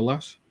an hour or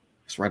less.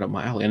 It's right up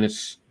my alley, and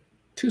it's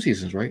 2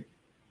 seasons, right?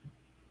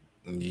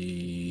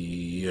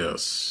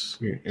 Yes.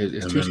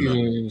 It's 2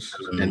 seasons.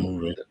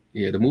 And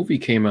the movie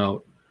came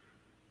out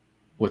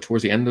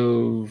towards the end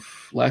of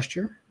last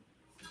year.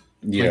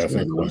 Yeah, I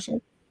think so.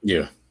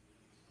 Yeah.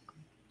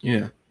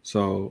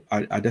 So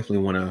I definitely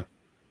want to.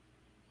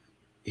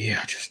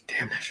 Yeah, just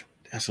damn that show.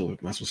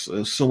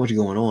 There's so much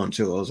going on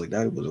too. I was like,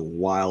 that was a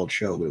wild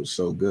show, but it was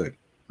so good.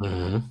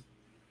 And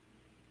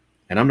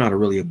I'm not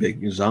really a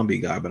big zombie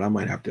guy, but I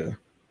might have to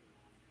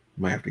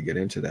get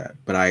into that.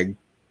 But I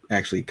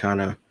actually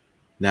kind of,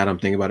 now that I'm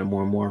thinking about it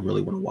more and more, I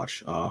really want to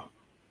watch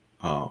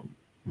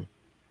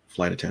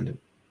Flight Attendant.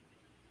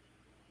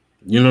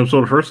 You know, so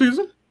the first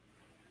season?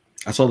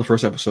 I saw the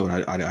first episode.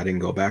 I didn't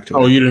go back to it.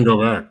 Oh, you didn't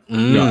go back?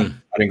 No,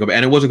 I didn't go back.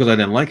 And it wasn't because I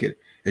didn't like it.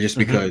 It's just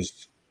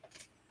because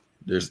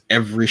there's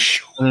every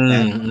show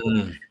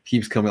that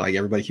keeps coming. Like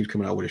everybody keeps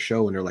coming out with a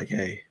show, and they're like,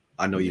 "Hey,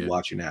 I know you're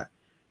watching that,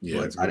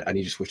 but I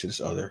need to switch to this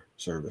other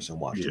service and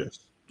watch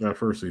this." That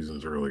first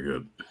season's really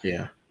good.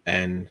 Yeah,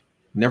 and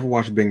never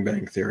watched Big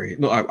Bang Theory.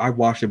 No, I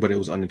watched it, but it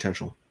was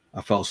unintentional.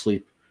 I fell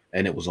asleep,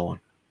 and it was on,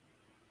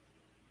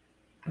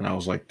 and I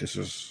was like, "This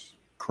is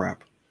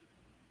crap."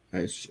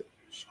 It's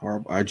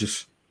horrible. I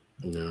just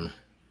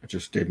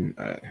didn't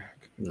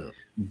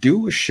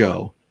do a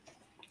show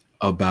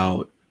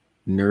about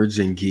nerds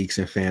and geeks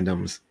and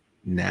fandoms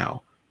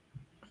now,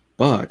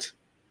 but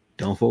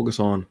don't focus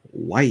on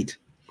white.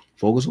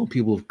 Focus on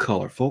people of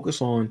color.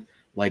 Focus on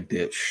like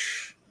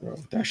this.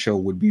 That show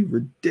would be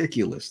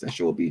ridiculous. That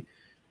show would be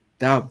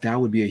that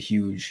would be a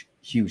huge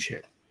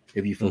hit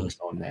if you focused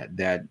on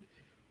that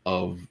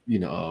of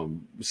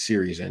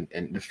series and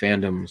the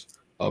fandoms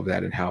of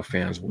that and how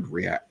fans would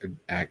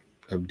act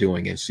of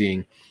doing and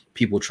seeing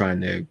people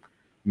trying to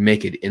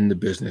make it in the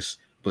business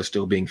but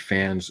still being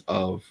fans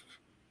of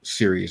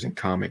series and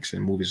comics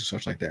and movies and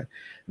such like that.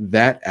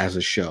 That as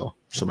a show,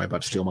 somebody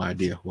about to steal my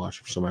idea.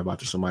 Watch, somebody about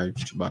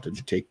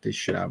to take this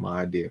shit out of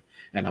my idea,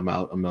 and I'm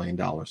out $1 million.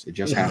 It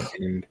just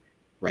happened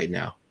right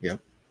now. Yep.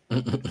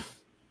 All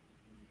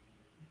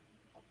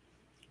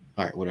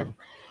right, whatever.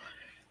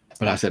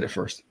 But I said it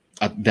first.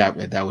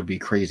 That would be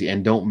crazy,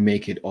 and don't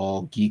make it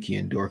all geeky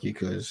and dorky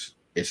because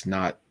it's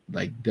not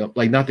like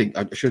nothing.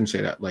 I shouldn't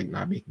say that. Like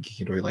not making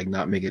geeky and dorky. Like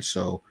not make it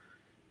so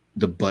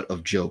the butt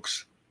of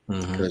jokes.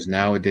 Because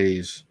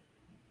nowadays,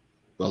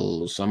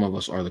 well, some of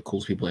us are the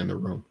coolest people in the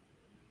room.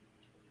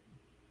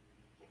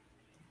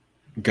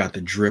 Got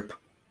the drip,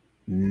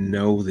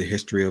 know the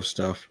history of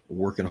stuff,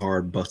 working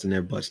hard, busting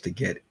their butts to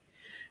get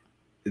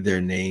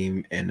their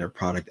name and their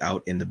product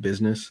out in the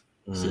business.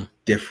 It's a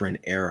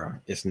different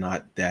era. It's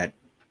not that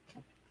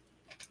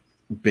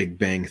Big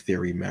Bang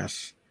Theory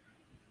mess.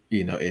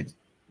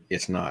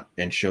 It's not.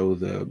 And show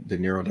the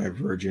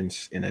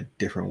neurodivergence in a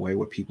different way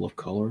with people of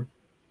color.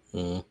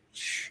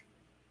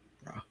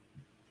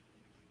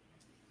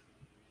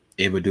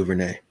 Ava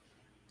DuVernay.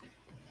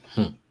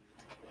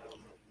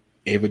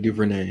 Ava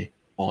DuVernay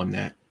on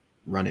that.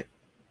 Run it.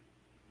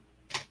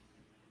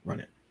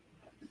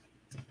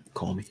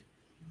 Call me.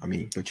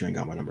 But you ain't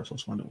got my number, so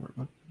it's fine. Don't worry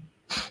about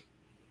it.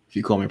 If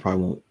you call me, I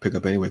probably won't pick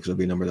up anyway because it'll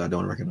be a number that I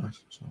don't recognize.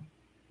 So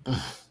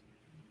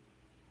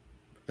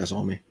that's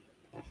on me.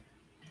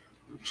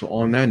 So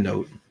on that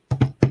note,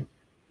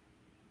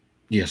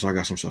 so I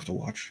got some stuff to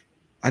watch.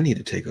 I need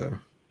to take a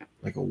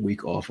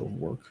week off of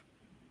work.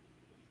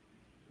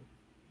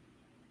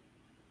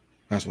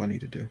 That's what I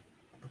need to do.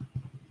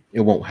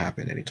 It won't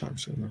happen anytime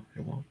soon, though.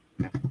 It won't.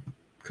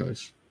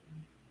 Because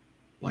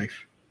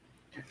life.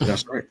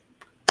 That's right.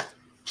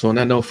 So on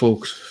that note,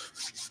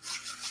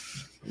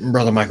 folks,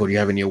 Brother Michael, do you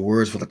have any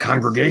words for the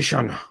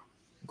congregation?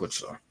 Good,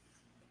 sir.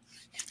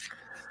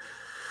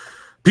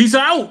 Peace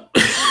out.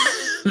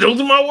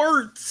 Those are my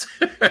words.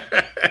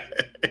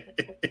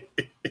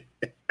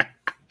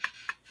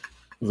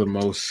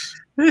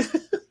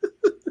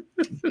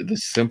 The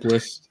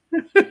simplest,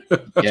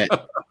 yet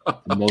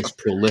the most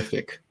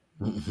prolific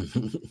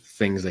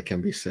things that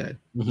can be said.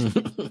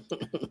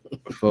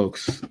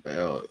 Folks,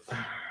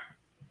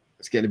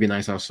 it's getting to be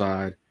nice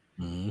outside.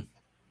 Mm-hmm.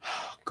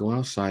 Go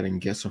outside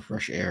and get some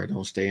fresh air.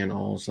 Don't stay in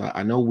all side.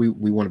 I know we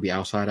want to be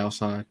outside.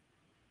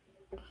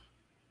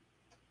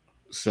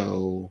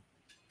 So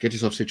get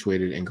yourself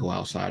situated and go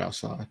outside.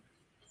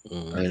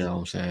 Mm-hmm. You know what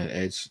I'm saying?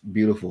 It's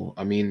beautiful.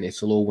 I mean,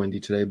 it's a little windy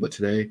today, but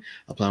today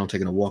I plan on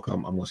taking a walk.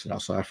 I'm going to sit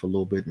outside for a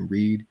little bit and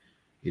read,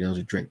 you know,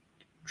 to drink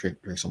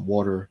some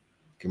water,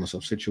 get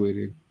myself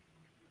situated.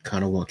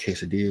 Kind of want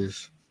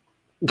quesadillas.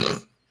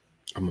 I'm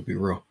going to be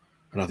real.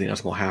 I don't think that's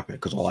going to happen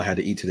because all I had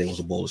to eat today was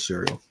a bowl of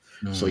cereal.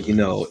 Mm-hmm. So, you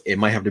know, it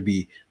might have to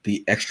be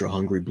the extra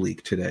hungry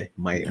bleak today.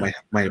 Might have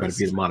to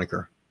be the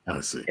moniker. I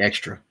see.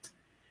 Extra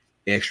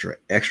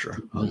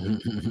hungry.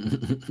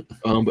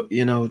 But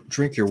you know,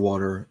 drink your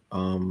water.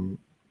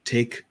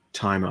 Take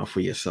time out for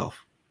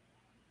yourself.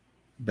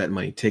 Bet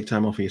money. Take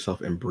time out for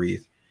yourself and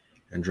breathe,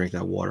 and drink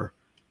that water,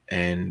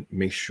 and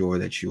make sure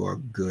that you are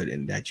good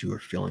and that you are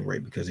feeling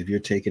right. Because if you're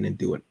taking and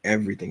doing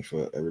everything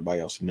for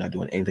everybody else, and not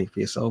doing anything for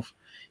yourself,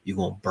 you're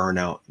gonna burn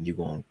out and you're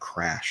gonna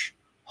crash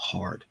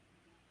hard,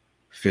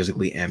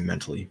 physically and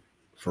mentally,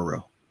 for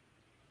real.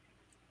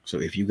 So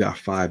if you got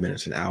 5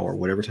 minutes, an hour,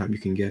 whatever time you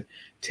can get,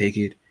 take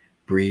it.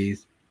 Breathe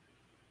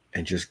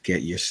and just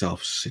get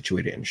yourself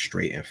situated and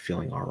straight and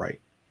feeling all right,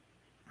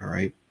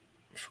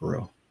 for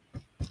real.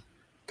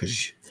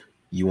 Because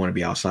you want to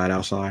be outside.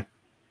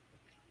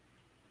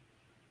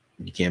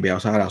 You can't be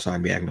outside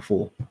and be acting a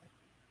fool.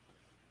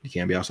 You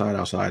can't be outside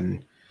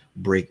and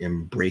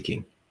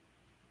breaking.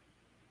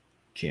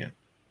 Can't.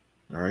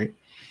 All right.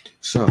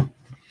 So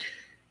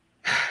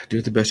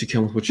do the best you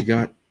can with what you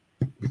got,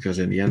 because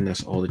in the end,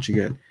 that's all that you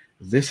get.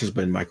 This has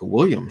been Michael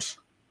Williams.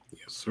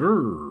 Yes,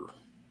 sir.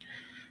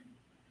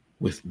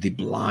 With the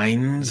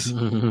blinds.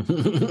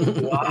 The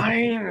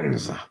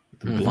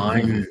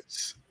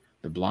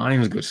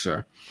blinds, good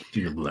sir.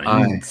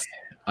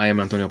 I am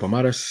Antonio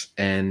Pomares,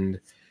 and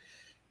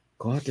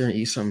go out there and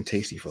eat something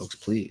tasty, folks,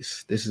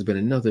 please. This has been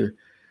another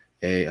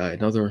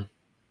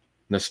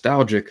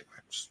nostalgic.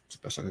 It's the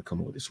best I could come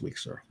up with this week,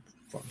 sir.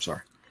 I'm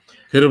sorry.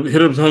 Hit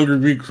up Hungry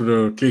Week for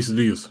the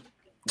quesadillas.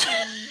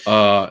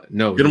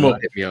 No, get them up.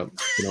 Hit me up.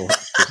 You know,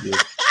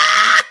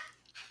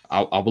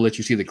 I will let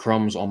you see the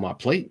crumbs on my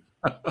plate.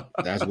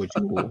 That's what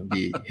you will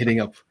be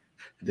hitting up,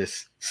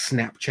 this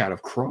Snapchat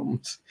of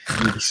crumbs.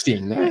 You'll be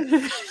seeing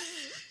that.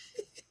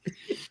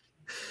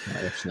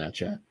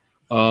 Snapchat.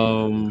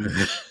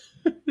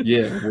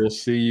 Yeah, we'll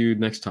see you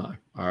next time.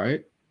 All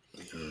right.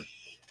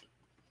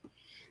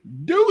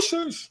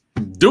 Deuces.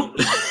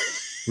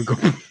 We're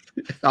going.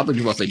 I thought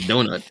you were about to say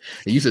donut,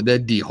 and you said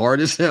that D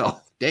hard as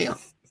hell. Damn.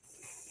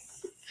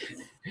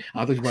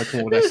 I thought you might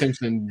come with that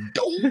Simpson.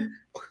 I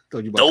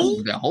thought you might come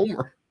with that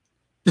Homer.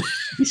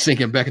 He's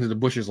sinking back into the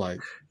bushes like,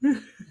 yeah,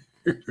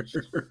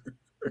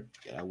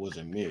 that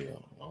wasn't me. I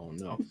don't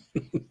know.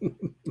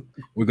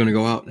 We're going to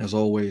go out, as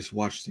always,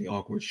 watch the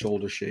awkward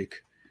shoulder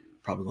shake.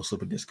 Probably going to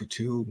slip a disc or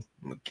two.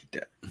 I'm going to get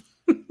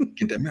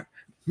that.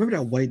 Remember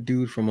that white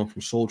dude from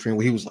Soul Train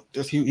where he was like,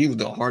 he was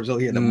the hard as hell.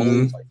 He had the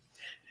mullet,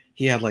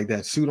 he had like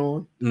that suit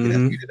on. Mm-hmm. That's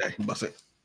me today.